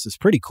podcast is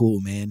pretty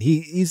cool, man.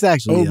 He's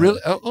actually. Oh,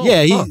 really?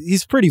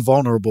 He's pretty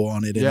vulnerable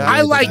on it. Yeah.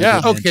 I like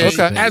it. Okay.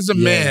 As a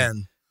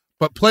man.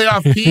 But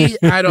playoff P,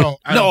 I don't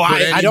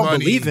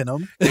believe in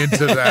him.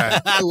 Into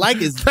that. I like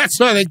his. That's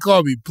why they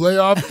call me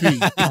playoff P.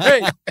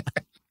 Hey,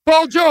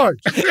 Paul George,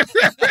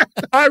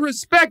 I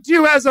respect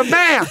you as a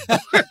man,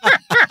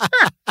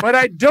 but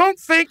I don't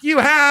think you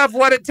have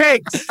what it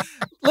takes.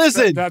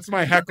 Listen, that's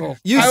my heckle.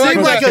 You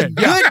seem like a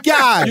good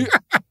guy.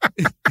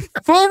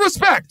 Full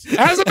respect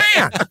as a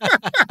man.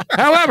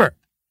 However,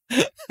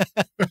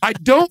 I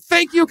don't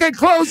think you can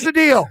close the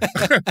deal.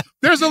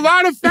 There's a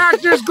lot of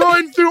factors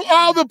going through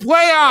all the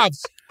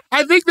playoffs.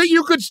 I think that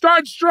you could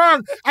start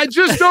strong. I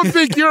just don't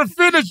think you're a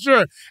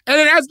finisher.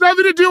 And it has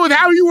nothing to do with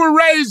how you were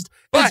raised.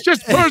 It's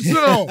just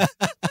personal.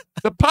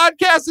 The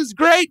podcast is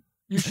great.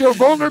 You show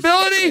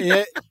vulnerability.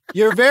 Yeah,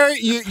 you're very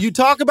you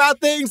talk about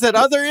things that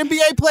other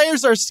NBA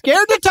players are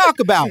scared to talk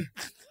about.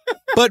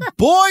 But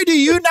boy, do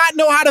you not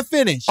know how to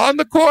finish. On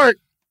the court,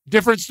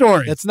 different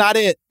story. That's not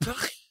it.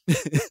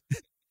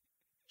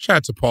 Shout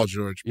out to Paul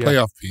George.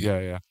 Playoff P.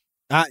 Yeah.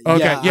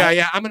 Okay.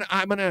 Yeah. I'm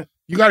gonna.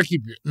 You got to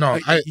keep it. No.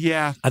 I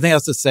think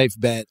that's a safe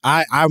bet.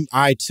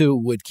 I too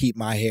would keep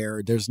my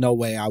hair. There's no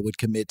way I would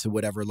commit to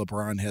whatever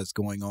LeBron has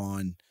going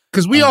on.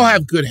 Because we all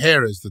have good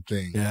hair is the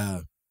thing.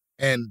 Yeah.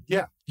 And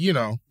yeah, you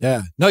know.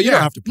 Yeah. No, you don't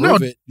have to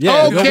prove it.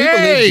 Yeah. Okay. No, we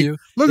believe you.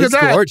 Look it's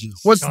at that. Gorgeous.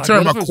 What's the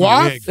term? A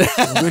quaff?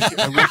 I wish it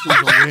was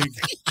a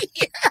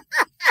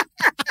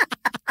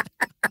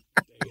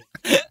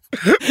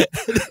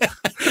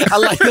wig. I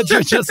like that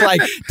you're just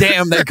like,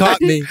 damn, they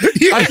caught me.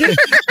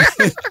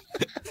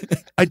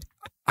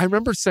 I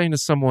remember saying to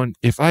someone,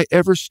 if I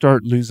ever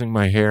start losing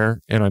my hair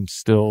and I'm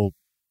still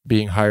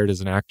being hired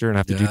as an actor and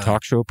have to do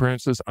talk show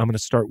appearances, I'm going to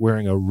start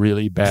wearing a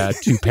really bad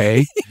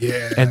toupee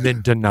and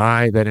then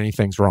deny that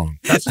anything's wrong.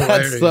 That's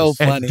so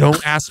funny. And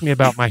don't ask me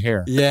about my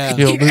hair. Yeah.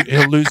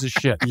 He'll lose his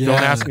shit. Yeah.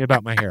 Don't ask me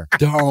about my hair.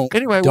 Don't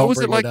Anyway, what was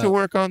it bring like it to up.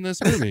 work on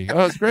this movie?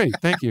 Oh, it's great.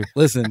 Thank you.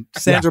 Listen,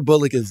 Sandra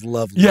Bullock is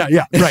lovely.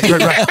 Yeah. Right.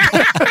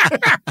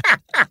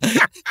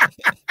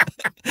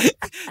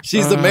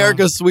 She's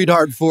America's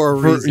sweetheart for a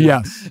reason.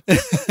 Yes.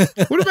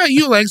 What about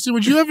you, Langston?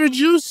 Would you ever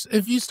juice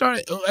if you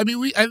started? I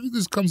mean, I think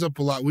this comes up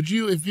a lot. Would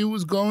you, if you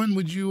was going,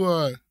 would you?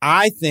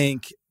 I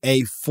think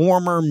a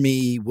former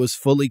me was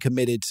fully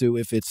committed to,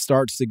 if it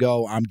starts to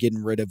go, I'm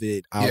getting rid of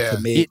it. I'll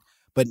commit.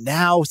 But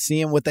now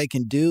seeing what they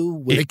can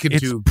do, They can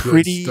do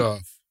pretty good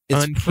stuff.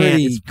 It's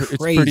uncanny. pretty It's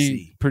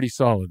crazy. pretty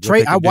solid.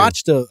 I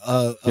watched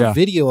a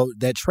video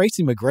that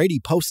Tracy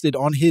McGrady posted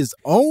on his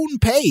own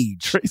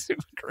page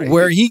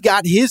where he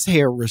got his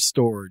hair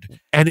restored.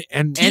 And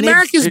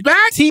T-Mac is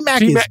back?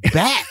 T-Mac is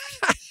back.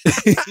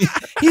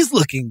 He's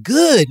looking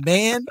good,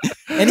 man.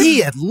 And he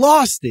had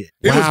lost it.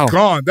 It was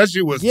gone. That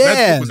shit was,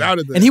 that shit was out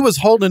of there. And he was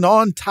holding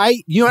on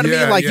tight. You know what I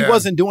mean? Like, Yeah. he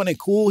wasn't doing it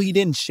cool. He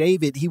didn't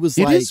shave it. He was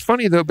It like... is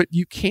funny though, but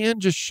you can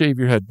just shave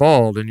your head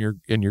bald and you're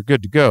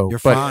good to go. You're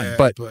fine.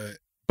 But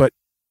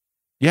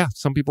yeah,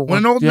 some people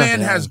When want, an old man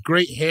has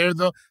great hair,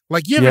 though,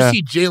 like you ever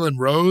see Jalen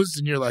Rose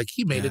and you're like,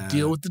 he made a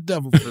deal with the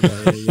devil for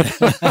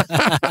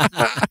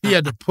that. He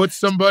had to put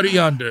somebody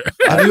under.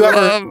 I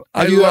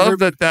love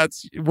that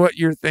that's what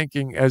you're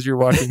thinking as you're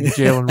watching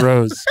Jalen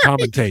Rose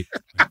commentate.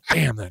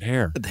 Damn, that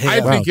hair.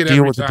 I think it deal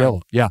every with time. the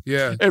devil. Yeah.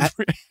 Yeah.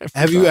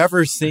 Have you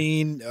ever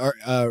seen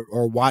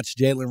or watched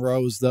Jalen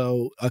Rose,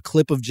 though, a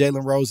clip of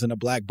Jalen Rose in a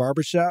black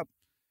barbershop?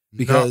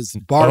 Because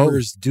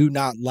barbers do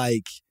not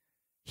like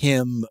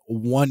him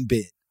one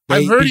bit.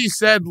 I've heard he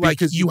said, like,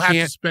 because you have to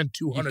can't- spend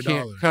You $200.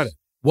 can't cut it.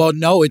 Well,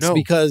 no, it's No.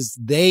 because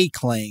they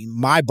claim,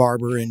 my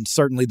barber and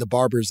certainly the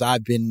barbers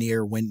I've been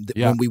near when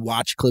we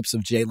watch clips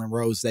of Jalen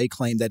Rose, they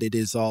claim that it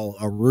is all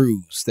a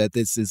ruse, that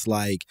this is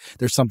like,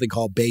 there's something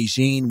called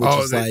Beijing, which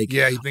is like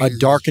a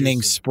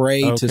darkening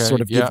spray to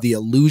sort of give the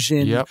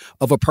illusion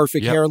of a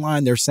perfect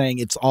hairline. They're saying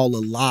it's all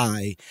a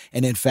lie.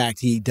 And in fact,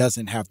 he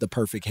doesn't have the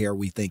perfect hair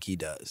we think he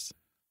does.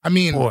 I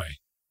mean, boy,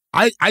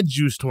 I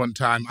juiced one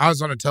time. I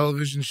was on a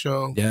television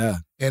show. Yeah.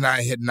 And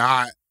I had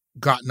not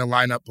gotten a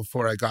lineup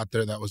before I got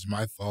there. That was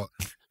my fault.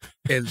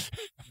 And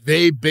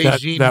they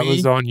Beijing that me.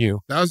 was on you.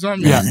 That was on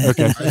me. Yeah,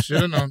 okay. I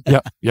should have known.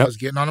 Yep. I was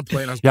getting on a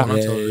plane. I was going on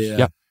television.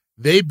 Yeah.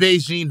 They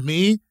Beijinged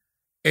me,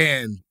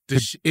 and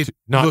it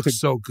looked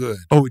so good.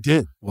 Oh, it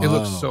did. It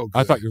looked so good.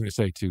 I thought you were going to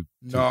say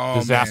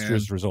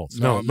disastrous man. results.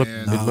 No, it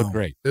man. looked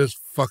great. It was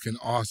fucking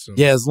awesome.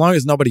 Yeah, as long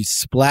as nobody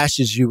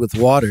splashes you with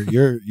water,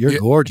 you're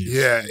gorgeous.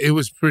 Yeah, it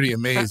was pretty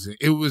amazing.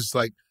 It was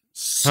like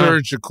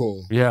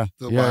surgical. Yeah.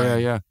 The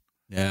Yeah.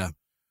 Yeah.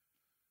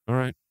 All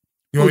right.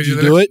 Would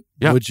you do it?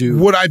 Yeah.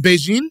 Would I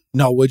Beijing?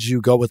 No. Would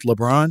you go with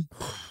LeBron?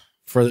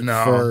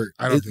 No,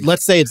 I don't think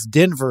let's say it's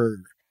Denver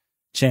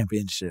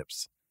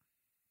championships,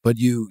 but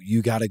you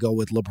got to go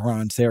with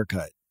LeBron's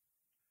haircut.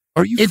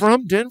 Are you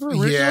from Denver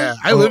originally? Yeah,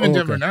 I live in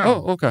Denver okay. now.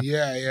 Oh, okay.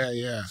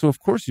 Yeah. So of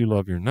course you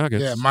love your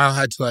Nuggets. Yeah, Mile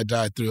High Till I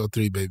Die,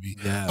 303, baby.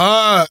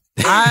 Yeah.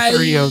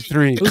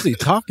 303. Who's he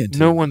talking to?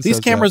 No one. These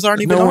says cameras that.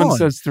 aren't even No on. one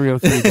says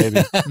 303,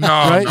 baby. No,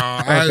 Right? no, I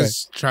Okay.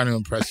 was trying to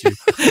impress you.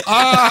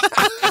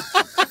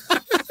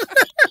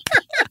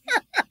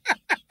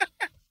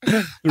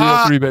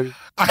 303, baby.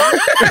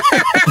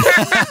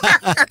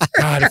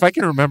 God, if I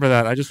can remember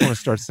that, I just want to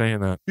start saying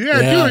that. Yeah,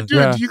 do it.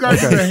 Yeah. You got to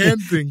do Okay. the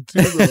hand thing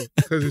too, though,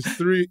 because it's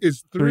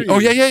three. Oh,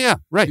 yeah.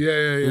 Right.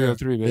 Yeah.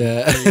 303, baby.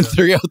 Yeah,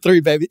 303,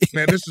 baby.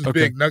 Man, this is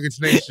big. Nuggets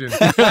Nation.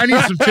 I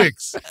need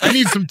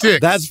some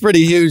ticks. That's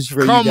pretty huge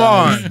for Come you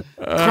guys.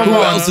 on. Who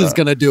else is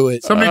gonna do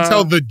it? Somebody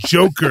tell the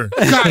Joker.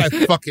 God, I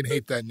fucking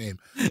hate that name.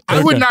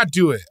 I would not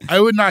do it. I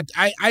would not.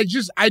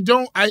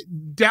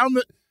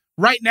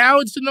 Right now,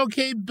 it's an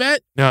okay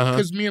bet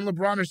because me and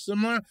LeBron are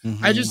similar.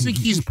 I just think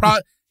he's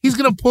going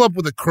to pull up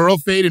with a curl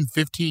fade in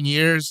 15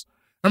 years.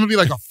 I'm going to be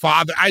like a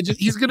father.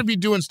 He's going to be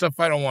doing stuff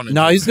I don't want to do.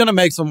 No, he's going to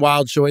make some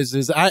wild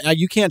choices.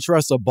 You can't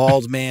trust a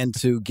bald man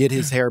to get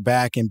his hair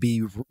back and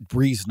be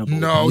reasonable.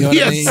 No, you know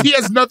what I mean? he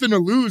has nothing to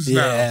lose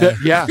now.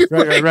 Yeah,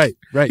 right.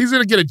 He's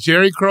going to get a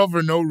Jerry curl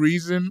for no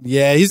reason.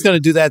 Yeah, he's going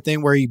to do that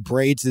thing where he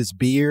braids his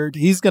beard.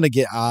 He's going to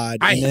get odd.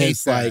 I and then hate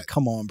it's that. Like,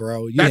 come on,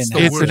 bro.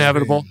 It's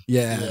inevitable.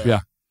 Yeah.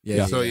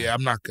 So yeah,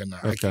 I'm not gonna.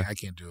 Okay. I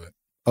can't do it.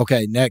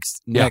 Okay,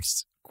 next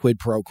quid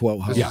pro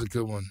quo. This is a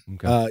good one.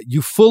 Okay.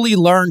 You fully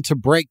learn to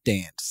break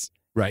dance.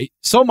 Right.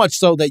 So much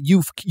so that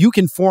you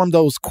can form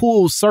those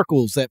cool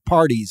circles at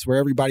parties where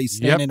everybody's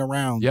standing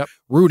around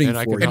rooting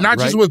for you. And not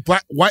just with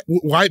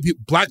white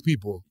people, black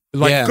people.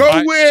 Like,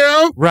 go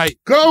Will. Right.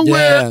 Go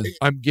Will.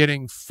 I'm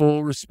getting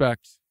full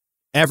respect.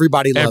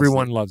 Everybody loves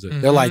Everyone it. loves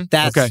it. They're like,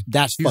 that's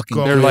He's fucking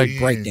going They're like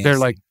breakdance. They're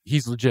like,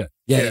 he's legit.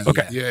 Yeah.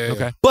 Okay. Yeah.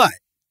 Okay. But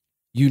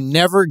you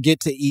never get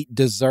to eat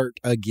dessert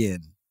again.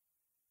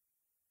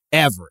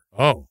 Ever.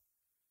 Oh,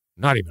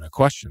 not even a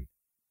question.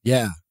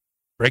 Yeah.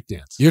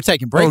 Breakdance. You're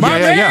taking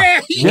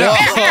breakdance.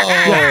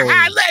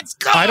 Yeah. Let's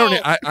go. I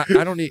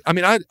don't need. I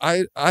mean,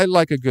 I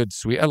like a good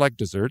sweet. I like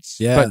desserts.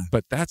 Yeah.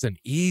 But that's an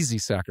easy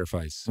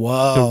sacrifice.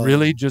 Whoa. To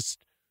really just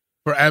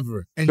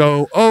forever and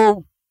go.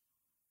 Oh,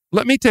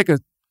 let me take a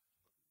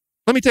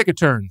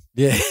turn.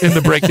 Yeah. In the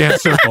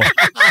breakdance circle.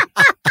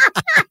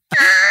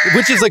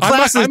 Which is a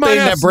classic thing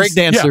that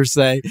breakdancers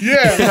say.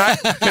 Yeah.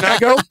 Can I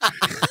go?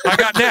 I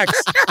got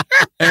next.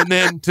 And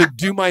then to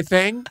do my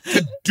thing.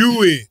 To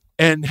do it.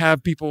 And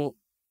have people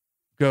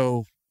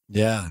go,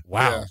 yeah.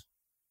 Wow. Yeah.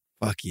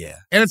 Fuck yeah.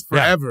 And it's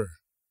forever.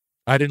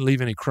 I didn't leave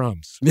any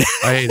crumbs.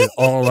 I ate it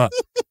all up.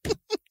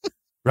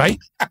 Right?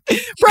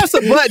 Press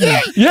a button.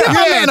 Yeah. Give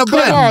my man a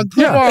button.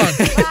 Come on.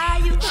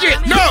 Shit,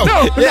 no.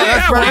 Yeah,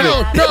 that's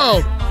perfect.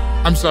 No.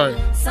 I'm sorry.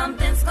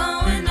 Something's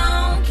going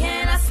on.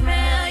 Can I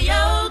smell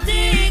your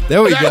dick?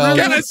 There we go.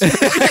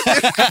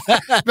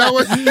 That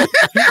was.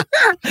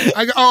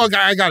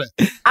 I got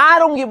it. I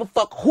don't give a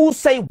fuck who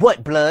say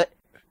what, blood.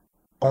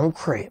 On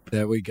crib.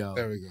 There we go.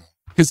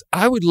 Because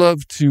I would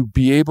love to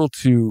be able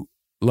to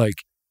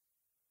like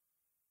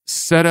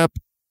set up,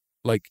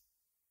 like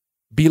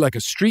be like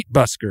a street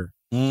busker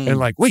and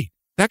like, wait,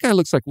 that guy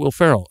looks like Will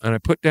Ferrell. And I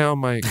put down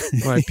my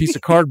piece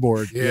of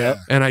cardboard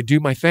and I do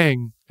my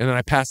thing and then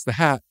I pass the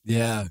hat.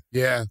 Yeah.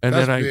 Yeah. And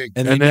that's then big.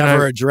 And you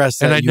never address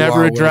that. And I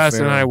never address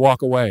and I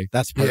walk away.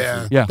 That's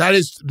perfect. Yeah. That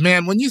is,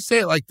 man, when you say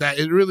it like that,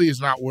 it really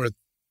is not worth.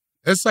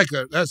 It's like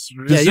that's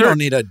you don't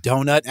need a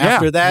donut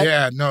after that.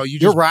 Yeah, no,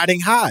 you're riding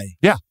high.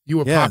 Yeah. You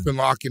were popping,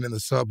 locking in the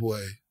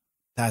subway.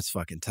 That's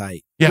fucking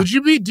tight. Yeah.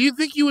 Do you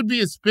think you would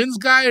be a spins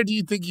guy or do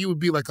you think you would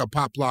be like a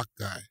pop lock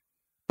guy?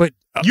 But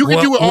you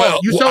can do it all.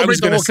 You celebrate I was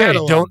the whole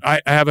catalog.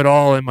 I have it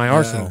all in my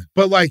arsenal.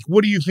 But like,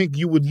 what do you think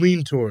you would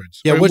lean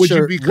towards? Yeah, Or what's would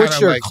your you be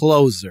like,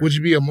 closer? Would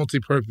you be a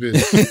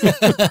multi-purpose?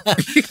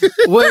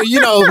 Well,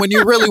 when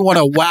you really want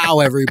to wow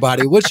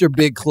everybody, what's your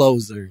big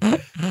closer?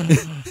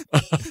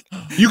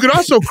 You could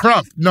also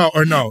crump. No,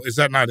 is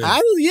that not it?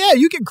 Yeah,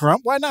 you can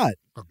crump. Why not?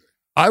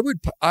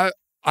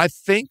 I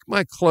think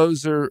my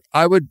closer,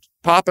 I would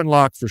pop and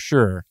lock for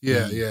sure.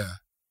 Yeah.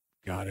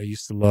 God, I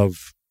used to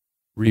love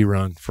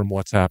Rerun from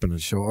What's Happening.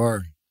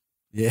 Sure.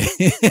 Yeah.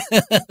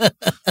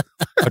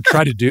 I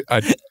try to do.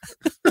 I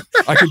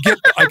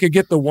could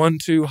get the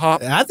 1-2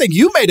 hop. I think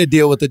you made a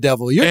deal with the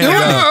devil. You're doing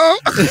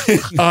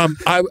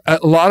it. A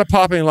lot of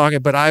popping and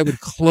locking, but I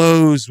would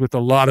close with a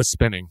lot of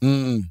spinning,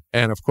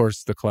 and of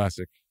course the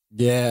classic.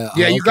 Yeah.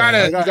 Yeah, you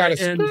gotta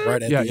end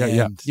right at the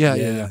end.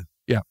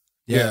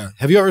 Yeah.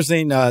 Have you ever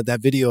seen that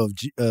video of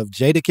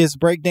Jadakiss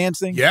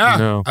breakdancing? Yeah,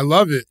 no. I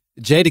love it.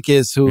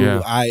 Jadakiss, who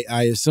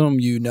I assume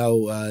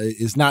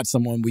is not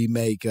someone we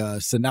make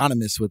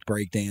synonymous with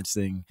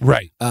breakdancing.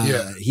 Right.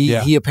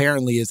 He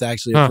apparently is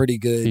actually a pretty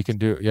good. He can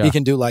do. Yeah. He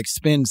can do like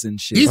spins and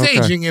shit. He's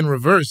aging in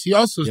reverse. He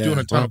also is doing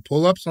a ton of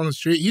pull-ups on the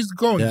street. He's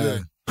going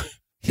good.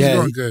 He's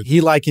going good.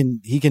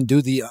 He can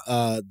do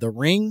the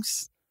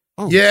rings.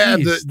 Oh, yeah,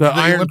 the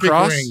Iron Olympic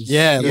Cross. rings.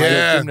 Yeah,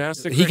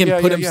 gymnastic. He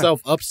can put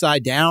himself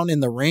upside down in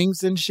the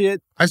rings and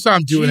shit. I saw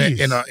him doing it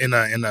in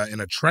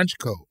a trench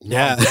coat.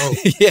 Yeah,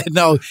 yeah.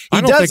 No,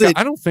 he does it.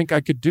 I don't think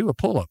I could do a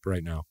pull up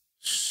right now.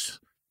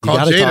 You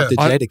got to talk to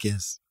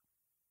Jadakiss.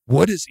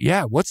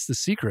 What's the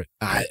secret?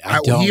 I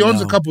don't He owns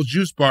know. a couple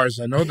juice bars.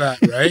 I know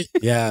that, right?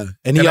 Yeah,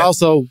 and he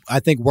also, I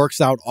think, works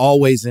out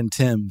always in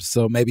Tim's.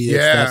 So maybe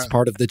that's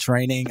part of the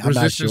training. I'm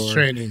not sure. Resistance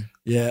training.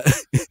 Yeah.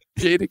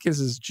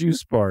 Jadakiss's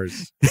juice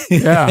bars.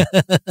 Yeah.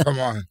 Come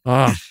on.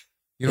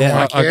 You don't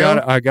want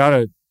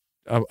to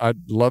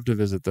I'd love to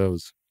visit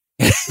those.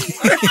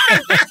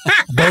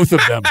 Both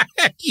of them.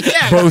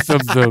 Yeah. Both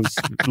of those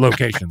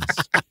locations.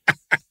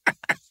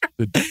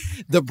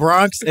 The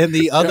Bronx and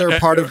the other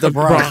part of the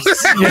Bronx.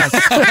 Yes.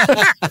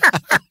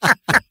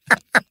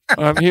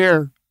 I'm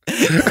here.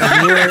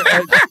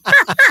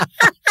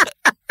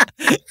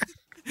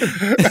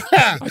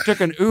 I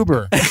took an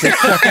Uber to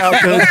check out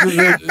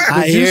the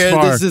I juice hear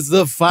bar. this is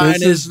the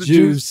finest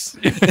juice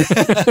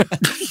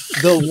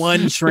the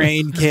one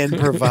train can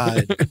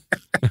provide.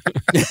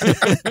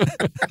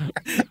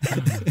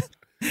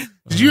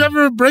 Did you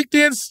ever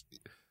breakdance?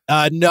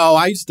 No,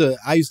 I used to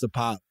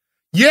pop.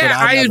 Yeah,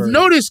 I have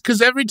noticed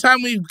because every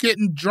time we've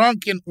getting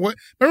drunk and remember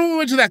when we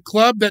went to that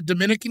club, that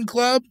Dominican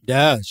club?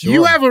 Yeah, sure.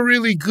 You have a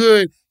really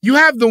good. You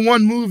have the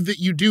one move that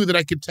you do that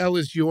I could tell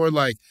is your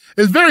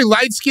it's very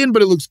light skinned,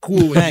 but it looks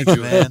cool when Thanks, you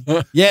do man.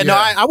 it. Yeah, no,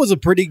 I was a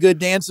pretty good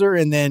dancer,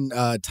 and then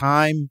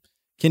time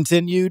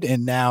continued,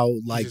 and now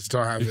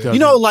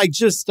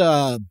just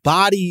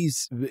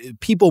bodies.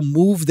 People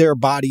move their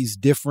bodies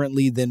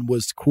differently than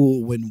was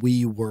cool when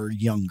we were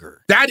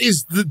younger. That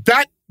is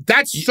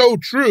That's so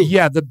true.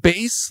 Yeah, the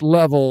base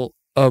level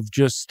of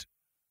just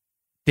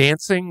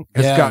dancing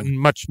has gotten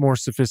much more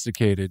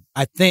sophisticated.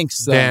 I think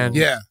so. Than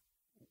yeah.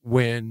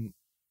 When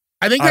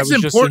I think that's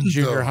was important. Just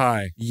in junior though.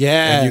 high.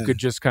 Yeah, and you could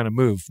just kind of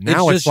move.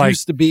 Now it it's just like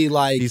used to be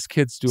like these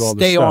kids do all stay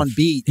this stuff. on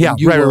beat. Yeah, and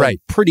you were right.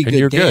 a pretty And good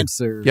you're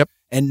dancer. Yep.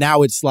 And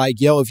now it's like,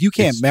 if you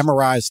can't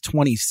memorize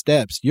 20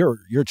 steps, you're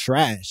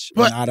trash.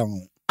 But and I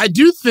don't. I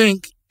do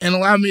think and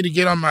allow me to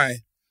get on my...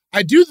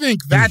 I do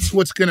think that's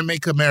what's going to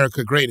make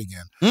America great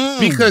again.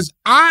 Because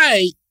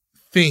I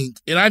think,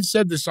 and I've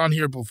said this on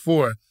here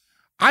before,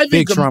 I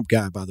think... Big Trump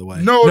guy, by the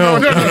way. No. No,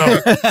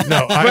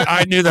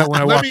 I knew that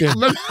when I walked in.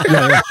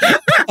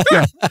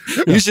 Yeah.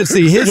 You should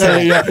see his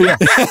head. Yeah.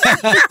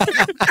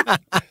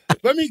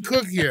 Let me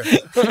cook here.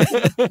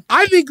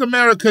 I think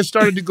America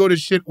started to go to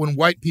shit when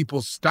white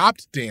people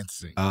stopped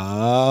dancing.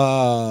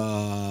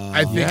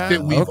 I think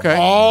that we've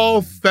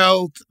all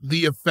felt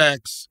the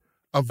effects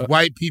of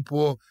white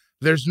people.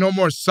 There's no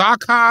more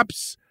sock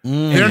hops.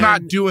 They're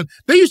not doing...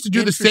 They used to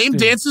do the same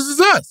dances as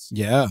us.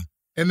 Yeah.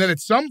 And then at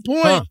some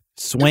point...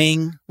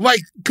 Swing.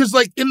 Because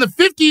in the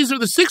 50s or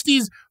the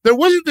 60s, there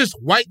wasn't this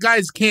white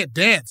guys can't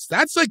dance.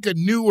 That's like a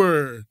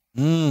newer...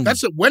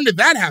 When did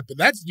that happen?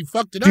 You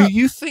fucked it up. Do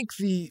you think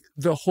the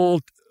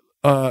whole...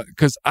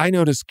 Because I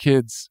notice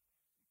kids...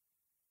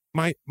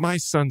 My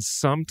sons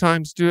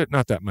sometimes do it,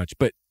 not that much,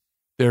 but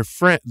their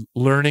friend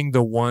learning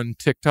the one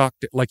TikTok,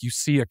 like you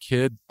see a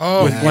kid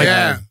with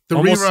the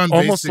rerun,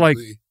 almost like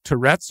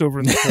Tourette's over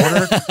in the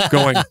corner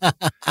going...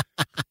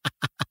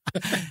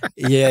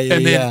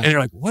 And you're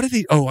like, what are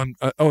they?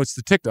 It's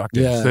the TikTok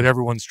dance that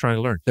everyone's trying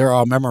to learn. They're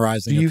all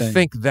memorizing. Do you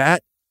think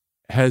that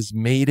has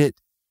made it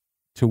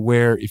to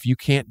where if you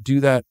can't do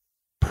that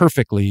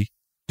perfectly,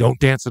 don't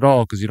dance at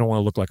all because you don't want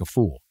to look like a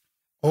fool?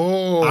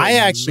 Oh, I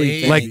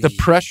actually think like the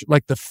pressure,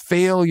 like the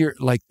failure,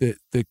 like the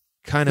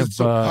kind of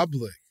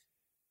public.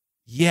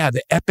 Yeah,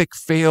 the epic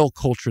fail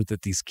culture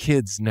that these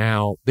kids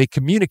now they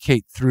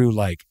communicate through.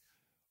 Like,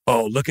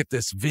 oh, look at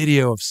this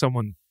video of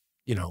someone,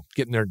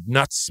 getting their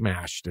nuts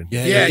smashed and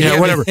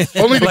whatever.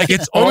 Only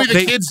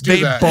the kids do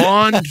they that. They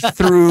bond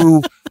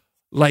through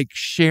like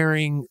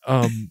sharing.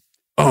 I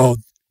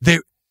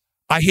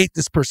hate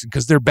this person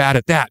because they're bad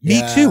at that.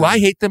 Me too. I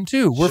hate them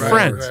too. We're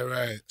friends.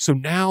 Right. So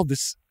now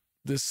this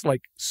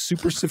like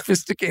super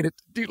sophisticated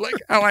dude, like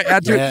how I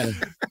had to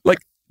like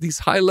these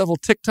high level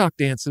TikTok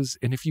dances,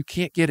 and if you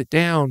can't get it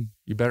down,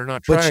 you better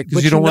not try it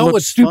because you don't want to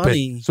look stupid.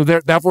 Funny. So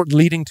therefore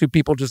leading to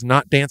people just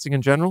not dancing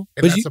in general.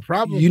 And that's a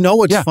problem. You know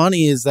what's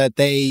funny is that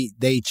they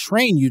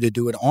train you to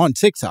do it on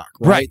TikTok,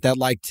 right? That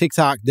like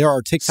TikTok, there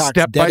are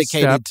TikToks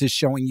dedicated to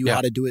showing you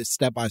how to do it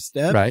step by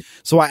step. Right.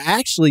 So I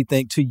actually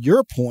think, to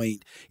your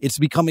point, it's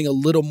becoming a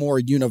little more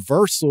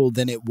universal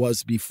than it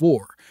was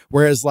before.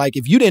 Whereas like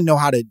if you didn't know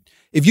how to,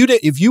 if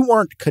you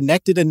weren't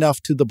connected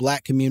enough to the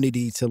Black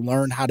community to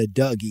learn how to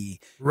Dougie,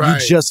 you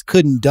just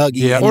couldn't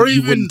Dougie, and or you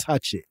even wouldn't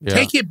touch it.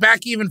 Take it back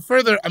even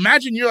further.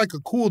 Imagine you're like a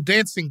cool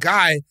dancing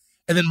guy,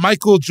 and then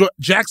Michael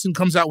Jackson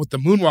comes out with the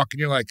moonwalk, and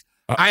you're like,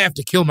 I have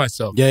to kill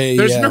myself.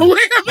 There's no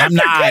way I'm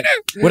not.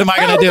 What am I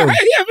going to do? I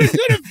am going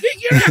to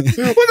figure out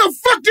what the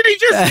fuck did he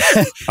just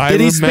do?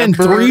 Did he spin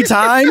 3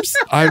 times?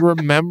 I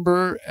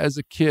remember as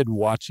a kid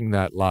watching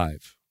that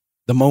live.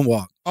 The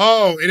moonwalk.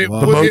 Oh, and the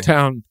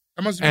Motown.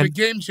 That must have been a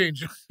game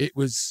changer. It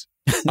was.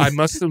 I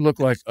must have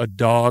looked like a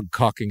dog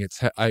cocking its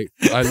head. I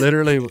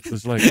literally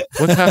was like,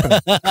 "What's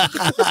happening?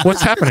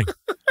 What's happening?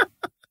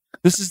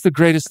 This is the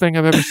greatest thing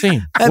I've ever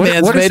seen.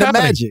 What made of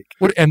magic."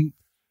 And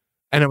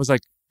I was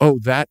like, "Oh,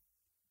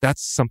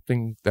 that's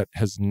something that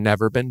has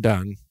never been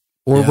done,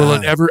 or will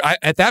it ever?"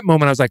 At that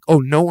moment, I was like, "Oh,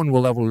 no one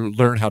will ever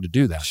learn how to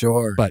do that."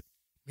 Sure, but.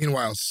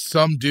 Meanwhile,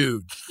 some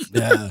dude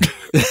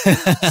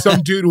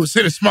was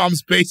in his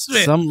mom's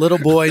basement. Some little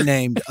boy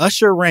named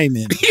Usher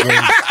Raymond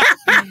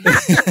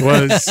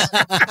was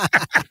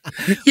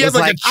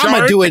like I'm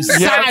going to do it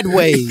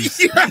sideways.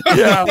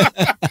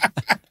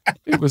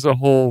 It was a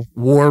whole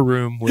war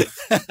room with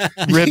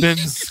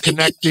ribbons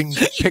connecting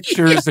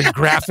pictures and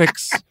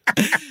graphics.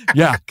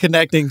 Yeah.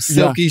 Connecting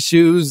silky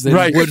shoes and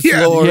wood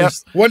floors. Yep.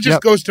 One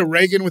just goes to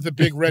Reagan with a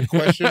big red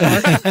question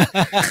mark.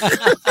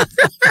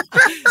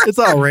 It's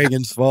all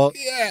Reagan's fault.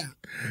 Yeah.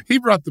 He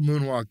brought the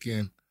moonwalk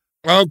in.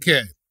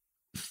 Okay.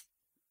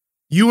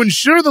 You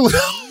ensure the...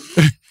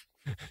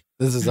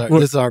 This is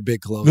our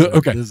big closer.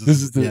 Okay. This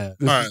is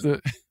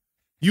the...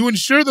 You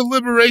ensure the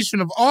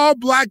liberation of all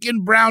Black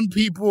and brown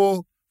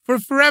people for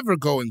forever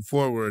going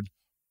forward,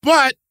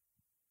 but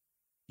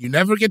you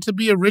never get to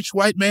be a rich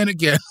white man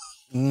again.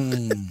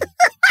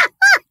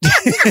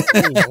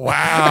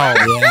 Wow.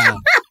 Yeah.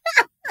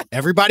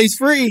 Everybody's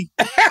free.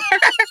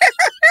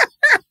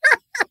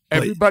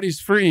 Everybody's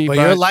free. But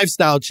your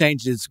lifestyle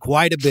changes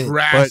quite a bit.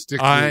 Drastically.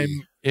 But I'm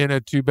in a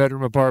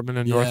 2-bedroom apartment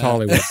in North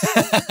Hollywood.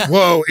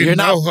 Whoa, you're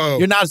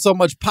not so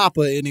much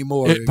Pappa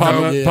anymore.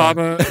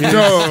 Pappa.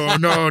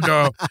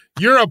 No.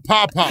 You're a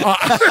Papa.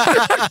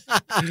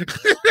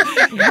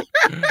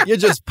 You're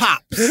just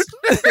Pops.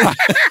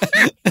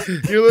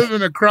 You're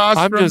living across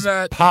I'm from just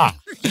that. Pop.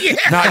 Yeah.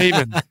 Not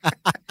even.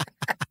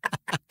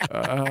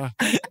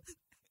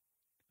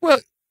 Well,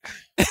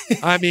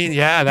 I mean,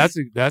 yeah, that's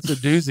a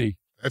doozy.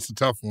 That's a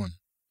tough one.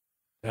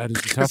 That is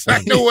a tough one.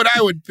 I know what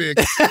I would pick.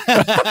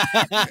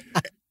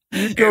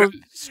 You go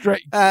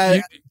straight.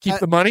 You keep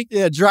the money.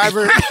 Yeah,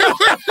 driver,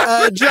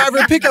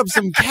 pick up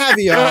some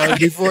caviar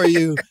before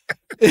you.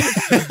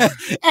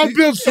 I'll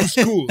build some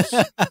schools.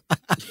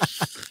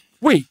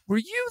 Wait, were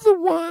you the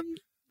one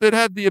that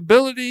had the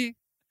ability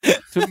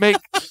to make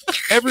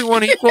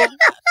everyone equal,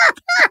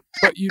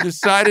 but you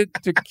decided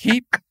to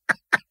keep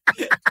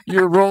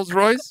your Rolls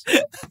Royce?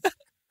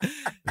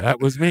 That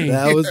was me.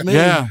 That was me.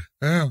 Yeah.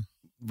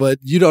 But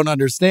you don't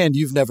understand.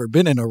 You've never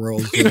been in a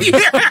Rolls Royce.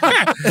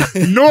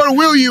 Nor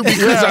will you,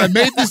 because I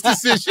made this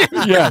decision.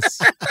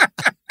 Yes.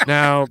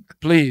 Now,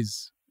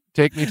 please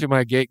take me to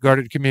my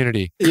gate-guarded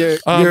community.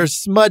 You're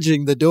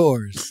smudging the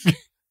doors.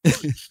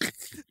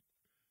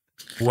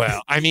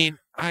 Well, I mean,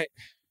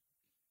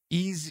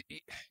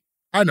 easy.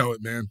 I know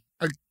it, man.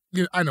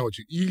 I know what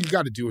you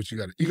got to do. What you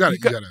got to. You got to.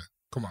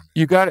 Come on. Man.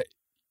 You got to.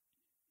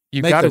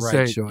 You got to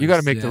say. Choice. You got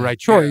to make the right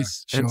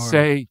choice and sure.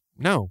 say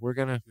no. We're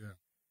gonna. Yeah.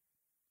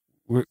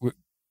 We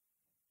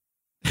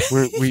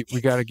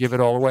got to give it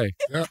all away.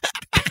 Yeah.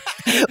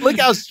 Look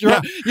how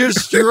you're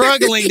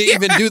struggling to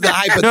even do the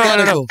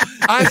hypothetical.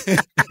 No.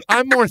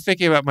 I'm more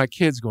thinking about my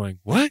kids going,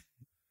 what?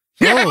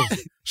 Yeah. Oh,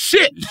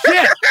 shit.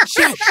 Dad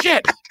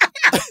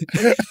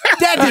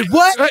did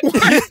what?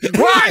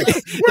 Why?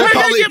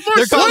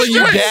 They're calling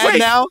you Dad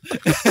now?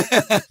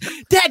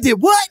 Dad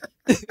did what?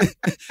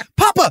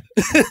 Papa.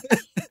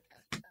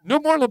 No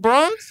more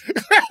LeBrons?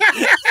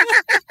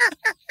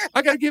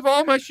 I got to give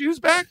all my shoes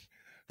back?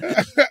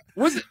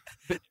 Was it?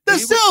 They're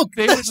silk.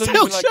 They're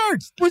silk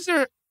shirts.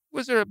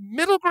 Was there a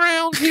middle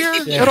ground here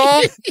at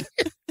all?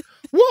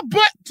 Well,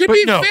 but to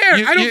be fair,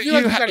 I don't feel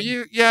like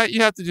you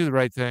have to do the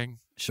right thing.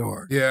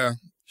 Sure. Yeah.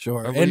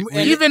 Sure. And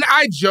even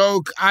I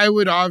joke, I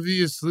would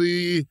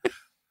obviously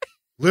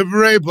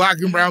liberate black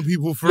and brown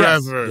people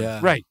forever. Yes.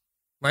 Yeah. Right.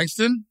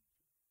 Langston?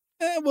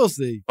 We'll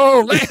see.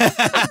 Oh,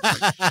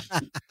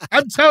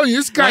 I'm telling you,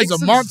 this guy's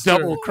Langston's a monster.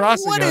 Double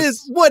crossing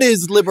What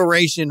is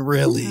liberation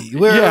really?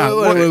 What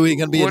are we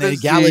going to be in an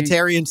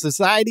egalitarian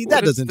society?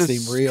 That doesn't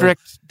seem real.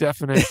 Strict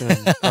definition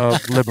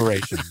of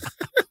liberation.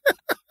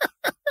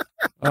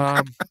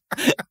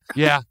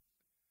 Yeah.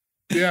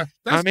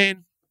 I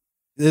mean,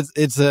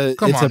 it's a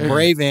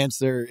brave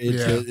answer.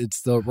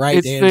 It's the right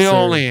answer. It's the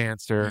only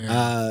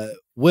answer.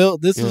 Will,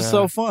 this was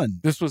so fun.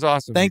 This was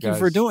awesome. Thank you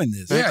for doing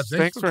this.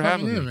 Thanks for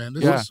having me, man.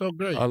 This was so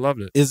great. I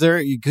loved it.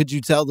 Could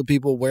you tell the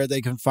people where they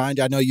can find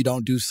you? I know you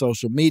don't do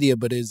social media,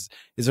 but is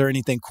there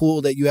anything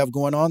cool that you have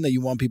going on that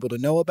you want people to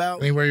know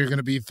about? Anywhere you're going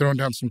to be throwing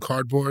down some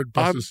cardboard,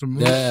 busting some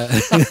moves? Yeah.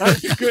 I'm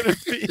going to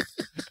be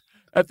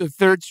at the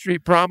 3rd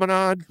Street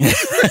Promenade.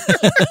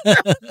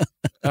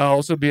 I'll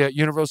also be at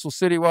Universal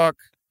City Walk.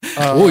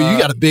 Oh, you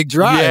got a big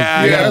drive. Yeah,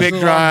 I got a big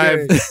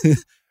drive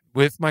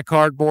with my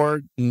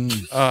cardboard,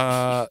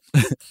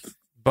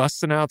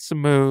 busting out some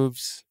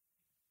moves.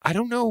 I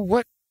don't know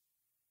what's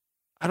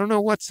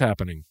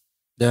happening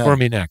for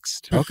me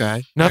next.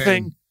 Okay.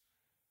 Nothing.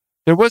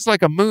 There was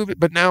like a movie,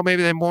 but now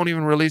maybe they won't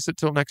even release it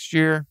till next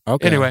year.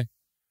 Okay. Anyway.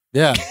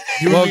 Yeah.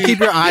 Well, keep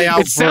your eye out.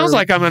 It sounds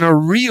like I'm in a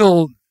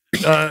real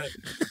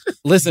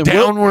listen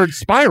downward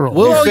spiral.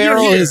 Will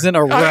Ferrell is in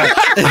a rut.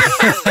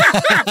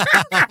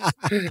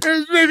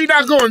 It's maybe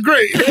not going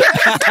great.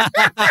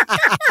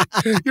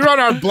 You're on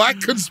our Black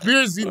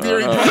Conspiracy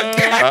Theory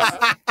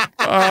podcast.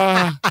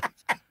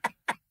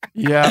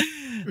 Yeah.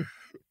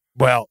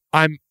 Well,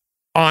 I'm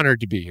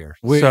honored to be here.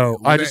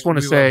 I just want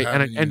to say,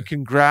 and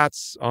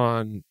congrats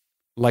on,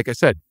 like I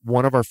said,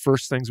 one of our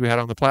first things we had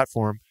on the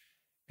platform,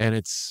 and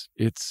it's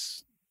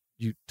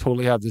you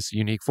totally have this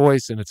unique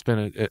voice, and it's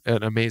been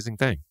an amazing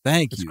thing.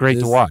 Thank you. It's great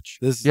to watch.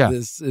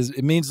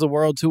 It means the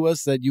world to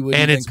us that you would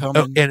even come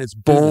in. And it's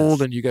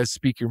bold, and you guys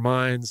speak your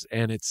minds,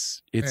 and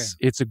it's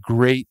a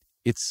great,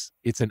 it's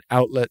an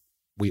outlet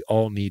we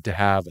all need to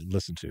have and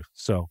listen to.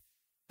 So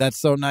that's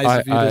so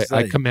nice of you to say.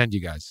 I commend you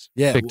guys.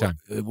 Yeah, big time.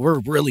 We're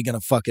really gonna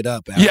fuck it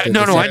up. I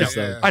know. I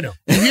know.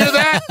 You hear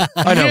that?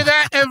 You hear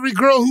that? Every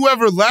girl who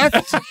ever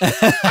left.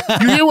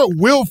 You hear what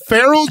Will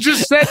Ferrell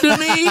just said to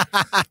me?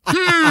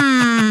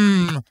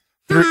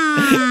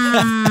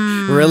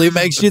 Really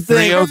makes you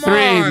think.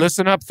 303.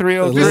 Listen up,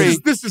 303.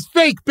 This is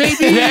fake, baby.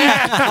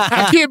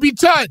 I can't be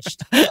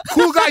touched.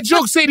 Cool Guy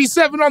Jokes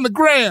 87 on the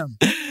gram.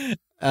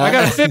 I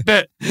got a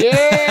Fitbit.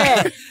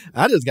 Yeah.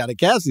 I just got a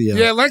Casio.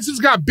 Yeah, Langston's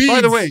got beads.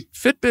 By the way,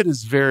 Fitbit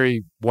is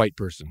very white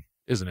person,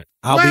 isn't it?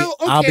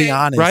 I'll be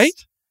honest. Right?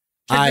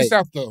 Check this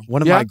out, though.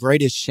 One of my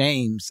greatest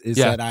shames is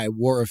that I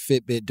wore a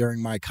Fitbit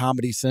during my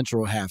Comedy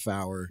Central half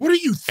hour. What are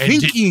you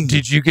thinking?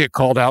 Did you get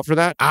called out for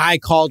that? I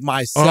called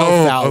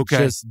myself out,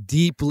 just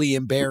deeply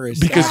embarrassed.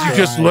 Because you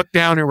just looked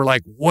down and were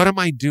like, what am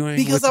I doing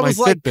Because with I was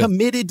my like Fitbit?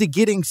 committed to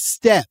getting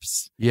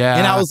steps. Yeah.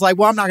 And I was like,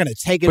 well, I'm not going to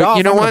take it But off.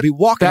 you know I'm what? going to be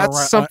walking That's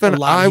around something a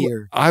lot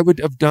here. I would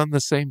have done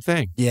the same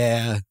thing.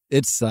 Yeah,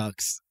 it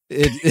sucks.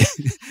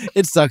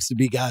 It sucks to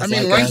be guys. I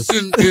mean, like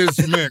Langston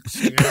is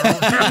mixed. You know?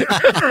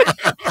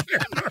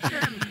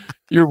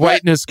 Your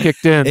whiteness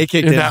kicked in. It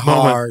kicked in in that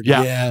hard.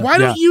 moment. Yeah. Why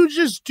don't you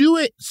just do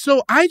it?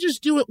 So I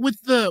just do it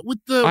with the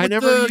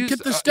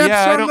get the steps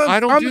on the I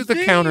don't do the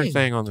thing. counter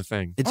thing on the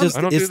thing.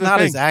 It's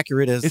not as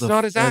accurate as the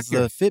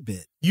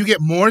Fitbit. You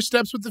get more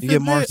steps with the Fitbit? You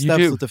get more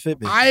steps with the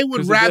Fitbit. I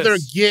would rather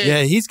get.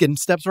 Yeah, he's getting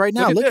steps right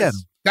now. Look at him.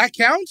 That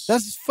counts?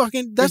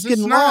 That's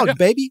getting logged,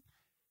 baby.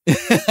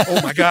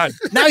 Oh my God.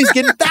 Now he's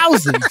getting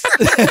thousands.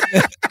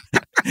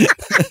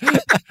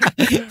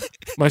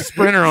 My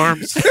sprinter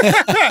arms.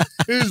 It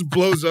just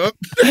blows up.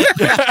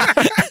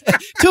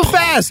 Too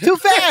fast.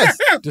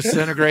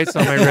 Disintegrates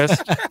on my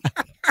wrist.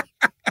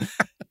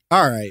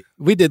 All right.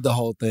 We did the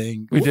whole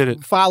thing. We did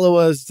it. Follow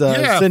us.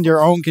 Yeah. Send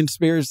your own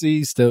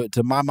conspiracies to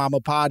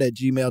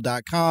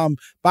mymamapod@gmail.com.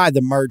 Buy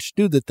the merch.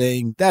 Do the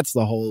thing. That's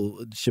the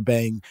whole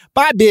shebang.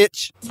 Bye,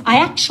 bitch. I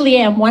actually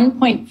am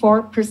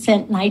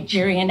 1.4%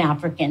 Nigerian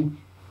African.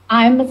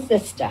 I'm a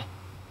sister,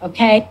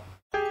 okay?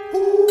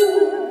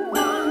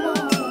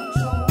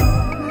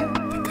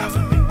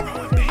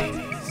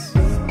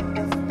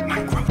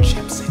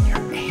 Microchips in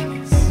your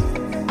anus.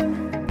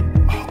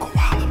 All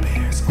koala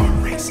bears are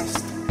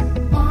racist.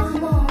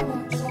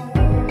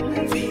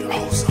 The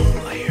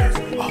ozone layer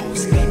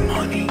owes me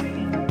money.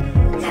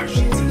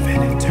 Martians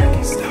invented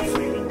turkey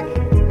stuffing.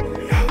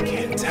 Y'all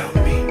can't tell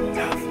me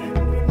nothing.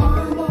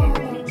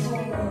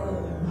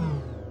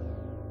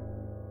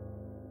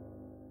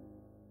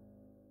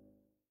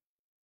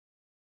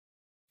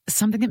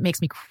 Something that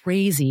makes me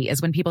crazy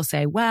is when people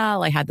say,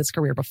 well, I had this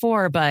career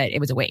before, but it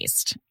was a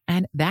waste.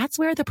 And that's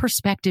where the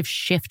perspective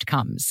shift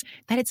comes,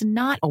 that it's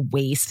not a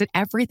waste, that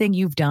everything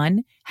you've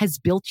done has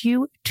built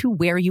you to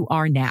where you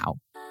are now.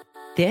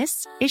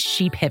 This is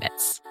She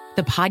Pivots,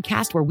 the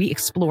podcast where we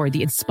explore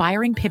the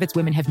inspiring pivots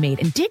women have made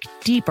and dig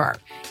deeper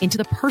into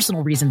the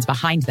personal reasons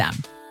behind them.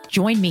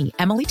 Join me,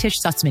 Emily Tish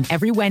Sussman,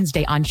 every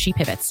Wednesday on She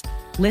Pivots.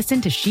 Listen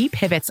to She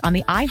Pivots on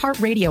the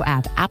iHeartRadio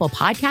app, Apple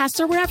Podcasts,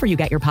 or wherever you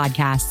get your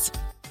podcasts.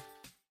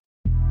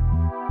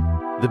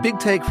 The Big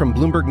Take from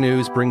Bloomberg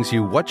News brings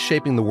you what's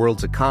shaping the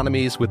world's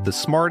economies with the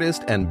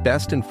smartest and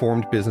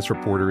best-informed business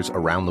reporters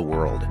around the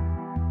world.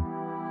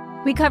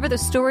 We cover the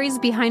stories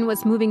behind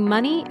what's moving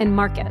money and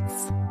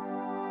markets.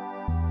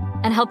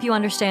 And help you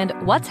understand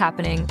what's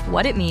happening,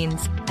 what it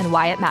means, and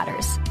why it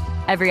matters.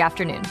 Every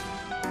afternoon.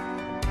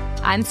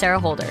 I'm Sarah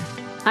Holder.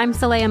 I'm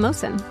Saleha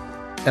Mohsin.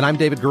 And I'm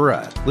David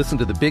Gura. Listen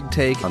to The Big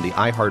Take on the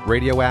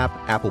iHeartRadio app,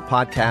 Apple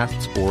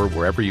Podcasts, or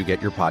wherever you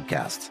get your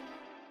podcasts.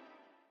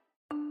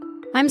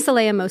 I'm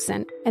Saleha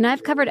Mohsin, and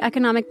I've covered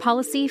economic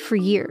policy for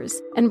years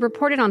and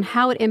reported on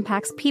how it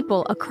impacts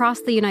people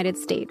across the United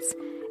States.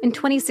 In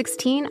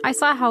 2016, I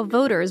saw how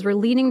voters were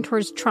leaning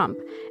towards Trump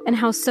and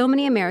how so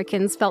many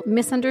Americans felt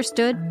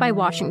misunderstood by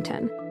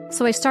Washington.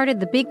 So I started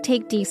The Big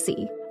Take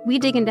DC. We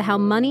dig into how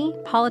money,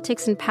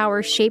 politics, and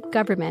power shape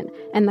government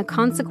and the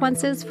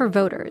consequences for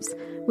voters.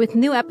 With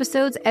new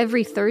episodes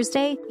every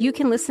Thursday, you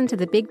can listen to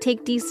The Big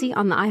Take DC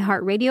on the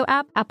iHeartRadio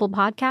app, Apple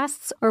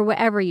Podcasts, or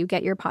wherever you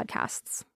get your podcasts.